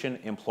 education,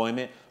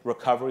 employment,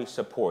 recovery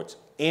supports.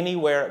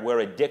 Anywhere where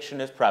addiction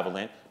is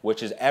prevalent,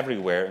 which is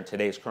everywhere in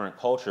today's current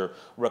culture,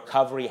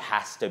 recovery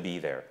has to be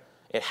there.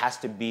 It has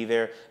to be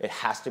there, it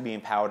has to be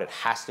empowered, it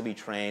has to be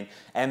trained,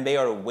 and they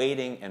are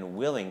waiting and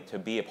willing to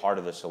be a part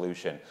of the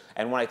solution.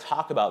 And when I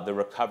talk about the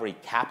recovery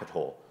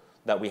capital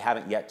that we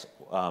haven't yet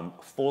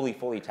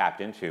fully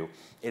tapped into,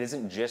 it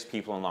isn't just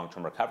people in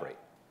long-term recovery.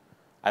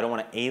 I don't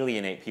want to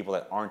alienate people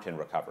that aren't in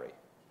recovery.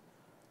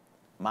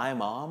 My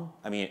mom,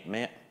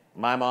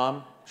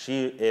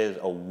 she is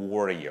a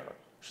warrior.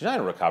 She's not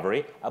in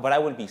recovery, but I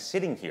wouldn't be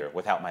sitting here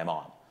without my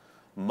mom.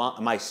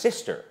 My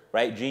sister,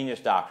 right,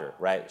 genius doctor,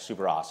 right,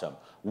 super awesome,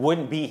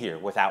 wouldn't be here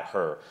without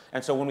her.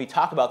 And so when we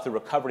talk about the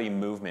recovery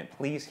movement,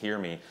 please hear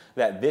me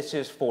that this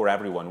is for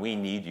everyone. We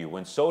need you.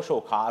 When social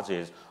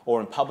causes or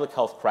when public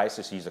health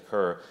crises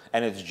occur,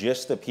 and it's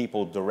just the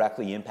people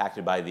directly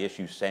impacted by the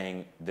issue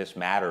saying this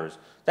matters,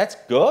 that's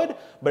good,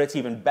 but it's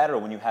even better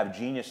when you have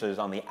geniuses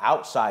on the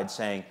outside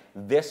saying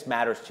this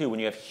matters too, when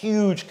you have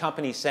huge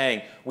companies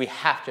saying we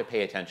have to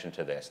pay attention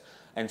to this.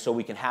 And so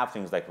we can have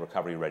things like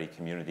recovery-ready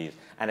communities,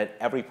 and at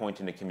every point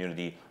in the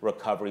community,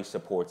 recovery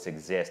supports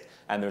exist,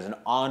 and there's an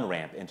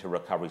on-ramp into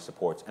recovery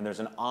supports, and there's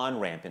an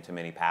on-ramp into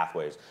many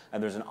pathways,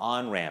 and there's an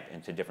on-ramp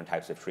into different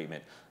types of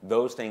treatment.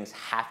 Those things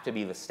have to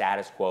be the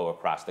status quo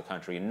across the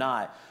country, and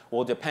not,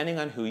 well, depending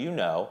on who you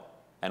know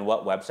and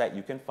what website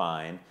you can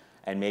find,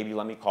 and maybe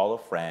let me call a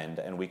friend,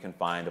 and we can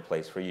find a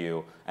place for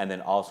you, and then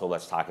also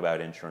let's talk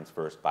about insurance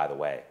first, by the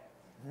way.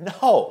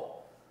 No!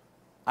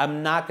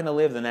 I'm not going to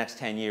live the next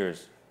 10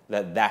 years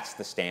that's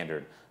the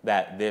standard,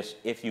 that this,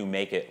 if you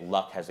make it,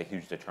 luck has a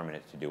huge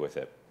determinant to do with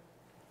it.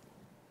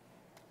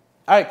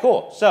 All right,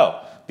 cool.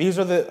 So these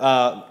are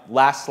the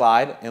last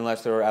slide,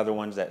 unless there are other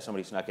ones that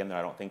somebody snuck in there.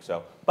 I don't think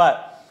so.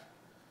 But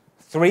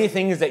 3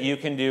 things that you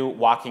can do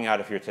walking out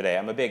of here today.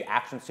 I'm a big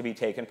actions to be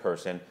taken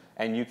person,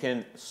 and you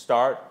can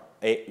start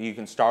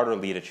or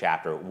lead a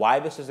chapter. Why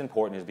this is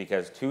important is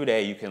because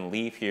today you can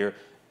leave here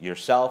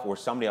yourself or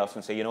somebody else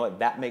and say, you know what,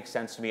 that makes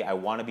sense to me. I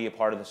want to be a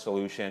part of the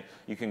solution.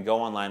 You can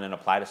go online and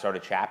apply to start a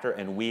chapter,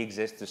 and we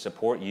exist to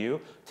support you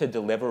to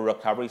deliver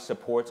recovery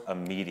supports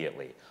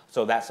immediately.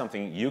 So that's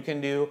something you can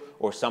do,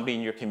 or somebody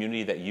in your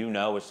community that you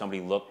know is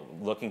somebody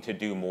looking to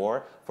do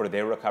more for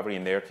their recovery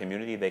in their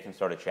community, they can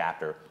start a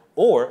chapter.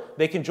 Or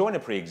they can join a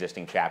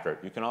pre-existing chapter.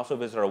 You can also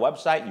visit our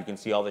website. You can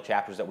see all the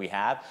chapters that we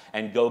have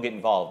and go get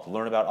involved.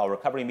 Learn about all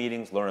recovery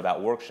meetings, learn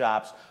about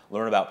workshops,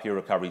 learn about peer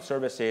recovery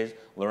services,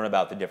 learn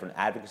about the different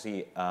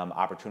advocacy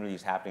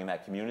opportunities happening in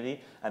that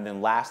community. And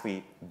then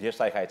lastly,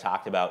 just like I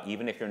talked about,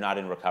 even if you're not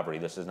in recovery,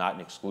 this is not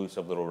an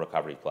exclusive little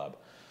recovery club.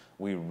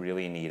 We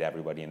really need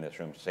everybody in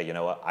this room to say, you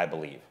know what, I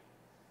believe.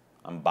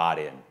 I'm bought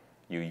in.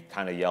 You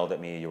kind of yelled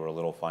at me, you were a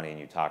little funny, and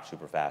you talked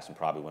super fast and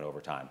probably went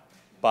over time.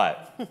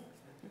 But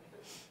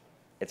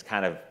it's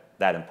kind of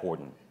that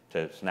important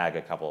to snag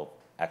a couple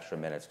extra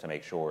minutes to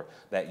make sure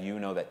that you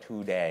know that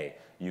today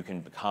you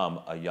can become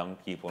a young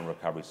people in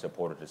recovery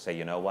supporter to say,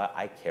 you know what,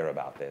 I care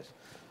about this.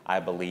 I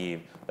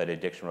believe that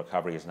addiction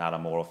recovery is not a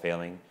moral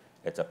failing,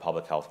 it's a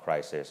public health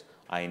crisis.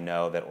 I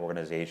know that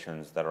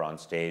organizations that are on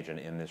stage and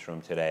in this room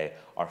today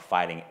are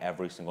fighting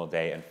every single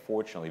day, and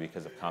fortunately,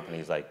 because of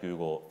companies like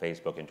Google,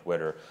 Facebook, and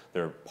Twitter,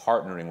 they're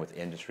partnering with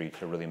industry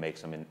to really make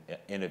some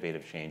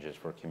innovative changes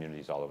for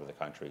communities all over the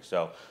country.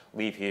 So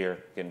leave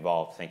here, get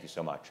involved. Thank you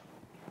so much.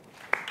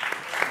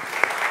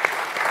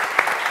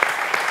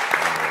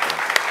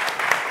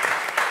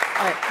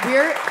 All right,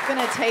 we're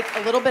going to take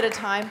a little bit of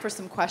time for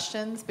some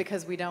questions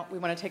because we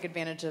want to take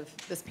advantage of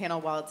this panel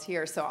while it's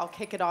here. So I'll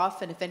kick it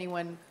off, and if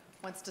anyone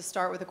wants to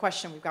start with a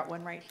question, we've got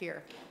one right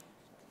here.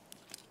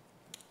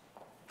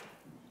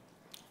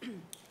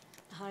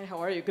 Hi, how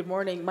are you? Good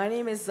morning. My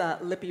name is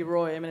Lippy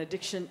Roy. I'm an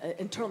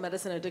internal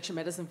medicine, addiction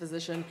medicine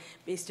physician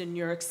based in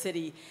New York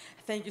City.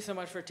 Thank you so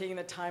much for taking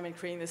the time and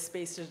creating this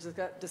space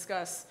to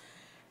discuss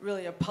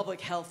really a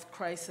public health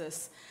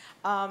crisis.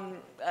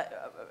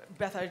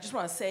 Beth, I just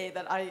want to say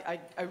that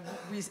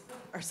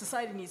our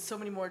society needs so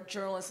many more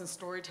journalists and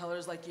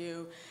storytellers like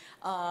you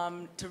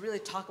to really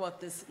talk about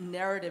this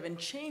narrative and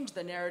change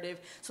the narrative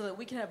so that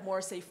we can have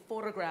more, say,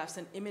 photographs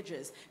and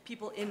images,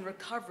 people in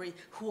recovery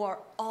who are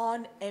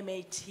on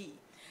MAT.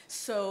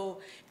 So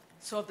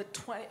of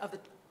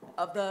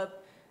the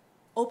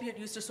opioid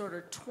use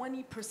disorder,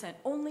 20%,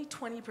 only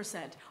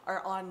 20%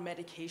 are on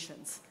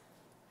medications.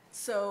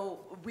 So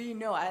we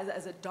know,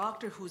 as a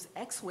doctor who's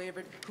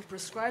ex-waivered, who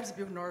prescribes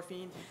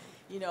buprenorphine,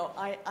 You know,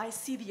 I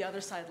see the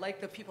other side,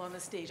 like the people on the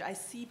stage. I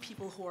see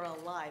people who are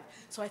alive.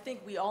 So I think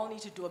we all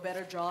need to do a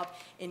better job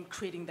in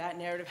creating that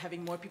narrative,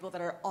 having more people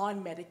that are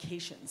on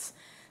medications.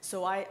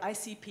 So I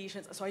see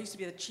patients, so I used to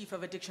be the chief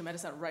of addiction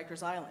medicine at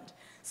Rikers Island.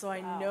 So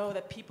I know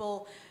that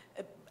people,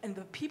 and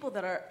the people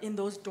that are in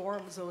those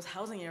dorms, those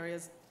housing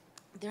areas,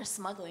 they're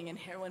smuggling in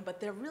heroin, but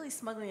they're really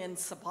smuggling in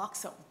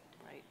Suboxone.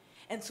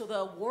 And so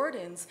the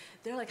wardens,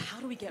 they're like,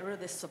 how do we get rid of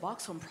this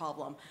Suboxone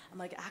problem? I'm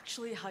like,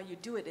 actually, how you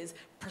do it is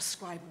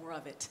prescribe more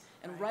of it.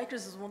 And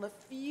Rikers is one of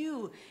the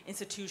few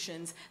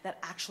institutions that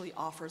actually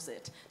offers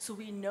it. So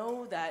we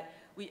know that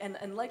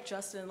and like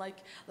Justin, like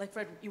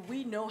Fred,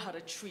 we know how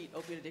to treat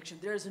opioid addiction.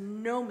 There is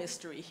no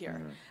mystery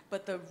here.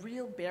 But the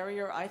real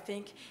barrier, I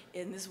think,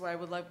 and this is where I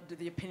would love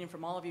the opinion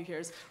from all of you here,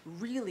 is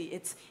really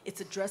it's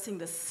addressing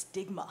the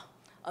stigma.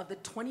 Of the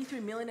 23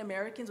 million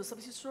Americans with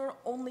substance use disorder,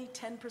 only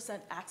 10%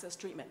 access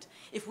treatment.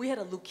 If we had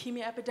a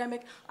leukemia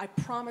epidemic, I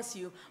promise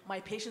you, my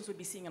patients would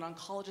be seeing an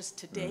oncologist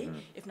today,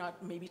 if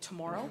not maybe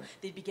tomorrow.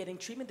 They'd be getting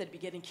treatment, they'd be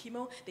getting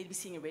chemo, they'd be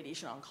seeing a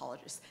radiation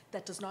oncologist.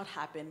 That does not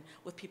happen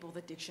with people with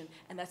addiction,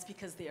 and that's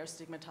because they are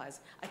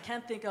stigmatized. I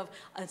can't think of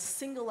a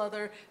single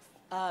other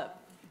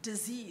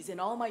disease in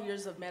all my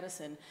years of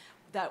medicine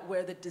that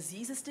where the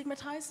disease is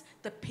stigmatized,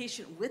 the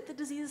patient with the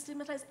disease is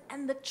stigmatized,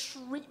 and the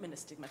treatment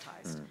is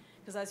stigmatized.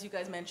 Because as you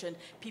guys mentioned,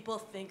 people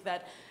think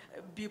that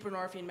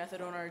buprenorphine,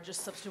 methadone are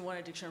just substitute one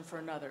addiction for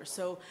another.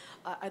 So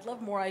I'd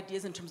love more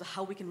ideas in terms of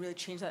how we can really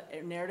change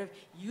that narrative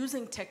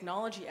using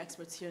technology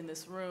experts here in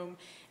this room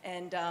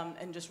and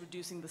just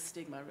reducing the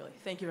stigma, really.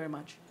 Thank you very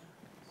much.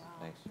 Wow.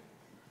 Thanks.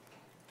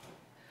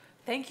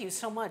 Thank you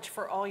so much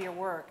for all your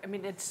work. I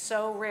mean, it's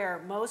so rare.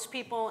 Most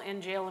people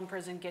in jail and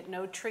prison get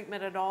no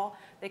treatment at all.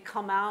 They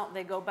come out,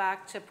 they go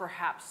back to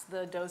perhaps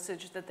the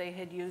dosage that they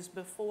had used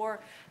before.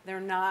 They're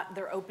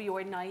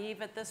opioid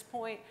naive at this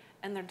point,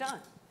 and they're done.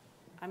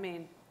 I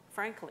mean,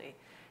 frankly.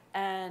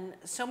 And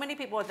so many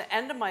people, at the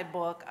end of my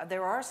book,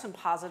 there are some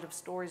positive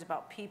stories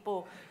about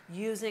people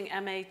using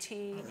MAT.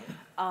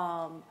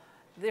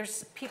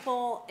 There's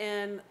people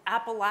in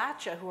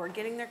Appalachia who are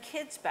getting their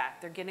kids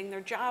back. They're getting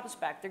their jobs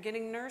back. They're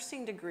getting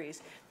nursing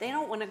degrees. They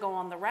don't want to go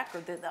on the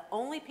record. They're the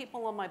only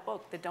people in my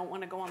book that don't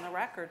want to go on the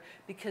record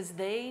because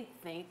they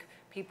think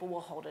people will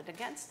hold it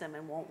against them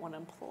and won't want to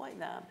employ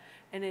them.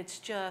 And it's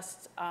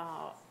just,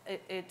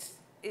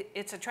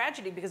 it's a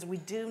tragedy because we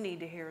do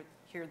need to hear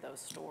those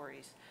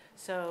stories.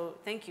 So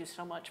thank you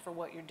so much for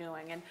what you're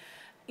doing. And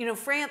you know,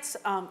 France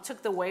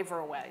took the waiver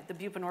away, the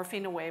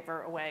buprenorphine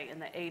waiver away in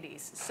the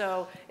 80s.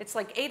 So it's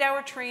like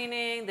 8-hour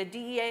training, the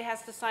DEA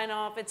has to sign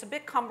off. It's a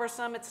bit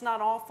cumbersome, it's not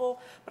awful.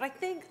 But I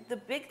think the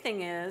big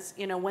thing is,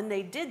 you know, when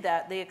they did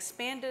that, they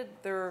expanded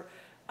their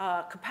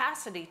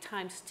capacity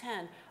times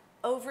 10.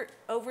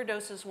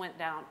 Overdoses went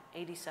down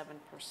 87%.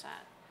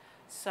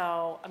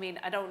 So, I mean,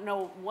 I don't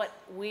know what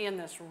we in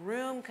this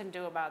room can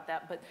do about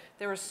that, but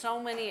there are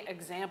so many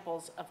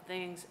examples of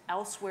things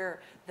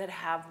elsewhere that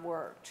have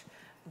worked.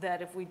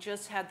 That if we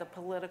just had the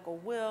political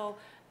will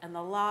and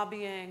the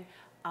lobbying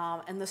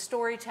and the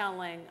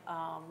storytelling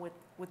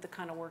with the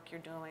kind of work you're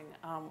doing,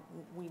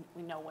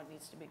 we know what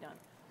needs to be done.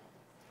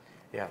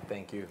 Yeah,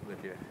 thank you,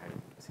 Olivia.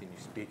 I've seen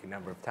you speak a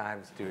number of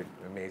times, do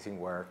amazing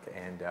work.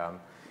 And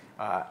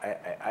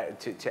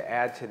to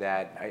add to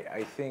that,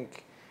 I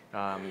think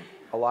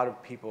a lot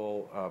of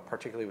people,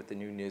 particularly with the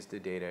new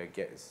NISDA data,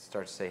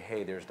 start to say,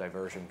 hey, there's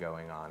diversion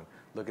going on.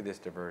 Look at this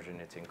diversion,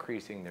 it's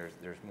increasing,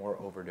 there's more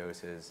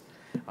overdoses.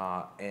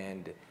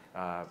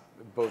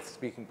 Both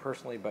speaking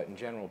personally, but in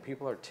general,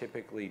 people are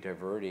typically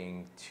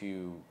diverting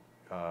to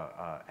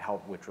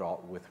help with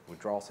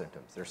withdrawal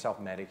symptoms. They're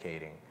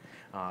self-medicating.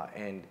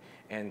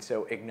 And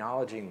so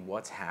acknowledging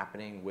what's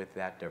happening with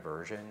that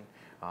diversion,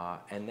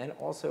 and then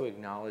also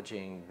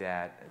acknowledging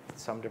that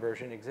some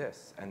diversion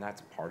exists, and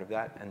that's part of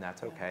that, and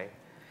that's okay.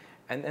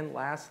 And then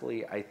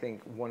lastly, I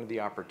think one of the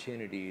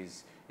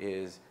opportunities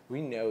is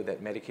we know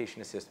that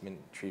medication-assisted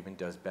treatment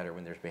does better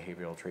when there's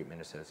behavioral treatment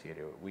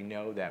associated. We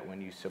know that when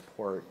you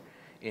support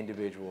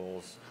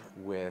individuals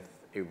with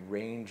a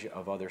range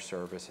of other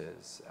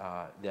services,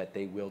 that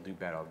they will do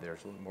better.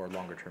 There's more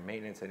longer-term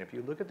maintenance. And if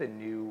you look at the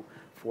new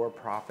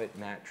for-profit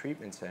MAT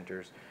treatment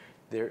centers,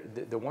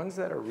 the ones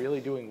that are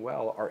really doing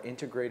well are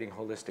integrating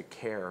holistic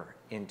care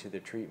into the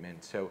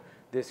treatment. So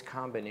this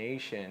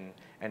combination,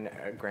 and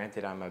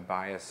granted I'm a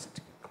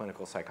biased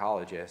clinical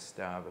psychologist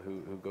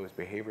who goes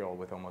behavioral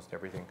with almost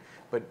everything,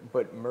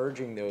 but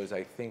merging those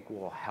I think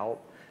will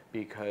help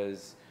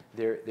because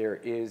there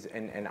is,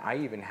 and I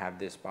even have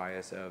this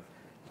bias of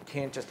you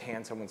can't just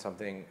hand someone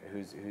something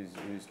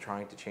who's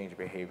trying to change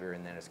behavior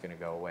and then it's going to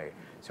go away.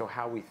 So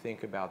how we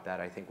think about that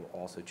I think will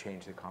also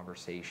change the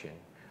conversation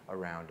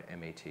around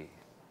MAT.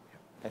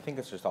 I think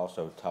it's just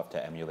also tough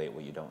to emulate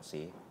what you don't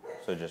see.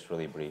 So just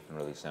really brief and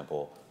really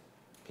simple.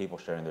 People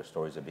sharing their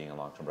stories of being in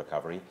long-term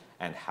recovery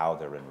and how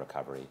they're in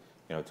recovery.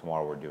 You know,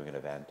 tomorrow we're doing an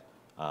event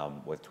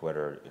with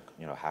Twitter,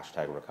 you know,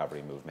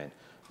 #recovery movement.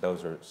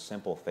 Those are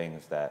simple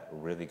things that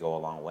really go a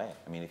long way.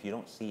 I mean, if you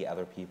don't see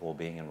other people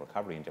being in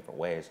recovery in different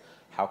ways,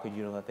 how could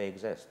you know that they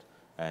exist?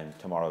 And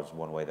tomorrow is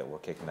one way that we're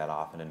kicking that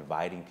off and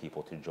inviting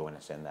people to join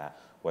us in that,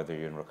 whether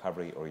you're in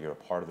recovery or you're a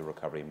part of the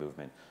recovery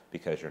movement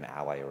because you're an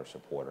ally or a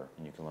supporter.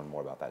 And you can learn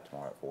more about that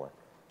tomorrow at 4.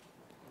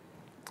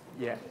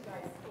 Yeah.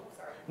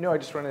 No, I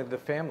just wanted the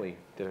family,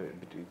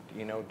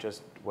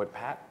 just what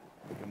Pat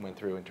went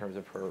through in terms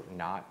of her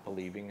not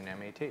believing in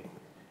MAT,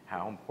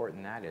 how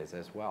important that is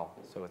as well.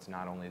 So it's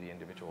not only the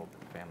individual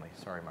family.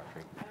 Sorry,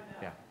 Marjorie.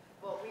 Yeah.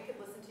 Well, we could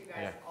listen to you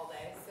guys all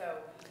day. So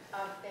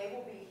they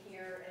will be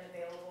here and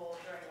available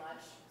during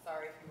lunch.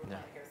 Sorry if you were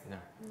going to go somewhere.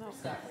 No. You're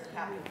stuck. You're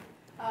happy.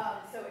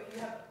 So if you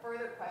have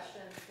further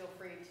questions, feel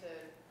free to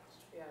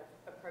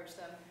approach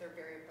them. They're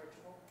very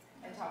approachable,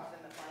 and talk to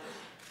them at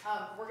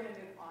lunch. We're going to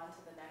move on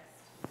to the next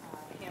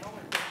panel,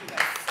 and thank you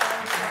guys so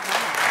much.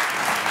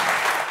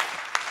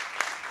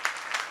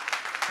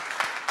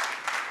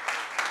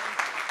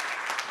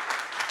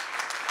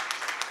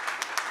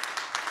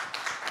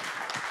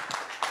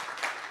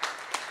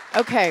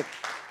 Okay,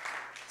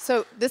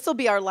 so this will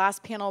be our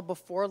last panel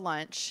before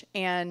lunch,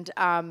 and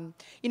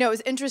it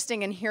was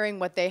interesting in hearing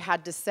what they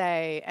had to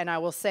say, and I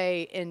will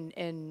say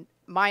in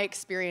my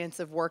experience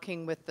of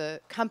working with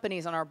the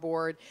companies on our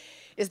board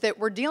is that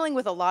we're dealing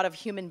with a lot of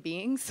human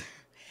beings,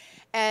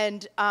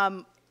 and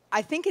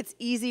I think it's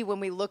easy when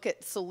we look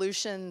at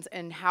solutions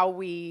and how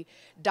we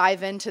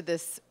dive into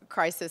this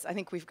crisis. I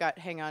think we've got,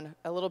 hang on,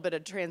 a little bit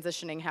of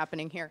transitioning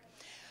happening here.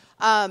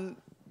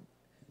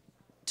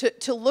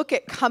 To look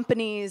at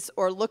companies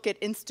or look at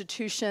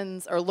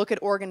institutions or look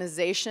at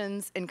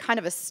organizations in kind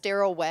of a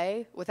sterile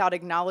way without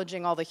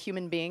acknowledging all the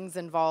human beings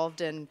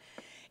involved in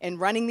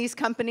running these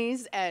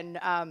companies. And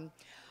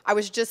I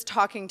was just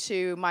talking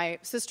to my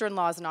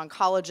sister-in-law is an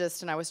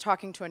oncologist, and I was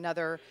talking to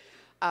another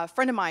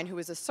friend of mine who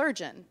is a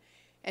surgeon.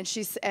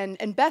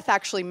 And Beth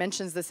actually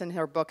mentions this in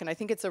her book, and I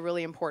think it's a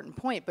really important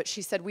point, but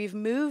she said we've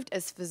moved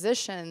as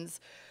physicians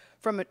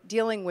from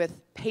dealing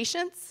with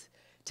patients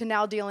to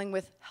now dealing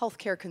with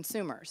healthcare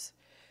consumers.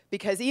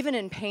 Because even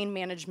in pain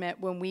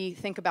management, when we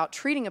think about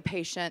treating a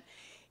patient,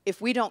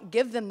 if we don't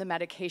give them the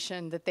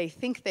medication that they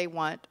think they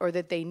want or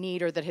that they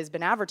need or that has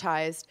been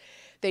advertised,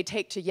 they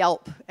take to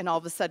Yelp, and all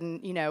of a sudden,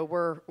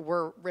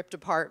 we're ripped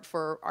apart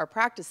for our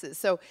practices.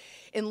 So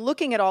in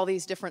looking at all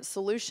these different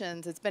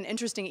solutions, it's been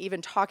interesting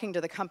even talking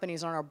to the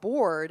companies on our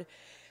board,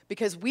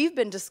 because we've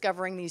been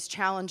discovering these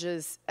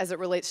challenges as it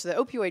relates to the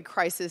opioid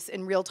crisis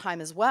in real time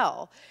as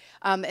well.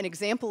 An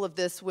example of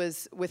this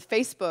was with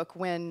Facebook,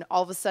 when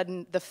all of a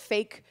sudden the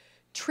fake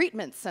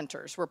treatment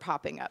centers were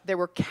popping up. They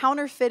were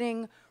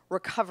counterfeiting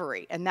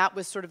recovery, and that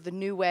was sort of the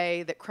new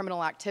way that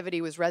criminal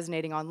activity was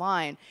resonating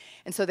online.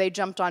 And so they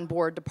jumped on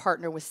board to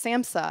partner with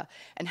SAMHSA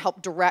and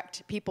help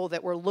direct people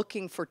that were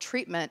looking for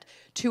treatment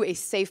to a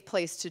safe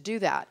place to do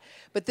that.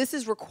 But this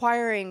is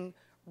requiring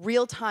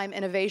real-time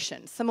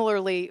innovation.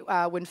 Similarly,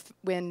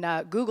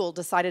 when Google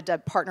decided to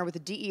partner with the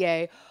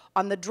DEA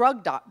on the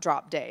drug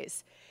drop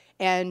days,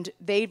 and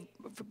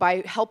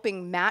by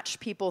helping match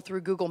people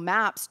through Google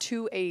Maps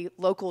to a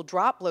local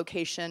drop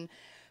location,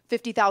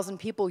 50,000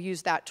 people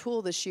used that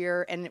tool this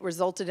year, and it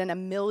resulted in $1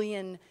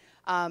 million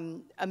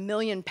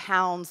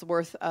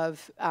worth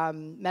of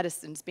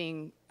medicines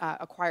being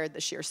acquired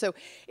this year. So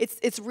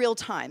it's real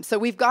time. So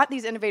we've got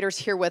these innovators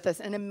here with us,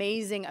 an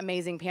amazing,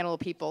 amazing panel of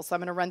people. So I'm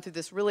going to run through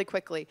this really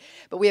quickly.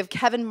 But we have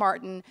Kevin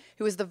Martin,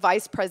 who is the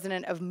Vice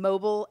President of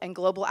Mobile and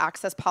Global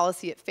Access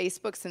Policy at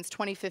Facebook since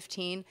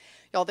 2015.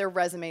 Y'all, their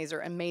resumes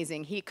are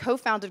amazing. He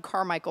co-founded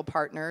Carmichael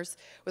Partners,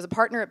 was a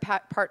partner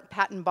at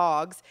Patton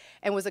Boggs,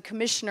 and was a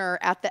commissioner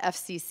at the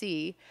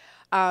FCC.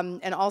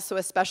 And also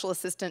a special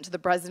assistant to the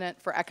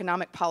President for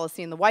Economic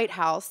Policy in the White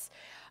House,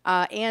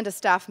 and a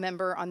staff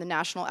member on the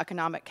National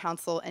Economic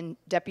Council and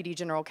Deputy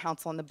General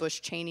Counsel on the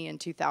Bush-Cheney in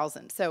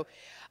 2000. So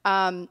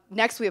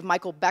next we have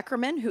Michael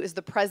Beckerman, who is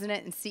the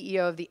President and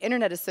CEO of the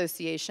Internet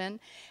Association.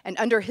 And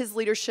under his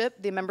leadership,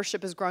 the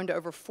membership has grown to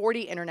over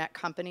 40 Internet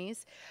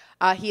companies.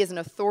 He is an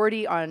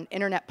authority on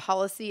Internet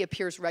policy,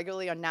 appears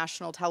regularly on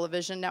national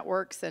television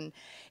networks and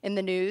in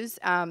the news,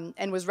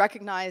 and was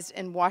recognized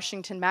in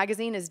Washington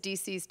Magazine as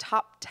DC's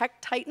top tech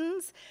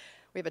titans.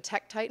 We have a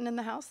tech titan in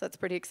the house. That's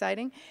pretty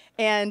exciting.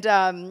 And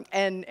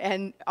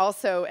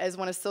also as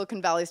one of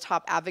Silicon Valley's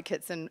top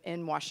advocates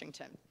in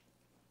Washington.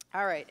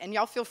 All right, and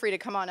y'all feel free to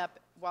come on up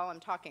while I'm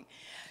talking.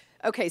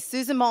 Okay,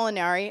 Susan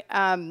Molinari,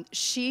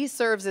 she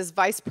serves as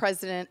Vice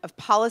President of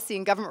Policy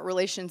and Government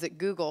Relations at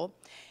Google,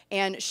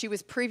 and she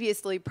was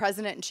previously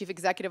President and Chief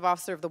Executive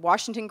Officer of the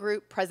Washington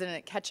Group, President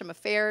at Ketchum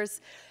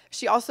Affairs.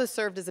 She also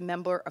served as a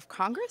member of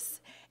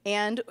Congress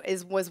and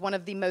was one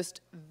of the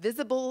most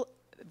visible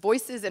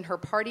voices in her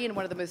party and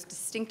one of the most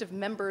distinctive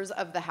members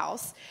of the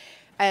House.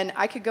 And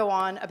I could go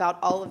on about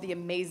all of the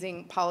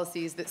amazing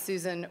policies that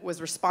Susan was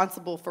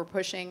responsible for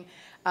pushing,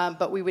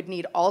 but we would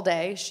need all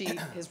day. She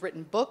has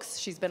written books.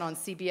 She's been on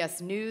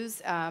CBS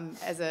News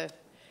as a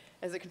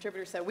as a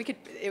contributor. So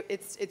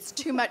it's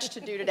too much to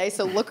do today,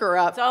 so look her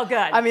up. It's all good.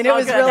 I mean, It's it all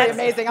was good. really That's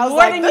amazing. I was more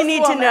like, than you this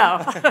need woman, to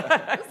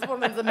know. This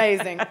woman's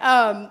amazing.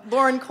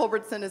 Lauren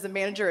Culbertson is a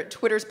manager at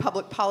Twitter's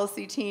public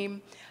policy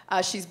team.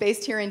 She's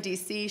based here in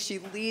D.C. She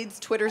leads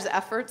Twitter's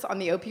efforts on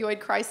the opioid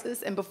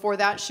crisis, and before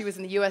that, she was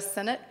in the U.S.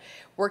 Senate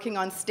working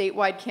on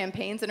statewide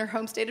campaigns in her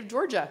home state of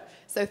Georgia.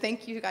 So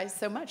thank you guys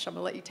so much. I'm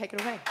going to let you take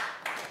it away.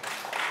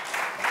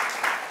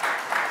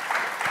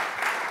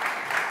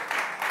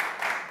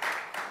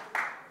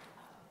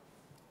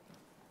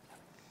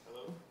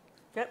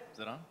 Yep. Is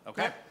it on?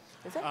 Okay. Yep.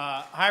 Is it?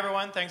 Hi,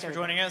 everyone. Thanks for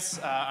joining us.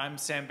 I'm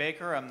Sam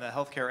Baker. I'm the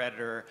healthcare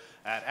editor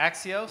at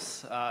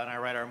Axios, and I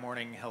write our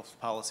morning health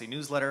policy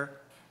newsletter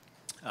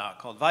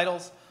called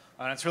Vitals.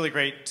 And it's really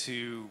great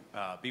to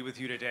be with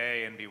you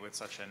today and be with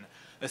such an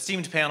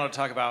esteemed panel to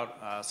talk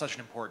about such an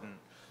important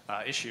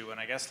issue. And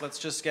I guess let's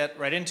just get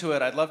right into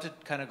it. I'd love to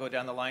kind of go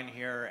down the line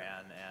here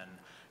and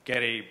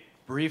get a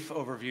brief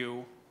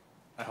overview,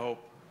 I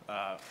hope,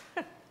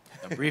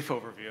 a brief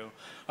overview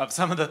of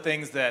some of the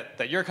things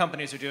that your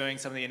companies are doing,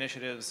 some of the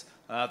initiatives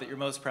that you're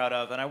most proud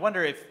of. And I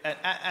wonder if,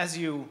 as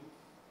you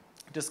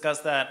discuss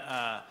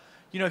that,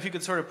 if you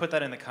could sort of put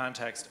that in the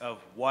context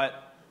of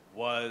what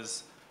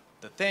was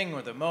the thing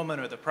or the moment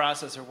or the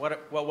process, or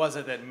what was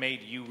it that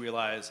made you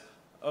realize,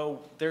 oh,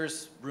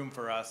 there's room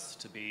for us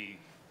to be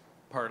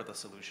part of the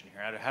solution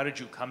here? How did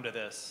you come to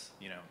this,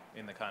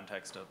 in the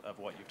context of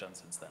what you've done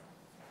since then?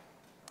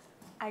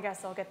 I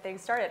guess I'll get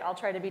things started. I'll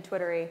try to be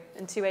Twittery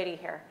and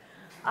 280 here.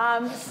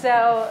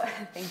 So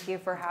thank you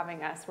for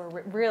having us.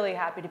 We're really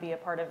happy to be a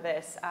part of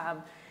this.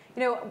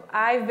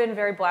 I've been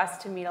very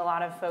blessed to meet a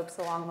lot of folks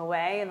along the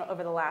way and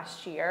over the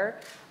last year.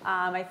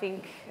 I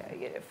think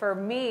for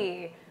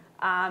me,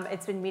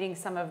 it's been meeting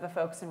some of the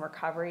folks in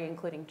recovery,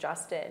 including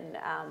Justin.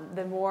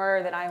 The more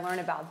that I learn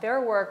about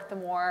their work, the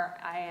more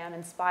I am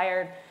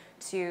inspired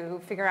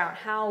to figure out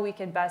how we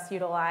can best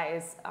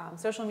utilize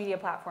social media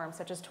platforms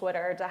such as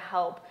Twitter to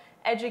help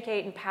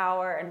educate,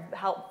 empower, and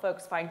help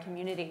folks find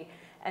community.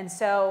 And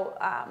so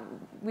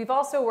we've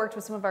also worked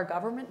with some of our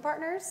government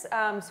partners.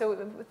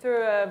 So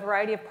through a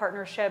variety of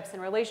partnerships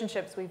and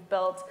relationships we've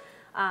built,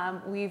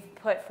 we've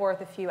put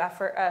forth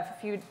a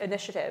few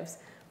initiatives.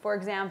 For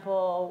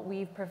example,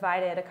 we've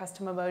provided a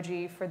custom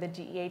emoji for the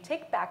DEA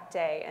Take Back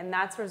Day, and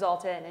that's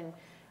resulted in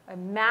a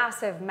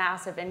massive,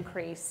 massive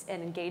increase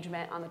in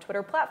engagement on the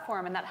Twitter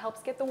platform, and that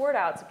helps get the word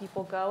out so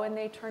people go and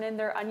they turn in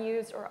their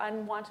unused or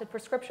unwanted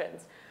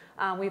prescriptions.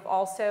 We've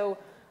also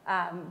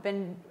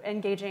been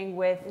engaging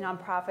with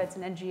nonprofits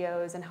and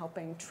NGOs and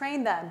helping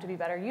train them to be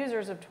better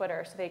users of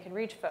Twitter so they can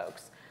reach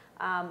folks.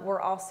 I'm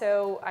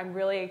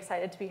really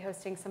excited to be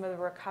hosting some of the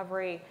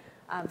recovery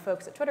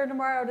folks at Twitter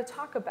tomorrow to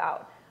talk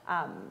about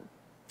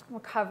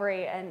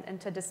recovery and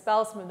to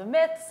dispel some of the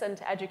myths and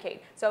to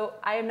educate. So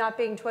I am not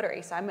being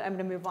Twittery, so I'm going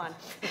to move on.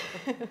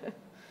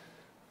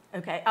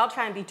 Okay, I'll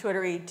try and be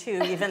Twittery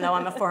too, even though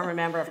I'm a former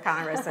member of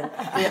Congress and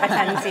we have a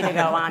tendency to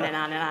go on and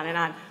on and on and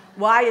on.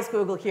 Why is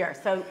Google here?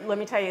 So let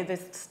me tell you,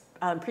 this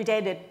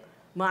predated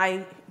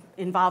my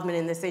involvement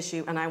in this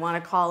issue, and I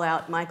want to call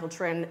out Michael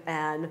Trin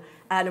and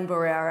Adam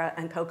Barrera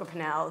and Coco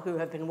Pannell, who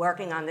have been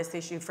working on this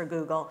issue for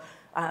Google,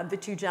 the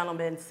two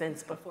gentlemen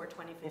since before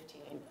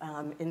 2015,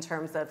 in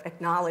terms of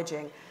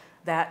acknowledging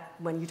that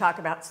when you talk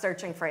about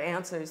searching for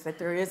answers, that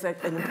there is an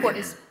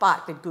important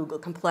spot that Google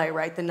can play,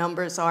 right? The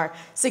numbers are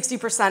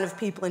 60% of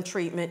people in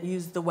treatment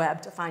use the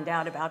web to find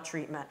out about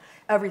treatment.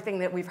 Everything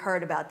that we've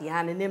heard about the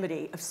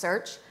anonymity of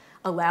search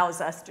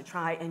allows us to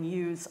try and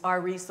use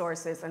our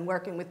resources and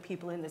working with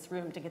people in this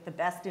room to get the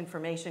best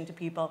information to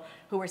people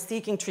who are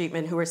seeking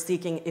treatment, who are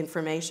seeking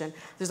information.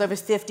 There's over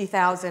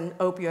 50,000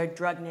 opioid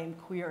drug name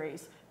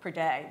queries per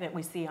day that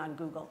we see on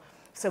Google.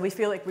 So we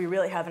feel like we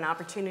really have an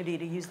opportunity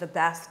to use the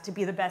best, to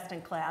be the best in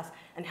class,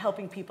 and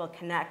helping people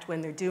connect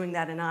when they're doing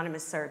that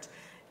anonymous search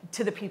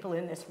to the people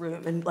in this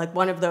room. And like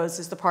one of those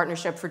is the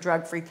Partnership for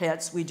Drug-Free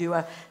Kids. We do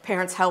a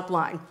parents'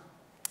 helpline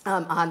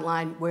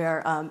online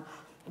where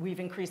we've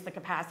increased the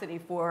capacity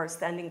for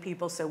sending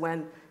people,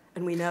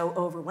 and we know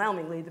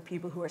overwhelmingly the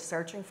people who are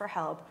searching for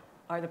help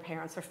are the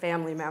parents or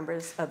family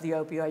members of the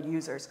opioid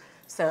users.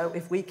 So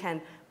if we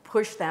can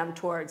push them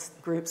towards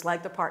groups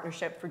like the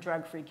Partnership for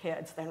Drug-Free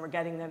Kids, then we're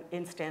getting them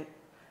instant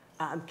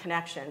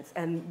connections.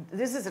 And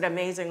this is an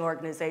amazing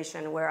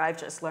organization where I've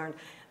just learned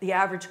the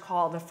average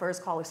call, the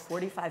first call is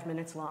 45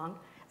 minutes long,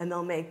 and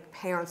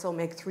parents will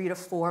make 3 to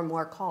 4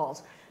 more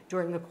calls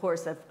during the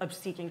course of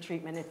seeking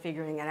treatment and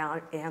figuring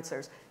out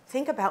answers.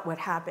 Think about what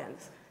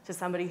happens to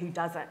somebody who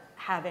doesn't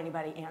have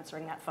anybody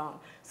answering that phone.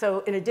 So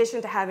in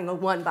addition to having a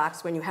one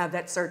box when you have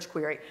that search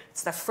query,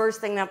 it's the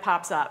first thing that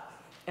pops up,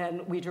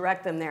 and we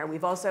direct them there.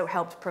 We've also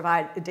helped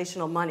provide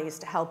additional monies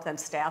to help them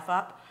staff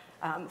up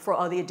for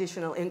all the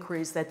additional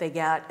inquiries that they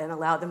get and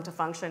allow them to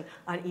function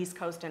on East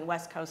Coast and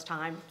West Coast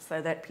time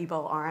so that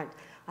people aren't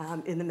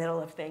in the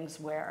middle of things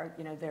where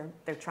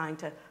they're trying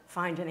to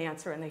find an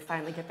answer and they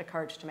finally get the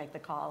courage to make the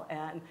call,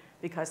 and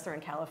because they're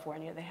in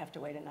California they have to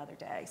wait another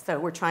day. So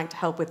we're trying to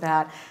help with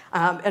that,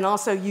 and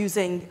also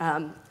using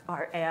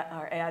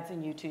our ads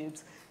and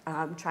YouTubes,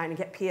 trying to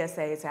get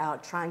PSAs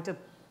out, trying to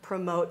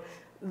promote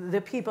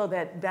the people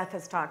that Beth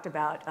has talked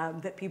about,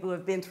 that people who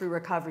have been through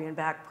recovery and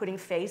back, putting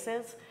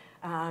faces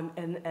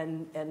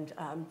and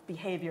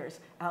behaviors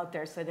out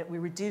there so that we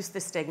reduce the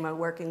stigma,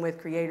 working with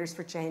Creators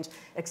for Change,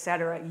 et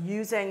cetera,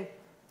 using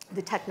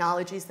the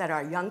technologies that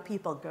our young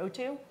people go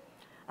to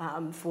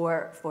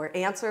for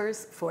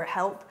answers, for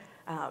help,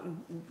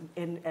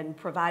 and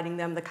providing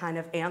them the kind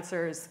of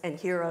answers and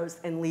heroes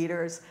and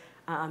leaders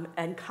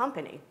and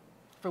company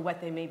for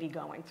what they may be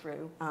going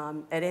through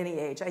at any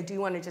age. I do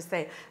want to just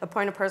say a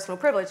point of personal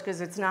privilege,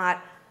 because it's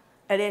not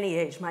at any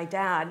age. My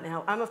dad,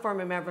 now I'm a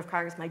former member of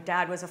Congress, my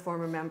dad was a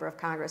former member of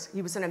Congress.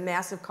 He was in a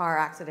massive car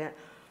accident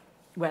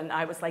when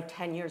I was like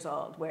 10 years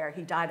old, where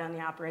he died on the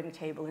operating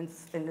table and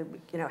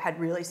had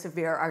really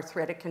severe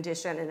arthritic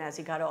condition, and as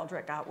he got older,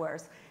 it got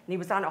worse. And he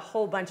was on a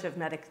whole bunch of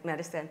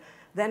medicine.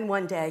 Then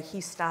one day, he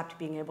stopped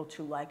being able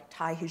to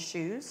tie his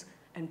shoes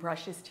and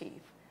brush his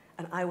teeth.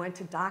 And I went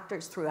to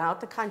doctors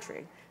throughout the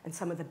country and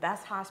some of the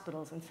best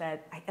hospitals and said,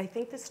 I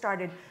think this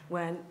started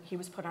when he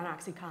was put on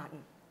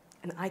OxyContin.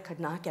 And I could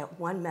not get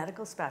one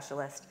medical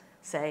specialist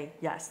say,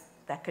 yes,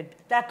 that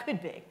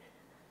could be.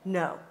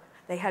 No.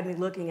 They had me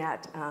looking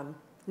at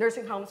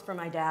nursing homes for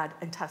my dad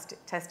and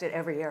tested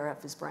every area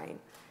of his brain.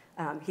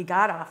 He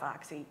got off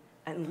Oxy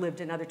and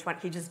lived another 20.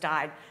 He just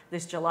died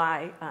this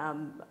July,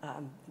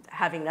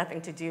 having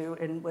nothing to do,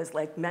 and was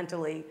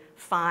mentally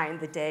fine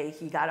the day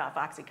he got off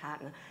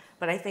OxyContin.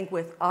 But I think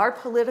with our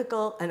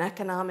political and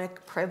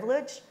economic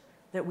privilege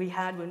that we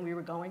had when we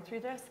were going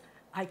through this,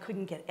 I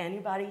couldn't get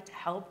anybody to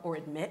help or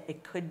admit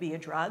it could be a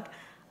drug.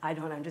 I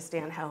don't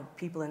understand how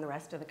people in the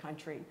rest of the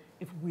country,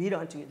 if we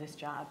don't do this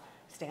job,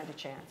 stand a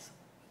chance.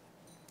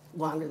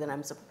 Longer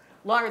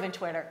than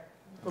Twitter,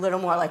 a little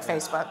more like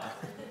Facebook.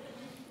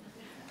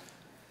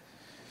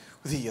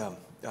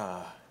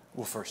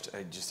 Well, first,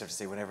 I just have to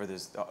say, whenever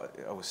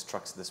I was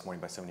struck this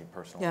morning by so many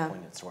personal,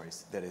 poignant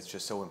stories, that it's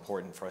just so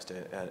important for us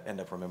to end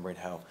up remembering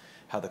how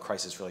the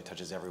crisis really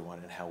touches everyone,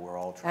 and how we're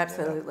all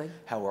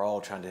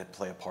trying to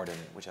play a part in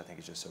it, which I think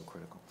is just so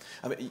critical.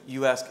 I mean,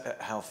 you asked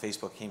how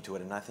Facebook came to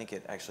it, and I think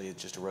it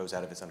just arose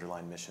out of its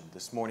underlying mission.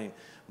 This morning,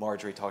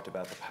 Marjorie talked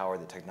about the power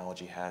that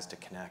technology has to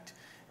connect.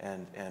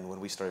 And when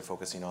we started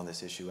focusing on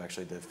this issue,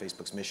 actually,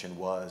 Facebook's mission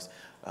was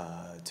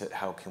to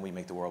how can we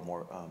make the world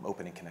more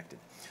open and connected.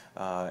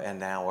 And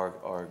now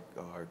our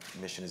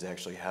mission is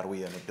actually how do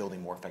we end up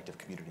building more effective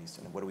communities,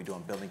 and what do we do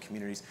on building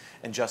communities.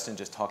 And Justin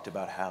just talked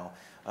about how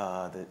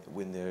that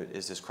when there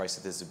is this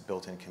crisis, there's a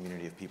built-in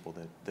community of people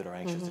that are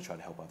anxious to try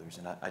to help others.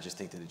 And I just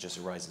think that it just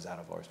arises out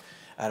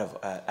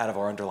of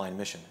our underlying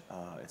mission.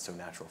 It's so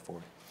natural for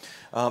it.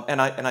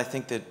 And I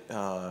think that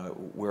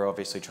we're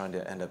obviously trying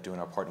to end up doing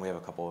our part, and we have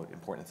a couple of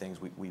important things.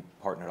 We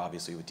partnered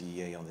obviously with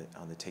DEA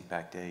on the Take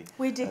Back Day.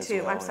 We did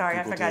too. I'm sorry,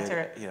 I forgot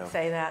to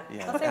say that.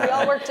 I think we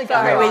all worked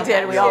together. Sorry, we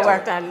did. We all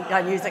worked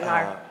on using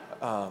our.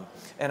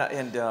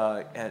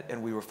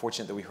 And we were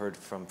fortunate that we heard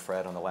from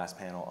Fred on the last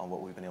panel on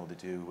what we've been able to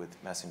do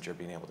with Messenger,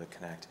 being able to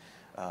connect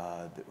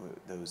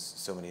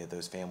so many of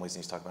those families.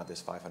 And he's talking about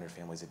this 500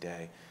 families a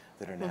day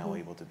that are now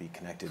able to be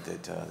connected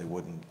that they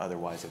wouldn't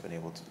otherwise have been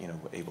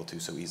able to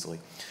so easily.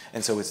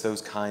 And so it's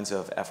those kinds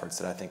of efforts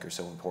that I think are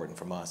so important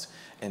from us,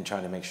 and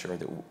trying to make sure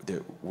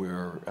that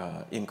we're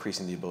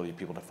increasing the ability of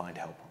people to find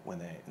help when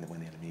they end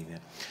up needing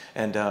it.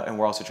 And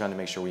we're also trying to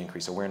make sure we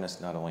increase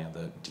awareness not only on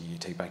the DU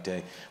Take Back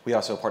Day. We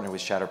also partner with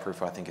Shatterproof,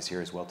 who I think is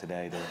here as well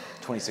today. There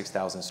are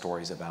 26,000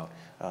 stories about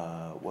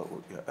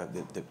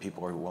that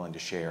people are willing to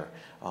share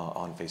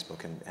on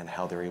Facebook, and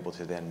how they're able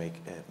to then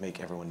make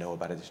everyone know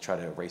about it, to try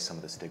to erase some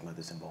of the stigma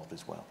that's involved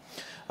as well.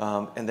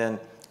 And then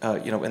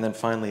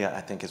finally,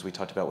 I think, as we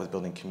talked about with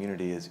building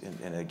community,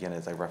 and again,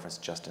 as I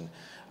referenced Justin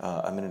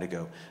a minute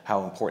ago,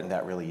 how important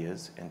that really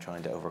is in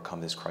trying to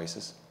overcome this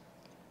crisis.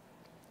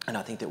 And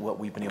I think that what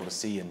we've been able to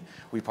see, and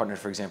we partnered,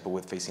 for example,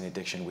 with Facing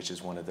Addiction, which is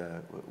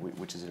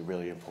a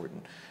really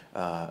important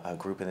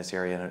group in this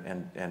area,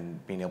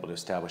 and being able to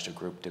establish a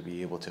group to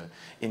be able to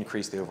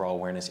increase the overall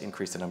awareness,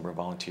 increase the number of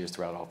volunteers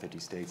throughout all 50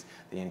 states.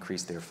 They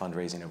increased their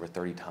fundraising over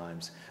 30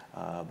 times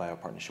by our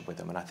partnership with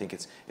them. And I think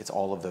it's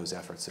all of those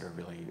efforts that are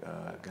really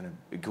going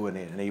to go and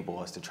enable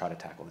us to try to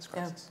tackle this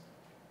crisis.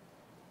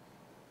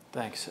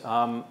 Yeah. Thanks.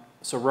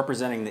 So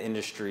representing the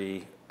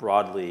industry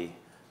broadly,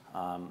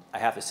 I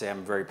have to say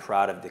I'm very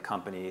proud of the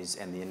companies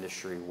and the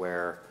industry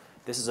where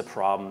this is a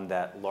problem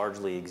that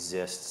largely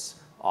exists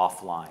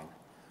offline.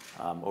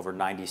 Over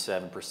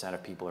 97%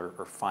 of people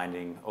are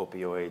finding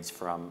opioids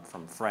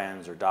from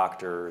friends or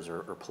doctors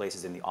or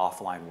places in the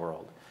offline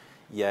world.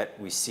 Yet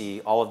we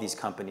see all of these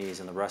companies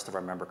and the rest of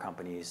our member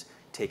companies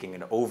taking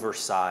an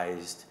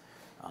oversized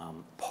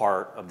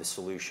part of the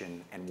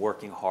solution and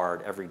working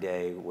hard every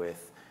day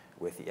with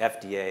the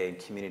FDA and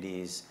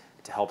communities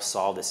to help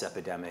solve this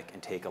epidemic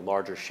and take a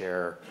larger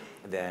share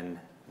than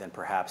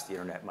perhaps the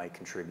internet might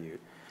contribute.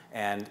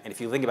 And if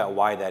you think about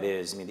why that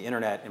is, I mean, the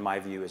internet, in my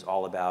view, is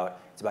all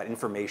about, it's about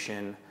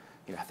information.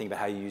 Think about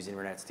how you use the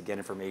internet to get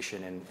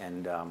information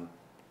and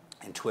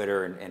and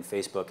Twitter and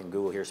Facebook and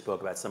Google here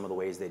spoke about some of the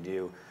ways they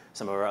do.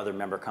 Some of our other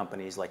member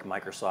companies like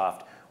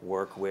Microsoft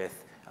work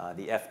with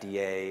the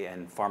FDA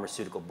and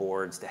pharmaceutical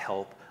boards to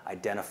help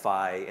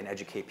identify and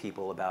educate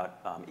people about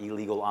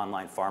illegal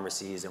online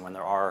pharmacies, and when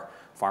there are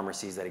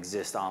pharmacies that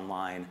exist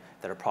online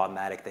that are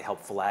problematic, they help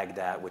flag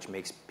that, which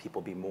makes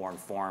people be more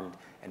informed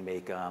and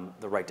make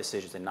the right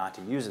decisions and not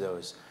to use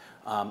those.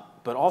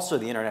 But also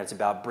the internet is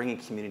about bringing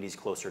communities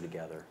closer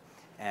together.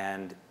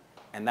 And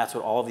that's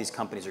what all of these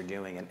companies are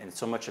doing. And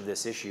so much of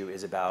this issue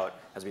is about,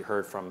 as we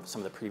heard from some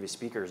of the previous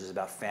speakers, is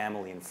about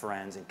family and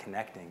friends and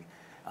connecting.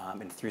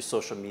 And through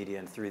social media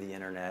and through the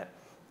internet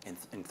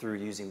and through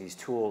using these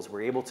tools,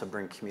 we're able to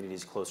bring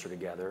communities closer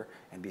together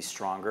and be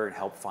stronger and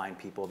help find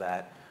people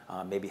that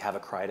maybe have a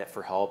cry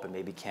for help and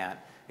maybe can't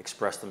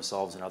express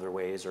themselves in other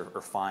ways, or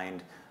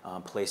find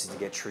places to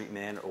get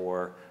treatment,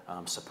 or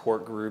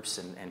support groups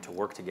and to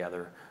work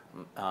together.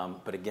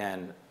 But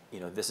again,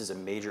 this is a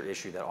major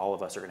issue that all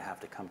of us are going to have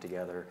to come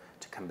together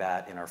to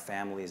combat in our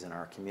families and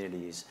our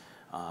communities.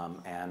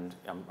 And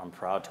I'm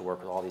proud to work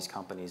with all these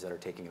companies that are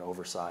taking an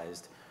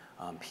oversized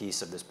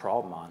piece of this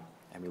problem on.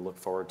 And we look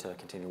forward to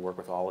continue to work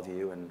with all of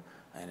you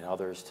and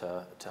others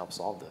to help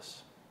solve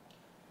this.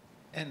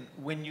 And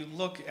when you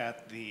look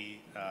at the,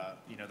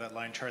 that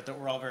line chart that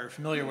we're all very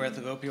familiar with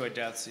of opioid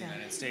deaths in the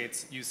United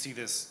States, you see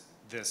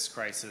this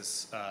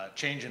crisis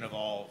change and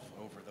evolve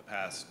over the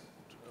past,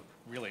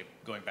 really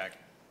going back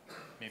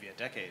maybe a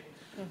decade.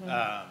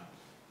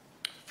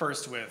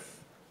 First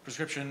with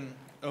prescription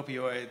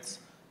opioids,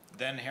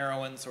 then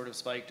heroin sort of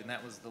spiked, and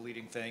that was the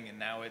leading thing, and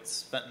now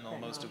it's fentanyl,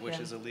 most of which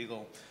is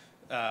illegal.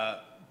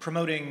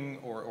 Promoting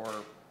or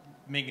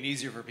making it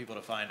easier for people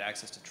to find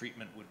access to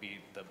treatment would be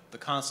the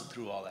constant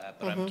through all that.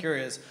 But I'm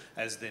curious,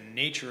 as the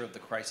nature of the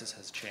crisis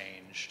has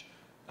changed,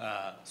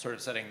 sort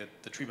of setting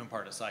the treatment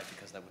part aside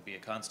because that would be a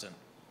constant,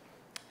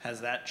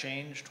 has that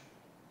changed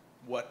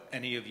what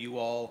any of you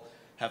all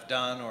have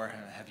done, or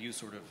have you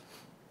sort of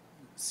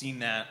seen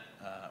that,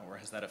 or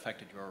has that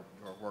affected your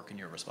work and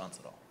your response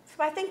at all?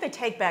 So I think the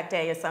Take Back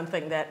Day is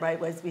something that,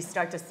 was we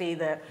start to see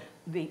the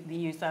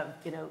use of,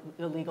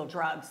 illegal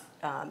drugs,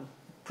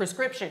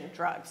 prescription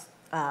drugs.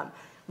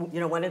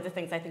 One of the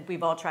things I think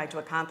we've all tried to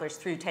accomplish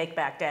through Take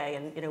Back Day,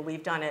 and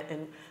we've done it,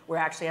 and we're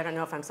actually, I don't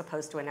know if I'm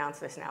supposed to announce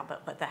this now,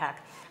 but the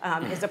heck,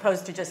 as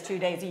opposed to just 2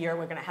 days a year,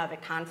 we're going to have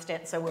it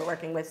constant. So we're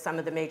working with some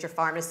of the major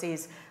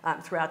pharmacies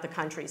throughout the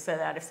country, so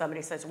that if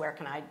somebody says, where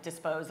can I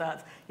dispose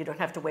of, you don't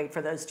have to wait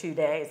for those 2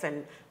 days.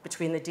 And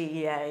between the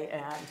DEA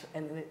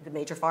and the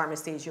major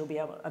pharmacies, you'll be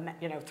able,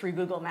 through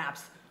Google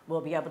Maps, we'll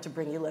be able to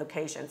bring you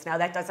locations. Now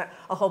that does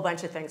a whole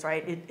bunch of things,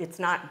 right? It's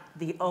not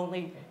the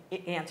only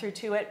answer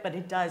to it, but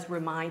it does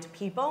remind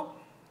people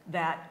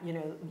that,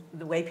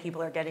 the way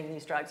people are getting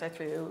these drugs are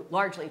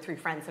largely through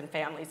friends and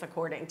families,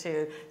 according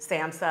to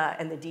SAMHSA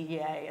and the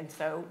DEA. And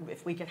so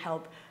if we can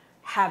help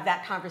have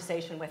that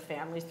conversation with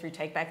families through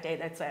Take Back Day,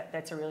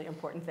 that's a really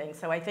important thing.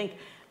 So I think,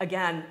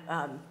 again,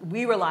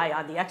 we rely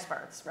on the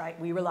experts, right?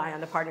 We rely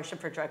on the Partnership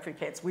for Drug-Free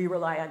Kids. We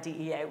rely on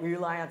DEA. We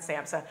rely on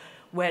SAMHSA.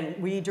 When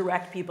we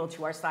direct people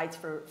to our sites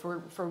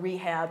for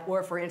rehab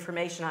or for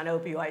information on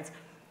opioids,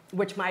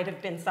 which might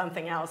have been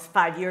something else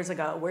 5 years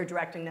ago, we're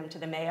directing them to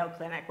the Mayo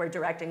Clinic, we're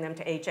directing them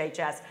to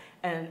HHS,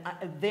 and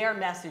their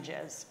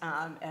messages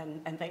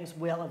and things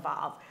will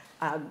evolve.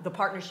 The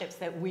partnerships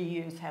that we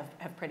use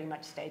have pretty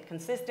much stayed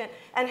consistent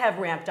and have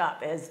ramped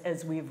up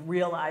as we've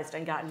realized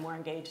and gotten more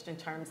engaged in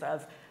terms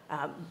of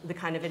the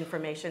kind of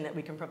information that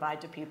we can provide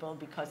to people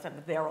because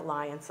of their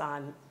reliance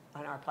on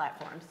our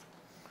platforms.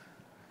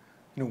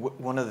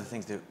 One of the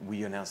things that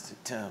we announced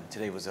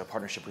today was a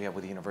partnership we have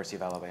with the University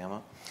of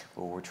Alabama,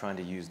 where we're trying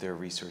to use their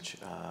research,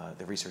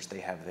 the research they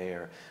have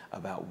there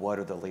about what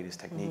are the latest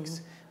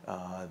techniques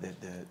that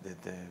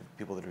the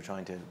people that are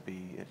trying to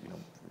be,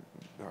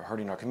 are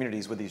hurting our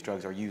communities with these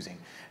drugs are using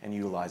and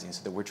utilizing,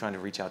 so that we're trying to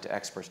reach out to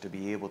experts to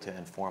be able to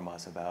inform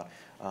us about,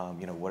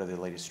 what are the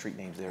latest street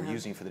names they're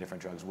using for the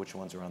different drugs, which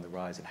ones are on the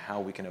rise, and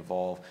how we can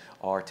evolve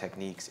our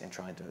techniques in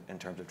terms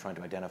of trying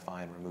to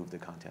identify and remove the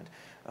content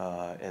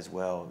as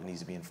well. It needs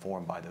to be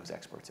informed by those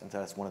experts, and so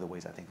that's one of the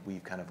ways I think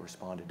we've kind of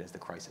responded as the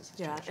crisis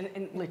has changed.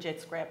 And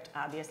Legit Script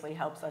obviously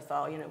helps us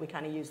all. We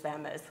kind of use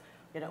them as,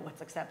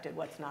 what's accepted,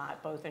 what's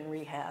not, both in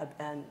rehab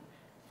and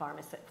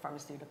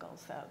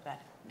pharmaceuticals. So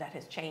that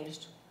has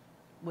changed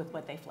with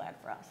what they flagged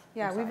for us.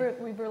 Yeah,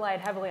 we've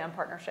relied heavily on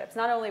partnerships,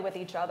 not only with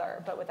each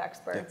other, but with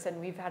experts. And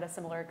we've had a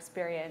similar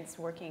experience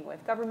working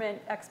with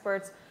government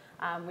experts.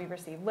 We've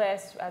received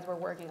lists as we're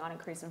working on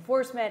increased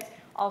enforcement.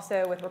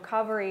 Also with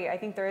recovery, I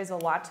think there is a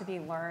lot to be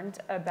learned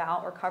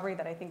about recovery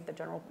that I think the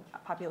general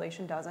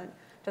population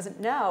doesn't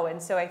know.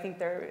 And so I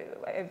think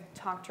I've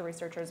talked to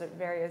researchers at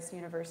various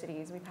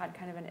universities. We've had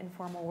kind of an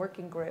informal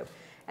working group,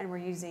 and we're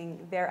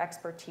using their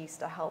expertise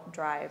to help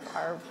drive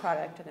our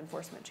product and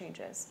enforcement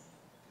changes.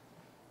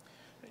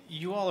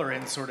 You all are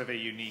in sort of a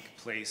unique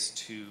place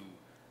to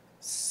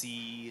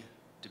see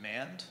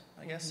demand,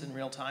 I guess, in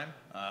real time.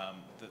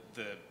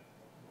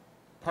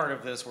 part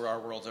of this where our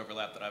worlds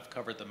overlap that I've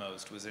covered the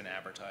most was in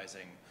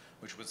advertising,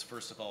 which was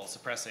first of all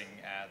suppressing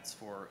ads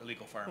for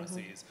illegal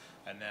pharmacies,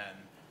 and then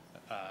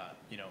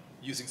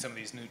using some of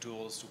these new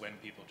tools to when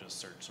people just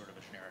search sort of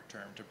a generic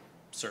term to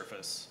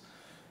surface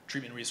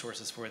treatment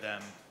resources for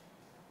them.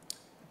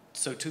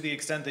 So to the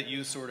extent that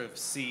you sort of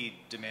see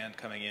demand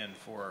coming in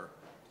for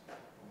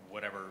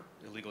whatever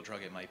illegal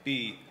drug it might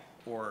be,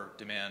 or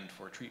demand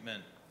for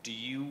treatment, do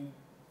you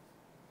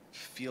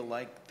feel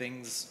like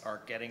things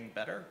are getting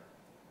better?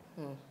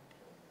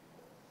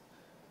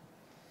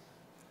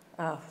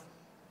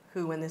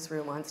 Who in this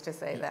room wants to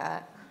say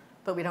that?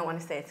 But we don't want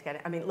to say it's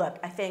getting, I mean, look,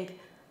 I think,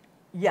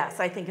 yes,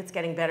 I think it's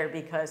getting better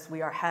because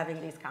we are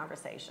having these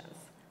conversations,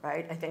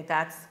 right? I think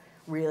that's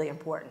really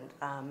important.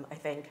 I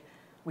think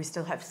we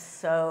still have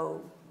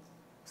so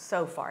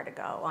far to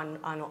go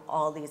on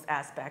all these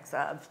aspects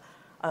of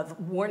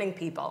warning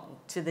people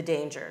to the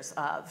dangers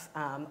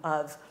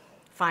of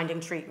finding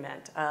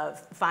treatment, of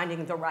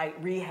finding the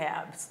right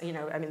rehabs. You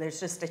know, I mean, there's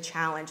just a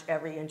challenge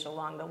every inch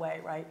along the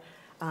way, right?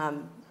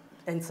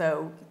 And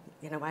so,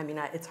 you know, I mean,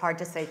 it's hard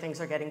to say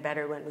things are getting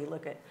better when we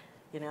look at,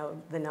 you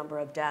know, the number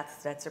of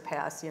deaths that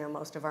surpass, you know,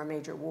 most of our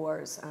major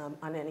wars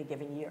on any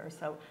given year.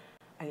 So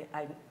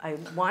I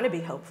want to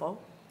be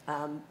hopeful,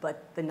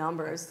 but the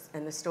numbers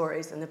and the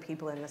stories and the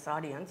people in this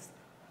audience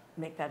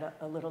make that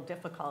a little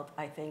difficult.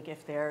 I think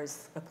if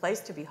there's a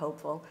place to be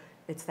hopeful,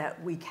 it's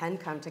that we can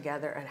come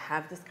together and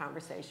have this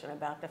conversation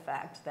about the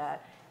fact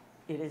that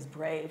it is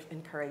brave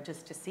and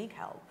courageous to seek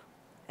help.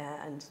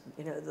 And,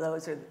 you know,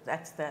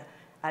 that's the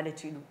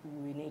attitude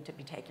we need to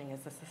be taking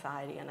as a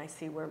society. And I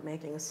see we're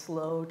making a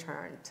slow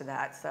turn to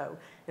that. So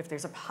if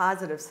there's a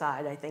positive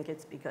side, I think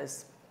it's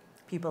because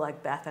people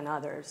like Beth and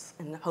others,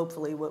 and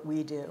hopefully what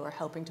we do, are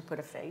helping to put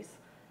a face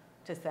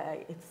to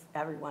say it's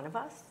every one of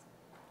us.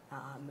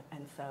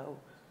 And so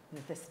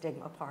the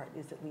stigma part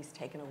is at least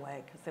taken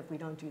away, because if we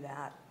don't do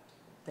that,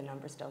 the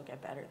numbers don't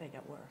get better, they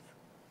get worse.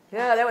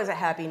 Yeah, that was a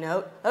happy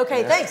note.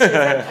 Okay, thanks, Susan.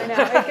 I know,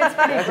 it gets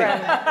pretty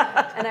grim.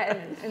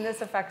 And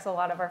this affects a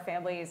lot of our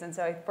families. And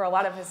so for a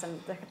lot of us in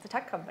the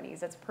tech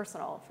companies, it's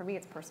personal. For me,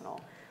 it's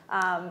personal.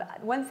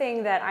 One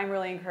thing that I'm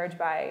really encouraged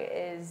by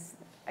is,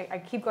 I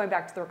keep going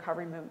back to the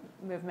recovery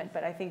movement,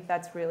 but I think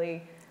that's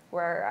really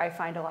where I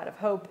find a lot of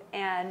hope.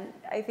 And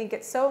I think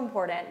it's so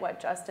important what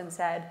Justin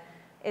said,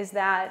 is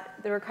that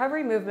the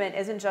recovery movement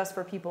isn't just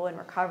for people in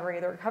recovery.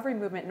 The recovery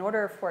movement, in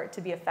order for it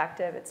to be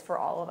effective, it's for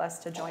all of us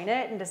to join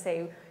it and to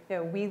say, you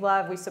know,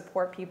 we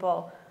support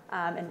people,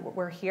 and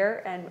we're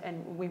here,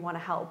 and we want to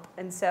help.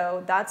 And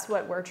so that's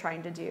what we're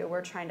trying to do.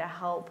 We're trying to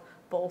help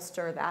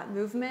bolster that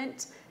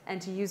movement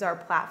and to use our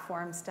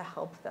platforms to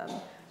help them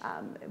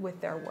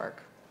with their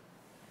work.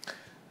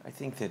 I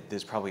think that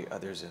there's probably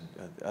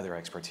other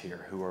experts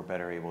here who are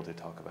better able to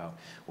talk about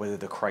whether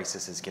the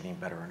crisis is getting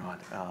better or not.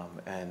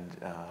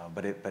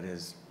 But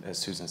as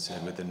Susan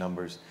said, with the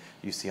numbers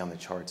you see on the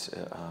charts,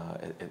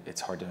 it's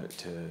hard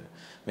to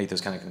make those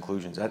kind of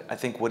conclusions. I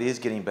think what is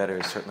getting better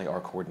is certainly our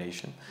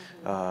coordination,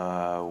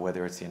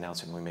 whether it's the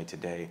announcement we made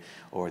today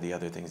or the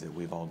other things that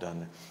we've all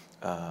done.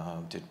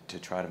 To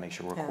try to make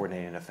sure we're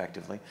coordinating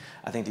effectively.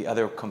 I think the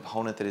other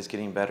component that is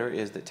getting better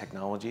is that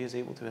technology is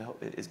able to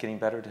help. Is getting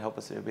better to help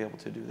us to be able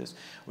to do this.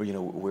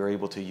 We're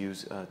able to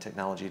use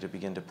technology to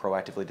begin to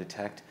proactively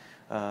detect,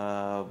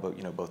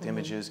 both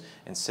images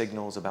and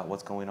signals about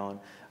what's going on,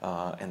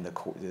 and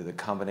the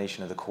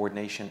combination of the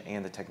coordination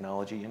and the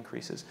technology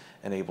increases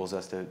enables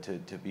us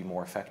to be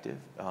more effective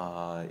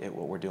at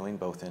what we're doing,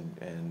 both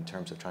in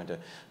terms of trying to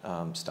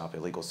stop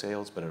illegal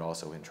sales, but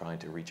also in trying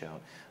to reach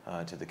out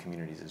to the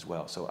communities as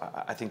well. So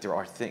I think there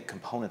are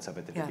components of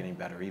it that are getting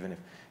better, even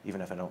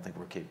if I don't think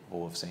we're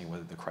capable of saying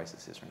whether the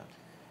crisis is or not.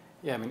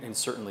 Yeah, I mean, and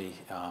certainly,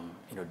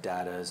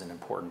 data is an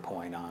important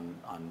point on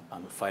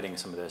fighting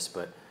some of this,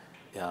 but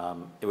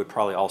it would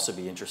probably also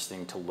be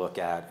interesting to look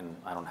at, and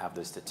I don't have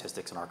the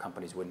statistics, and our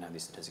companies wouldn't have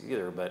these statistics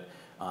either, but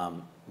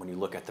when you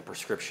look at the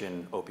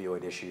prescription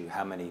opioid issue,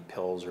 how many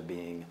pills are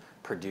being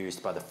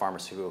produced by the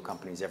pharmaceutical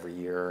companies every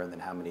year, and then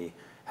how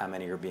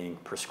many are being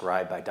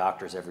prescribed by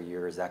doctors every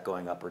year? Is that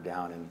going up or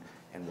down,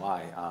 and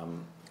why?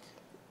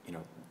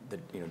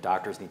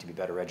 Doctors need to be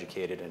better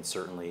educated, and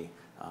certainly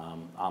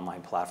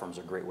online platforms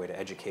are a great way to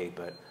educate,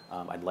 but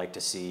I'd like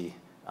to see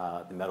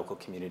the medical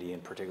community,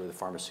 and particularly the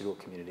pharmaceutical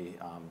community,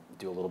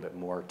 do a little bit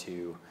more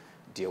to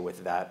deal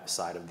with that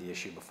side of the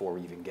issue before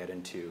we even get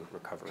into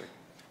recovery.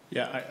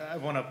 Yeah, I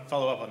want to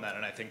follow up on that,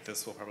 and I think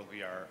this will probably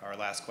be our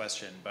last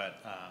question,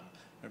 but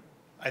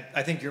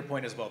I think your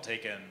point is well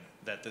taken,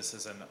 that this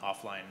is an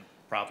offline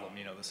problem.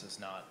 This is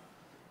not,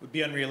 it would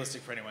be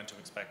unrealistic for anyone to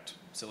expect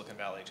Silicon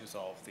Valley to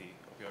solve the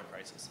opioid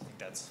crisis. I think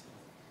that's,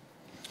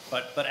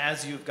 but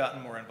as you've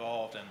gotten more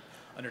involved and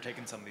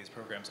undertaken some of these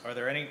programs, are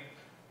there any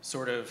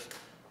sort of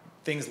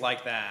things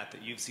like that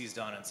you've seized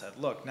on and said,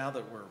 look, now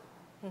that we're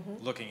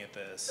looking at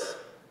this,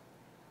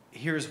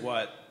 here's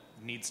what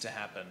needs to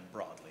happen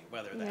broadly,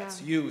 whether that's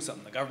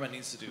something the government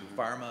needs to do,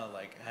 pharma,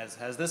 like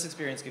has this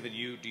experience given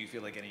you, do you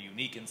feel like, any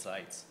unique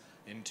insights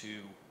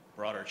into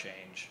broader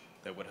change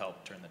that would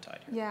help turn the tide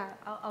here? Yeah,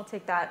 I'll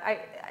take that.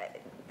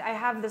 I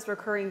have this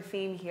recurring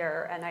theme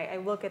here, and I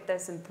look at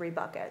this in 3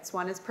 buckets.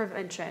 One is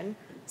prevention,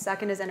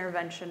 second is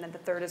intervention, and the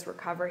third is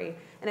recovery.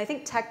 And I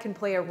think tech can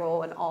play a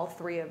role in all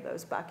 3 of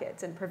those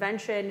buckets. In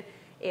prevention,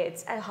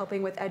 it's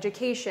helping with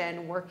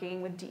education,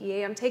 working with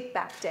DEA on Take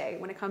Back Day.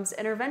 When it comes to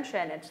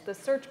intervention, it's the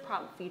search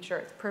prompt feature.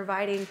 It's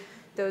providing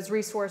those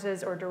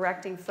resources or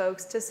directing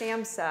folks to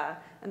SAMHSA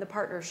and the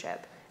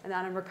partnership. And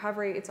then in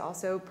recovery, it's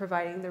also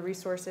providing the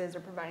resources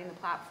or providing the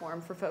platform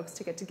for folks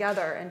to get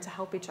together and to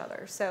help each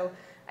other. So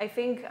I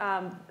think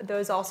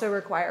those also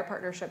require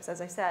partnerships,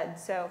 as I said.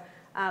 So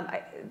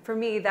for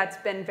me, that's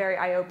been very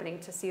eye-opening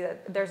to see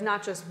that there's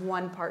not just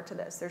one part to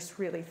this. There's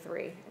really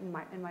 3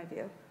 in my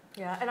view.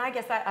 Yeah, and I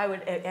guess I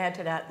would add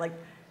to that, like,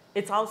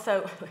 it's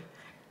also,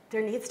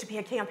 there needs to be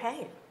a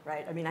campaign,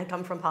 right? I mean, I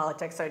come from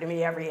politics, so to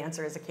me, every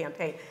answer is a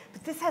campaign.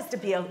 But this has to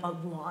be a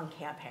long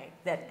campaign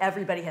that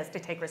everybody has to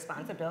take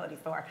responsibility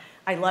for.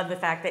 I love the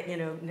fact that,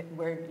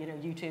 where,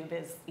 YouTube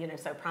is,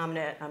 so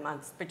prominent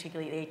amongst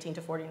particularly the 18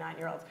 to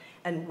 49-year-olds,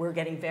 and we're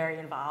getting very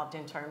involved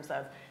in terms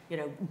of,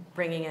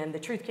 bringing in the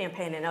Truth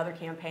Campaign and other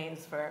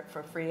campaigns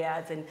for free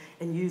ads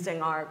and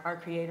using our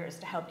creators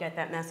to help get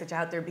that message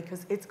out there,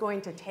 because it's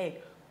going to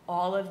take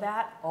all of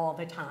that all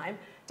the time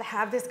to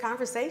have this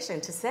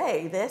conversation, to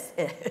say this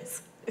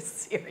is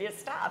serious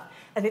stuff.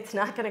 And it's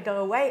not going to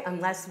go away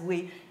unless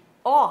we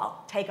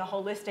all take a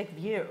holistic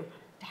view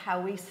to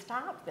how we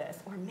stop this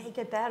or make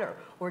it better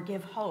or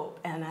give hope.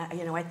 And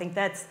I think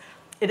that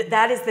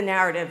is the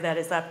narrative that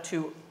is up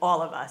to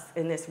all of us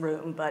in this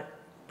room, but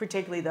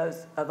particularly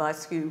those of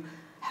us who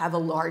have a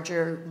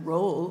larger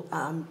role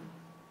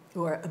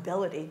or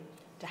ability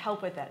to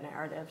help with that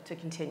narrative, to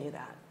continue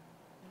that.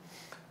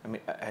 I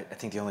mean, I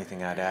think the only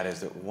thing I'd add is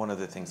that one of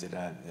the things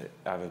that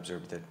I've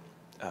observed that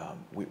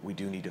we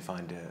do need to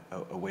find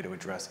a way to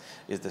address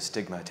is the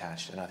stigma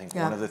attached. And I think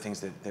one of the things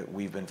that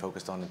we've been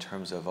focused on in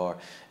terms of our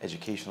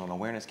educational and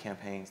awareness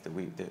campaigns that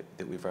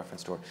we've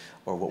referenced, or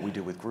what we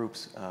do with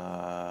groups,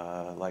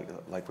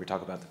 like we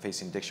talk about the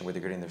Facing Addiction, where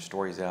they're getting their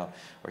stories out,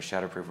 or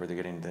Shatterproof, where they're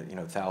getting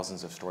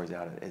thousands of stories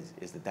out,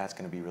 is that's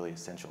going to be really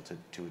essential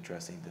to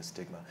addressing the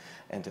stigma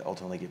and to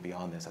ultimately get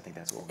beyond this. I think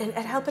that's what we're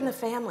and helping the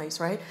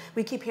families, right?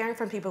 We keep hearing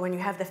from people when you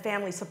have the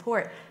family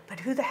support, but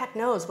who the heck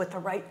knows what the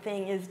right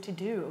thing is to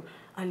do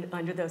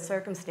under those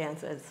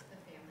circumstances?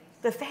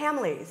 The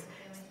families.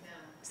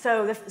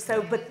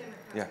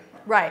 Yeah.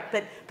 Right,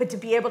 but to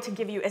be able to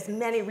give you as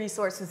many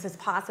resources as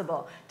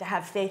possible, to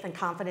have faith and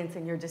confidence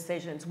in your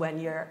decisions when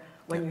you're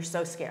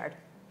so scared,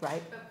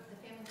 right? But the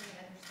families on the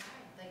other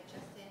side, like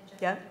Justin in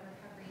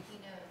recovery, he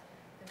knows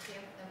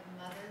the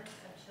mothers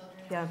of children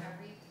in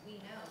recovery. We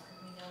know because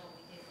we know what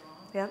we did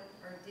wrong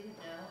or didn't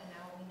know, and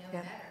now we know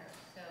better.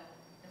 So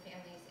the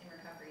families in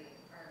recovery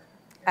are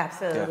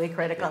absolutely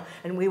critical,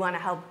 and we want to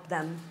help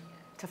them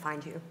to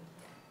find you.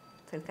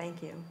 So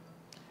thank you.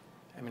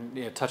 I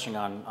mean, touching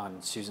on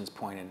Susan's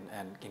point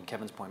and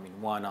Kevin's point, I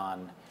mean,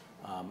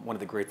 one of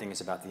the great things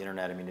about the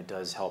internet, I mean, it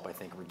does help, I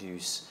think,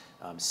 reduce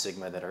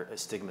stigmas that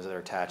are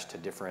attached to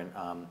different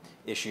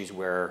issues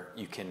where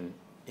you can,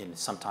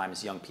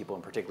 sometimes young people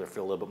in particular,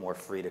 feel a little bit more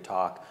free to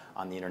talk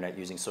on the internet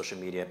using social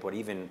media, but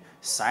even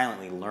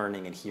silently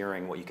learning and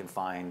hearing what you can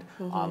find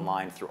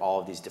online through all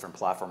of these different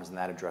platforms, and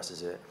that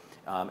addresses it.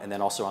 And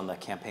then also on the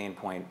campaign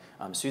point,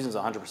 Susan's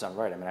 100%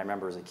 right. I mean, I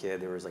remember as a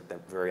kid, there was like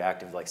that very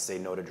active, like, say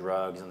no to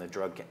drugs and the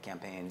drug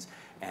campaigns.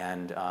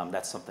 And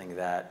that's something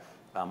that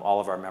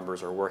all of our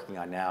members are working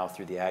on now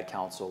through the Ad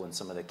Council and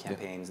some of the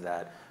campaigns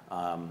that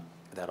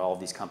all of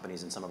these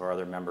companies and some of our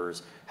other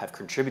members have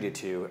contributed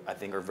to, I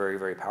think, are very,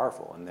 very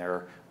powerful. And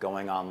they're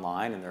going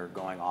online and they're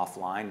going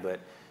offline.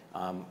 But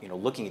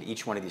looking at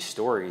each one of these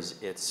stories,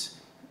 it's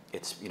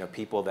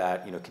people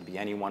that can be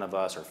any one of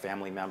us, or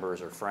family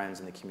members or friends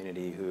in the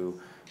community who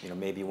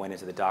maybe went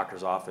into the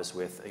doctor's office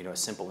with a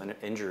simple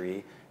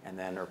injury and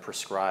then are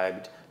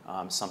prescribed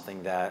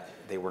something that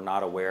they were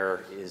not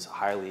aware is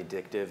highly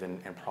addictive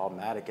and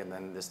problematic, and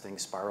then this thing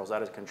spirals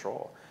out of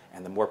control.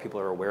 And the more people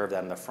are aware of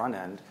that in the front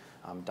end,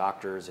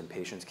 doctors and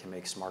patients can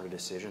make smarter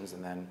decisions,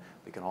 and then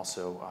we can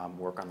also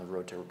work on the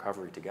road to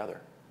recovery together.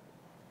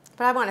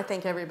 But I want to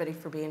thank everybody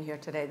for being here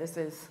today. This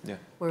is,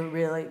 we're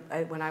really,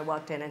 when I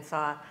walked in and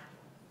saw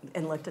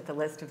and looked at the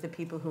list of the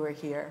people who are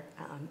here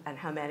and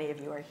how many of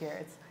you are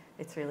here,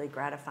 it's really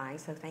gratifying.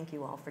 So thank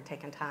you all for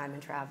taking time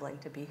and traveling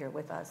to be here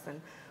with us.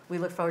 And we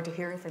look forward to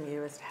hearing from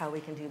you as to how we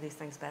can do these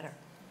things better.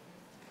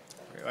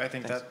 I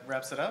think that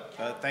wraps it up.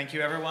 Thank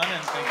you, everyone,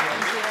 and thank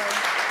you.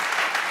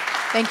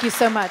 Thank you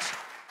so much.